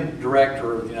then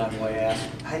director of the United Way asked,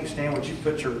 hey, Stan, would you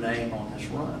put your name on this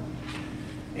run?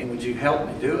 And would you help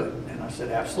me do it? And I said,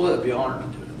 absolutely, I'd be honored to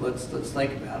do it. Let's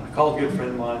think about it. I called a good friend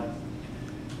of mine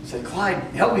and said, Clyde,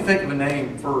 help me think of a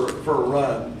name for a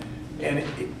run. And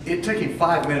it took him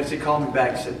 5 minutes. He called me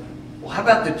back and said, well, how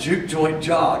about the juke joint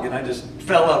jog? And I just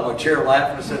fell out of my chair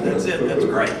laughing. I said, that's it. That's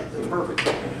great. That's perfect.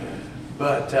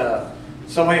 But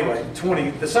so anyway,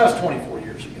 this was 24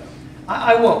 years ago.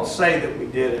 I won't say that we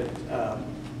did it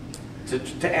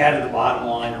to add to the bottom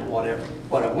line or whatever.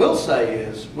 What I will say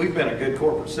is we've been a good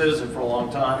corporate citizen for a long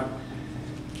time.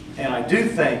 And I do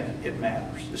think it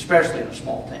matters, especially in a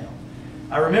small town.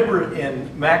 I remember in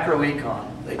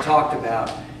macroecon, they talked about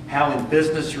how in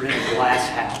business you're in a glass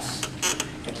house.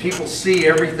 And people see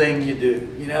everything you do,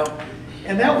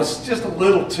 And that was just a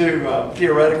little too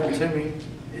theoretical to me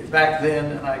back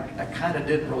then. And I kind of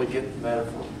didn't really get the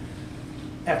metaphor.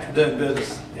 After doing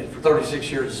business and for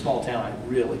 36 years in a small town, I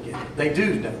really get it. They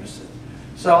do notice it.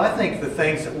 So I think the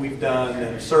things that we've done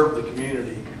that have served the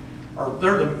community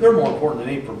they're more important than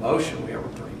any promotion we ever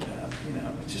bring up.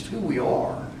 It's just who we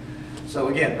are. So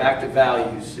again, back to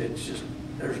values. It's just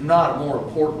there's not a more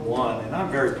important one, and I'm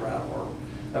very proud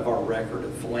of our record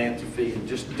of philanthropy and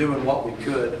just doing what we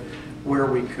could, where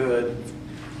we could.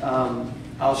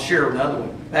 I'll share another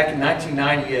one. Back in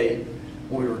 1998,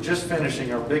 when we were just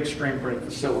finishing our big screen printing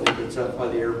facility that's up by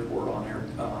the airport on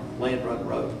Land Run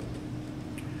Road.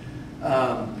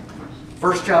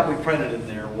 First job we printed in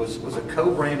there was a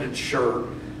co-branded shirt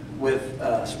with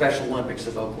Special Olympics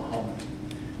of Oklahoma.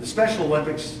 The Special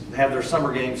Olympics have their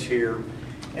summer games here,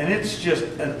 and it's just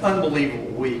an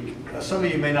unbelievable week. Some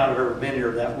of you may not have ever been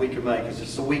here that week of May because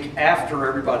it's the week after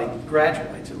everybody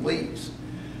graduates and leaves.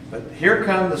 But here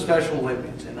come the Special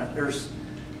Olympics, and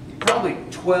probably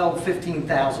 12,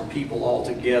 15,000 people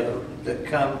altogether that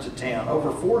come to town.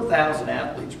 Over 4,000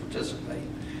 athletes participate.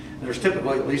 And there's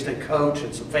typically at least a coach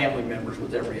and some family members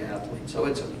with every athlete. So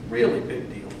it's a really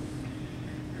big deal.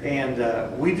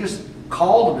 And we just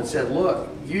called them and said, look,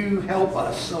 you help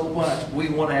us so much. We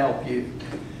want to help you.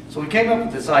 So we came up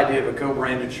with this idea of a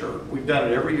co-branded shirt. We've done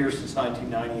it every year since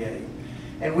 1998.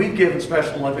 And we've given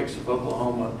Special Olympics of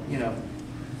Oklahoma, you know,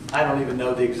 I don't even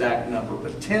know the exact number,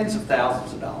 but tens of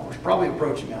thousands of dollars, probably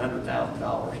approaching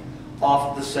 $100,000 off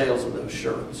of the sales of those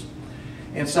shirts.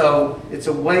 And so it's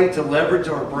a way to leverage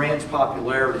our brand's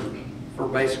popularity for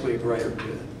basically a greater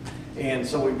good. And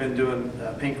so we've been doing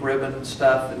pink ribbon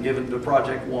stuff and giving to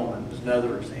Project Woman is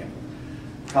another example.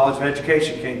 College of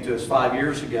Education came to us 5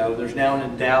 years ago. There's now an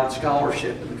endowed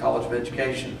scholarship in the College of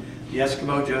Education, the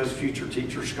Eskimo Joe's Future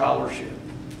Teacher Scholarship.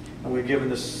 And we've given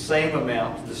the same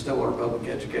amount to the Stillwater Public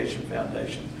Education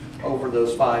Foundation over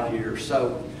those 5 years.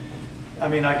 So, I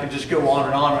mean, I could just go on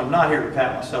and on. I'm not here to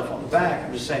pat myself on the back.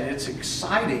 I'm just saying it's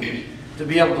exciting to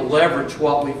be able to leverage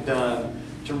what we've done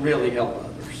to really help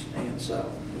others. And so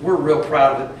we're real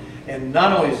proud of it. And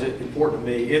not only is it important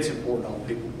to me, it's important to all the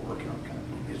people who work in our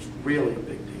company. It's really a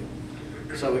big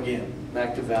deal. So again,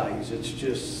 back to values. It's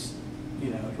just,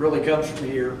 you know, it really comes from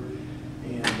here.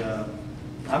 And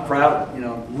I'm proud of it. You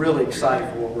know, I'm really excited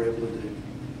for what we're able to do.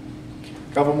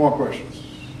 Couple more questions.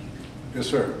 Yes,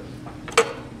 sir.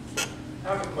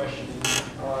 I have a question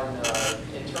on,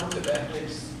 in terms of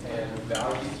ethics and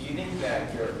values, do you think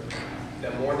that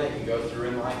the more that you go through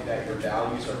in life, that your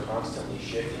values are constantly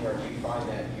shifting, or do you find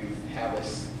that you have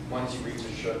once you reach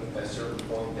a certain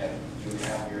point that you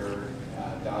have your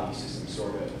value system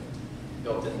sort of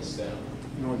built in the stone?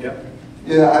 You want to go?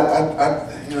 Yeah,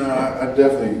 I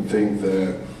definitely think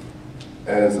that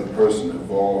as a person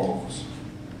evolves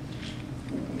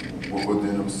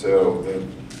within themselves,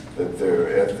 that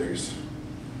their ethics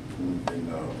and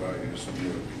values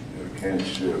can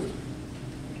shift.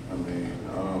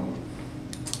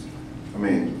 I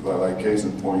mean, like case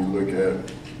in point, you look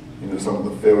at, you know, some of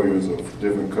the failures of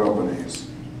different companies,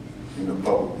 you know,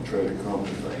 publicly traded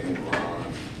companies like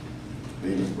Enron,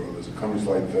 Lehman Brothers, and companies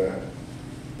like that.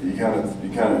 You kind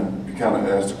of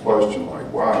ask the question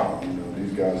like, wow, you know,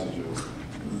 these guys are just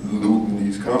looting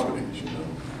these companies, you know.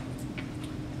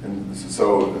 And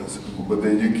so, but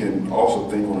then you can also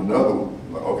think on another,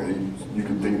 like, okay, you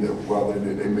can think that, well,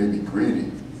 they may be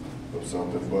greedy of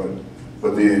something,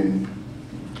 but then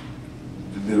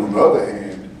on the other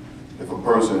hand, if a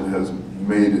person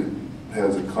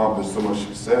has accomplished so much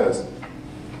success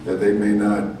that they may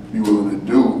not be willing to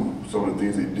do some of the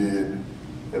things they did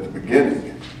at the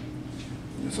beginning.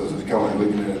 So it's kind of like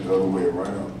looking at it the other way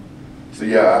around. So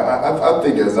yeah, I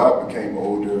think as I became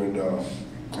older and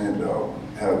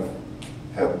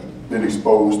have been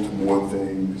exposed to more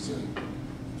things, and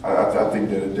I think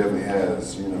that it definitely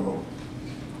has, you know,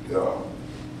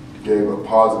 gave a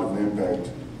positive impact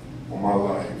on my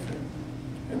life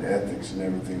and ethics and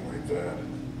everything like that.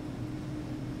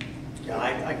 Yeah,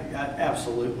 I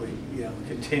absolutely, you know,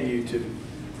 continue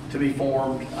to be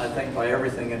formed, I think, by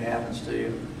everything that happens to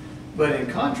you. But in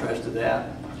contrast to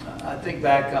that, I think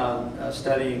back on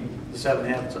studying the 7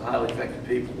 Habits of Highly Effective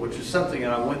People, which is something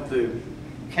that I went through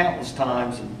countless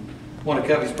times. And one of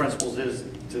Covey's principles is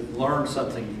to learn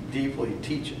something deeply,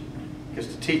 teach it. Because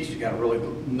to teach, you got to really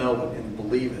know it and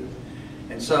believe it.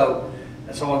 And so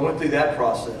I went through that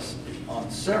process on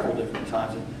several different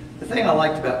times. And the thing I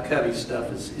liked about Covey's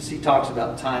stuff is he talks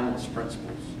about timeless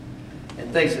principles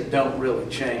and things that don't really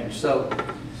change. So,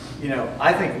 you know,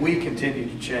 I think we continue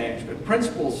to change, but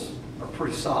principles are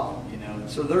pretty solid, you know, and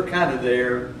so they're kind of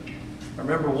there. I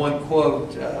remember one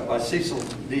quote by Cecil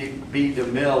B.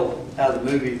 DeMille out of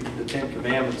the movie The Ten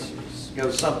Commandments. It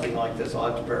goes something like this. I'll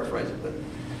have to paraphrase it, but,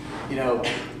 you know,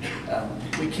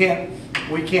 we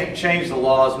can't change the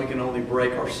laws. We can only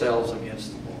break ourselves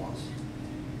against the laws.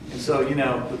 And so, you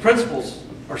know, the principles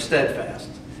are steadfast.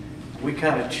 We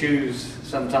kind of choose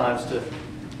sometimes to,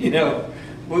 you know,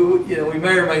 we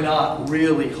may or may not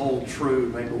really hold true,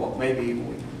 maybe even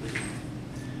we believe.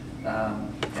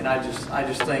 And I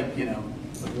just think, you know,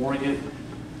 the more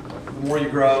you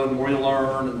grow, the more you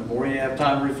learn, and the more you have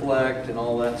time to reflect and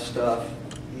all that stuff.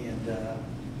 And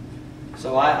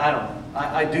so I don't know.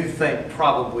 I do think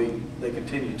probably they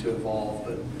continue to evolve,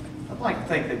 but I'd like to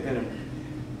think they've been in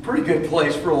a pretty good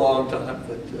place for a long time.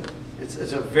 But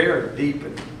it's a very deep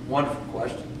and wonderful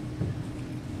question.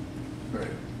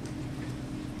 Right.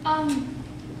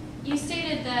 You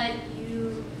stated that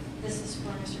this is for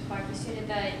Mr. Clark, you stated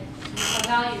that you have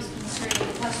values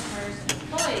concerning the customers and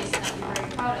employees that you're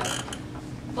very proud of.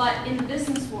 But in the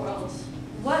business world,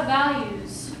 what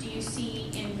values do you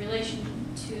see in relation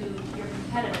to your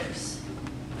competitors?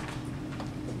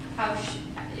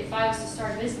 If I was to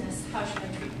start a business, how should I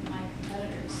treat my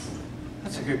competitors?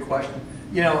 That's a good question.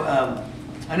 You know,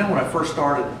 I know when I first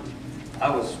started, I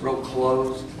was real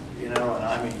closed, you know, and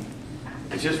I mean,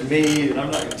 it's just me, and I'm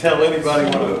not going to tell anybody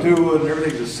what I'm doing,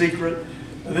 everything's a secret.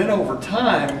 And then over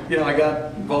time, you know, I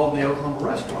got involved in the Oklahoma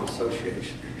Restaurant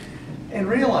Association and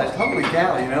realized, holy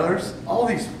cow, you know, there's all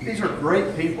these are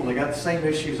great people, and they got the same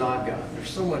issues I've got. There's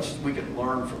so much we can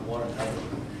learn from one another.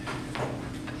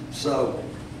 So,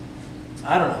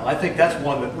 I don't know, I think that's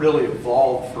one that really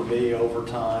evolved for me over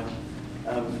time.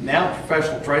 Now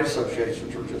professional trade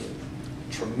associations are just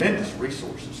tremendous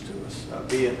resources to us,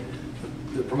 be it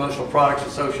the Promotional Products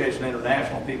Association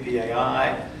International,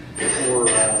 PPAI, or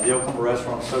the Oklahoma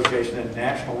Restaurant Association and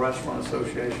National Restaurant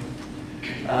Association.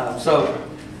 So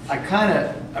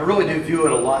I really do view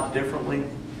it a lot differently.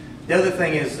 The other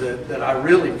thing is that I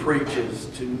really preach is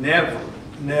to never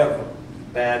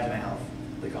badmouth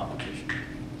the competition.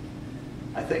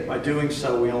 I think by doing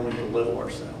so, we only belittle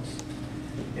ourselves.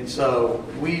 And so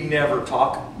we never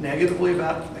talk negatively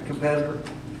about a competitor.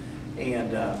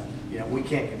 And you know, we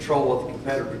can't control what the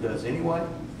competitor does anyway.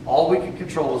 All we can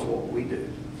control is what we do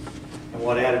and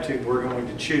what attitude we're going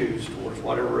to choose towards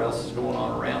whatever else is going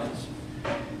on around us.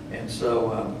 And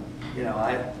so, you know,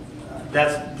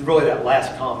 that's really that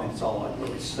last comment is all I'd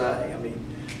really say. I mean,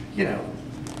 you know,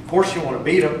 of course you want to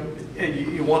beat them. And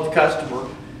you want the customer,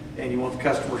 and you want the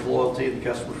customer's loyalty and the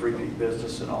customer's repeat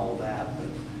business and all of that. But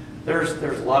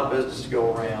there's a lot of business to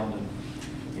go around, and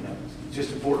you know, it's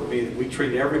just important to me that we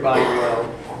treat everybody well,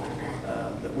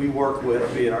 that we work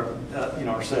with, be it our, you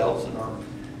know, ourselves and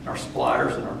our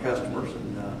suppliers and our customers,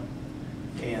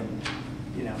 and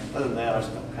you know, other than that, I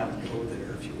just don't kind of go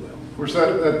there, if you will. Of course,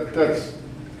 that's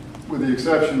with the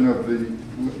exception of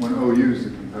when OU is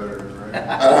the competitor,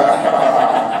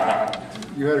 right?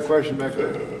 You had a question back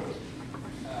there.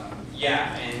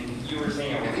 Yeah, and you were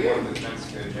saying at one with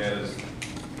Mexico Joe's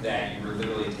that you were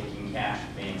literally taking cash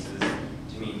advances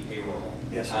to meet payroll.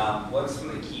 Yes, sir. What's some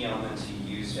of the key elements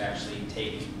you use to actually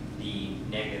take the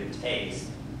negative taste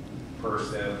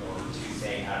first of, or to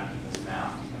say out of people's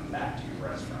mouth to come back to your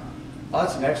restaurant? Oh,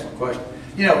 that's an excellent question.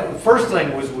 You know, the first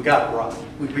thing was we got it right.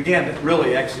 We began to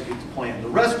really execute the plan. The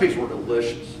recipes were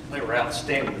delicious. They were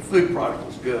outstanding. The food product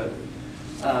was good.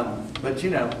 But you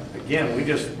know, again, we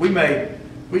just made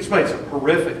some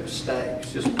horrific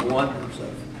mistakes, just blunders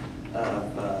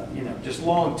of you know, just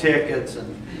long tickets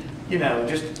and, you know,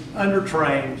 just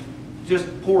undertrained, just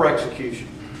poor execution.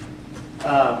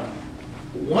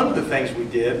 One of the things we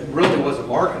did really was a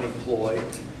marketing ploy,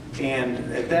 and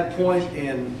at that point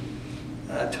in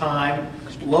time,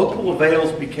 local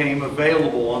avails became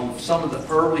available on some of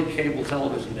the early cable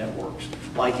television networks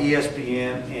like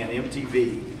ESPN and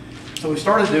MTV. So we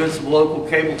started doing some local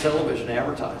cable television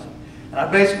advertising. And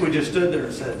I basically just stood there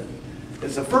and said,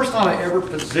 it's the first time I ever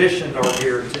positioned our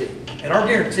guarantee. And our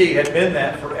guarantee had been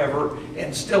that forever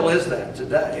and still is that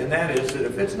today. And that is that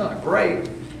if it's not great,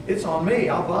 it's on me.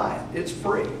 I'll buy it. It's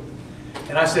free.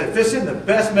 And I said, if this isn't the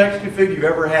best Mexican food you've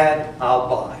ever had, I'll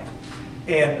buy it.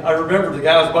 And I remember the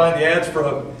guy I was buying the ads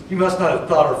from, he must not have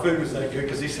thought our food was that good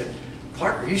because he said,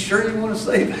 Clark, are you sure you want to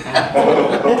say that?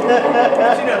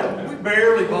 But, you know, we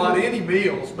barely bought any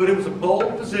meals, but it was a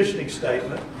bold positioning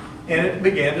statement, and it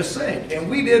began to sink. And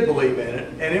we did believe in it,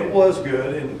 and it was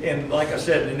good. And like I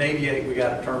said, in '88, we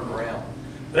got it turned around.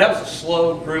 But that was a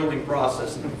slow, grueling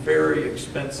process and a very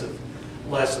expensive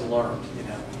lesson learned, you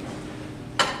know.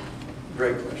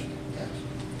 Great question.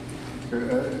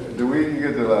 Do we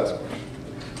get the last question?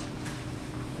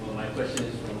 Well, my question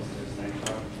is from Mr.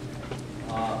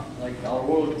 Steinhardt. Like our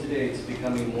world today, it's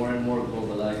becoming more and more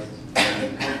globalized.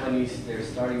 And companies, they're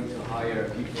starting to hire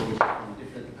people from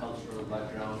different cultural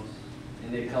backgrounds,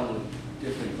 and they come with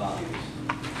different values.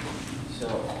 So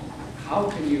how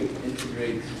can you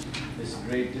integrate these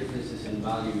great differences in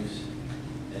values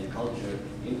and culture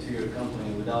into your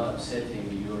company without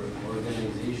upsetting your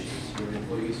organizations, your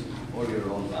employees, or your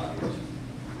own values?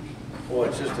 Boy,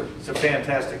 it's a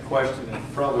fantastic question,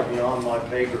 and probably beyond my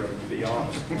pay grade, to be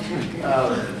honest.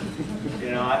 You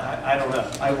know, I don't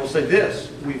know. I will say this: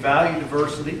 we value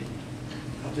diversity.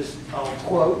 I'll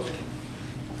quote: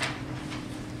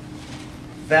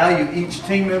 value each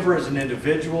team member as an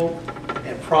individual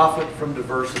and profit from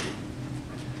diversity.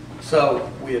 So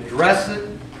we address it.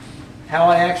 How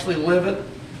I actually live it,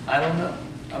 I don't know.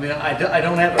 I mean, I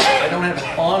don't have an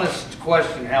honest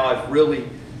question how I've really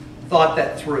thought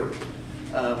that through.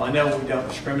 I know we don't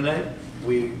discriminate.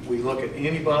 We look at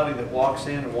anybody that walks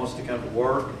in and wants to come to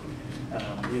work.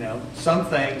 You know, some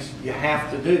things you have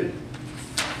to do.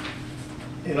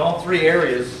 in all three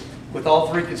areas, with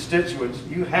all three constituents,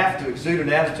 you have to exude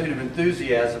an attitude of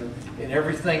enthusiasm in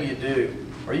everything you do,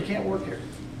 or you can't work here.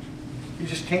 You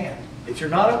just can't. If you're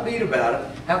not upbeat about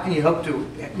it, how can you hope to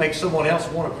make someone else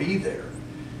want to be there?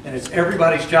 And it's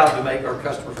everybody's job to make our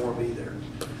customers want to be there.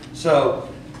 So,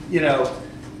 you know,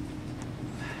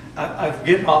 I'm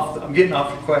getting off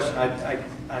your question.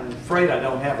 I'm afraid I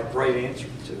don't have a great answer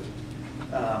to it.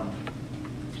 I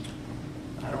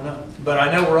don't know, but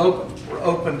I know we're open. We're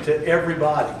open to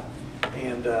everybody.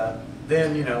 And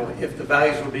then, you know, if the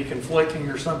values would be conflicting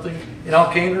or something, in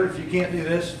all candor, if you can't do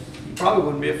this, you probably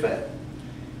wouldn't be a fit.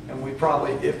 And it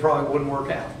probably wouldn't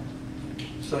work out.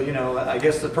 So, you know, I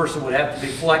guess the person would have to be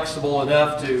flexible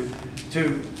enough to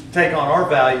take on our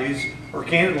values, or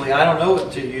candidly, I don't know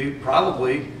it to you,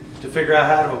 probably to figure out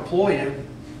how to employ you,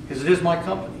 because it is my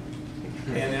company.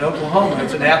 And in Oklahoma,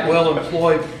 it's an at-will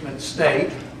employment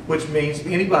state, which means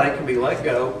anybody can be let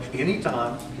go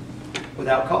anytime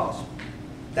without cause.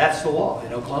 That's the law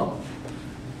in Oklahoma.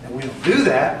 And we don't do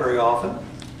that very often,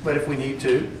 but if we need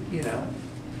to, you know.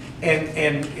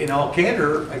 And in all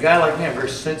candor, a guy like me, I'm very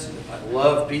sensitive. I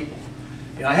love people.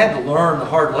 You know, I had to learn the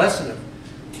hard lesson of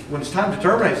when it's time to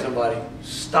terminate somebody,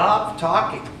 stop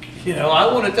talking. You know,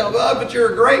 I want to tell them, oh, but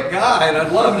you're a great guy, and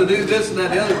I'd love to do this and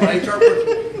that and the other. But HR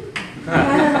person,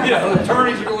 you know,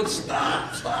 attorneys are going,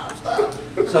 stop, stop, stop.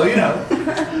 So, you know,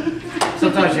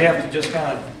 sometimes you have to just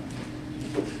kind of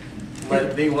let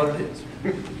it be what it is.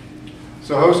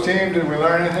 So, host team, did we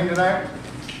learn anything tonight?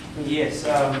 Yes.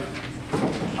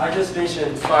 I just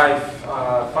mentioned five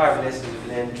lessons we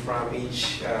learned from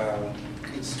each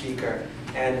speaker.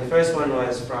 And the first one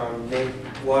was from Nick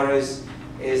Waters,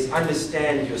 is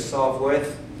understand your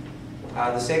self-worth.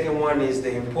 The second one is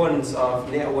the importance of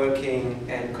networking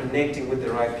and connecting with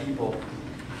the right people.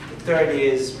 The third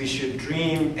is we should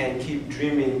dream and keep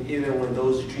dreaming even when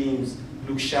those dreams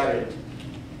look shattered.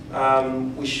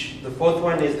 The fourth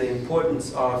one is the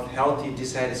importance of healthy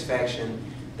dissatisfaction.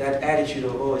 That attitude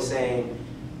of always saying,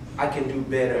 I can do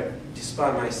better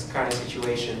despite my current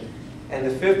situation. And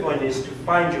the fifth one is to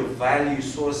find your value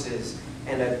sources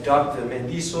and adopt them. And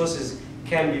these sources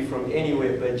can be from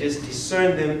anywhere, but just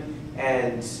discern them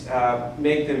and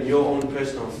make them your own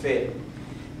personal fit.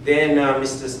 Then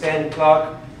Mr. Stan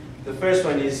Clark, the first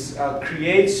one is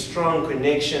create strong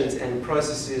connections and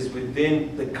processes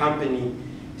within the company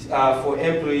for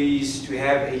employees to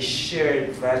have a shared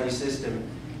value system.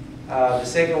 The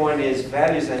second one is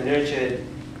values are nurtured,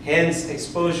 hence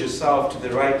expose yourself to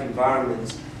the right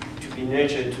environments to be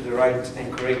nurtured to the right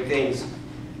and correct things.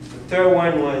 The third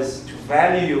one was to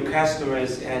value your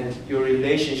customers and your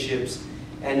relationships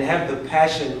and have the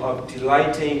passion of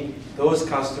delighting those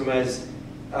customers,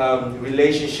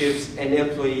 relationships, and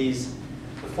employees.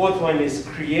 The fourth one is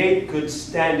create good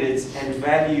standards and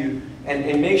value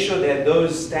and make sure that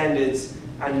those standards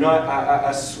are not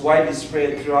widely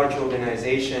spread throughout your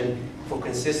organization for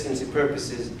consistency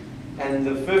purposes. And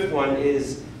the fifth one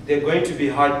is there are going to be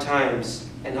hard times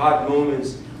and hard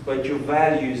moments, but your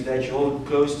values that you hold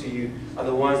close to you are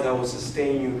the ones that will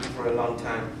sustain you for a long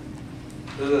time.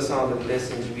 Those are some of the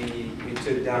lessons we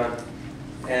took down.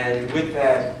 And with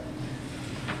that,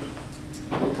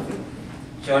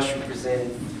 Josh will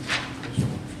present.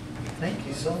 Thank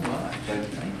you so much.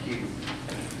 Thank you.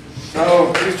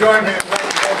 So please join me in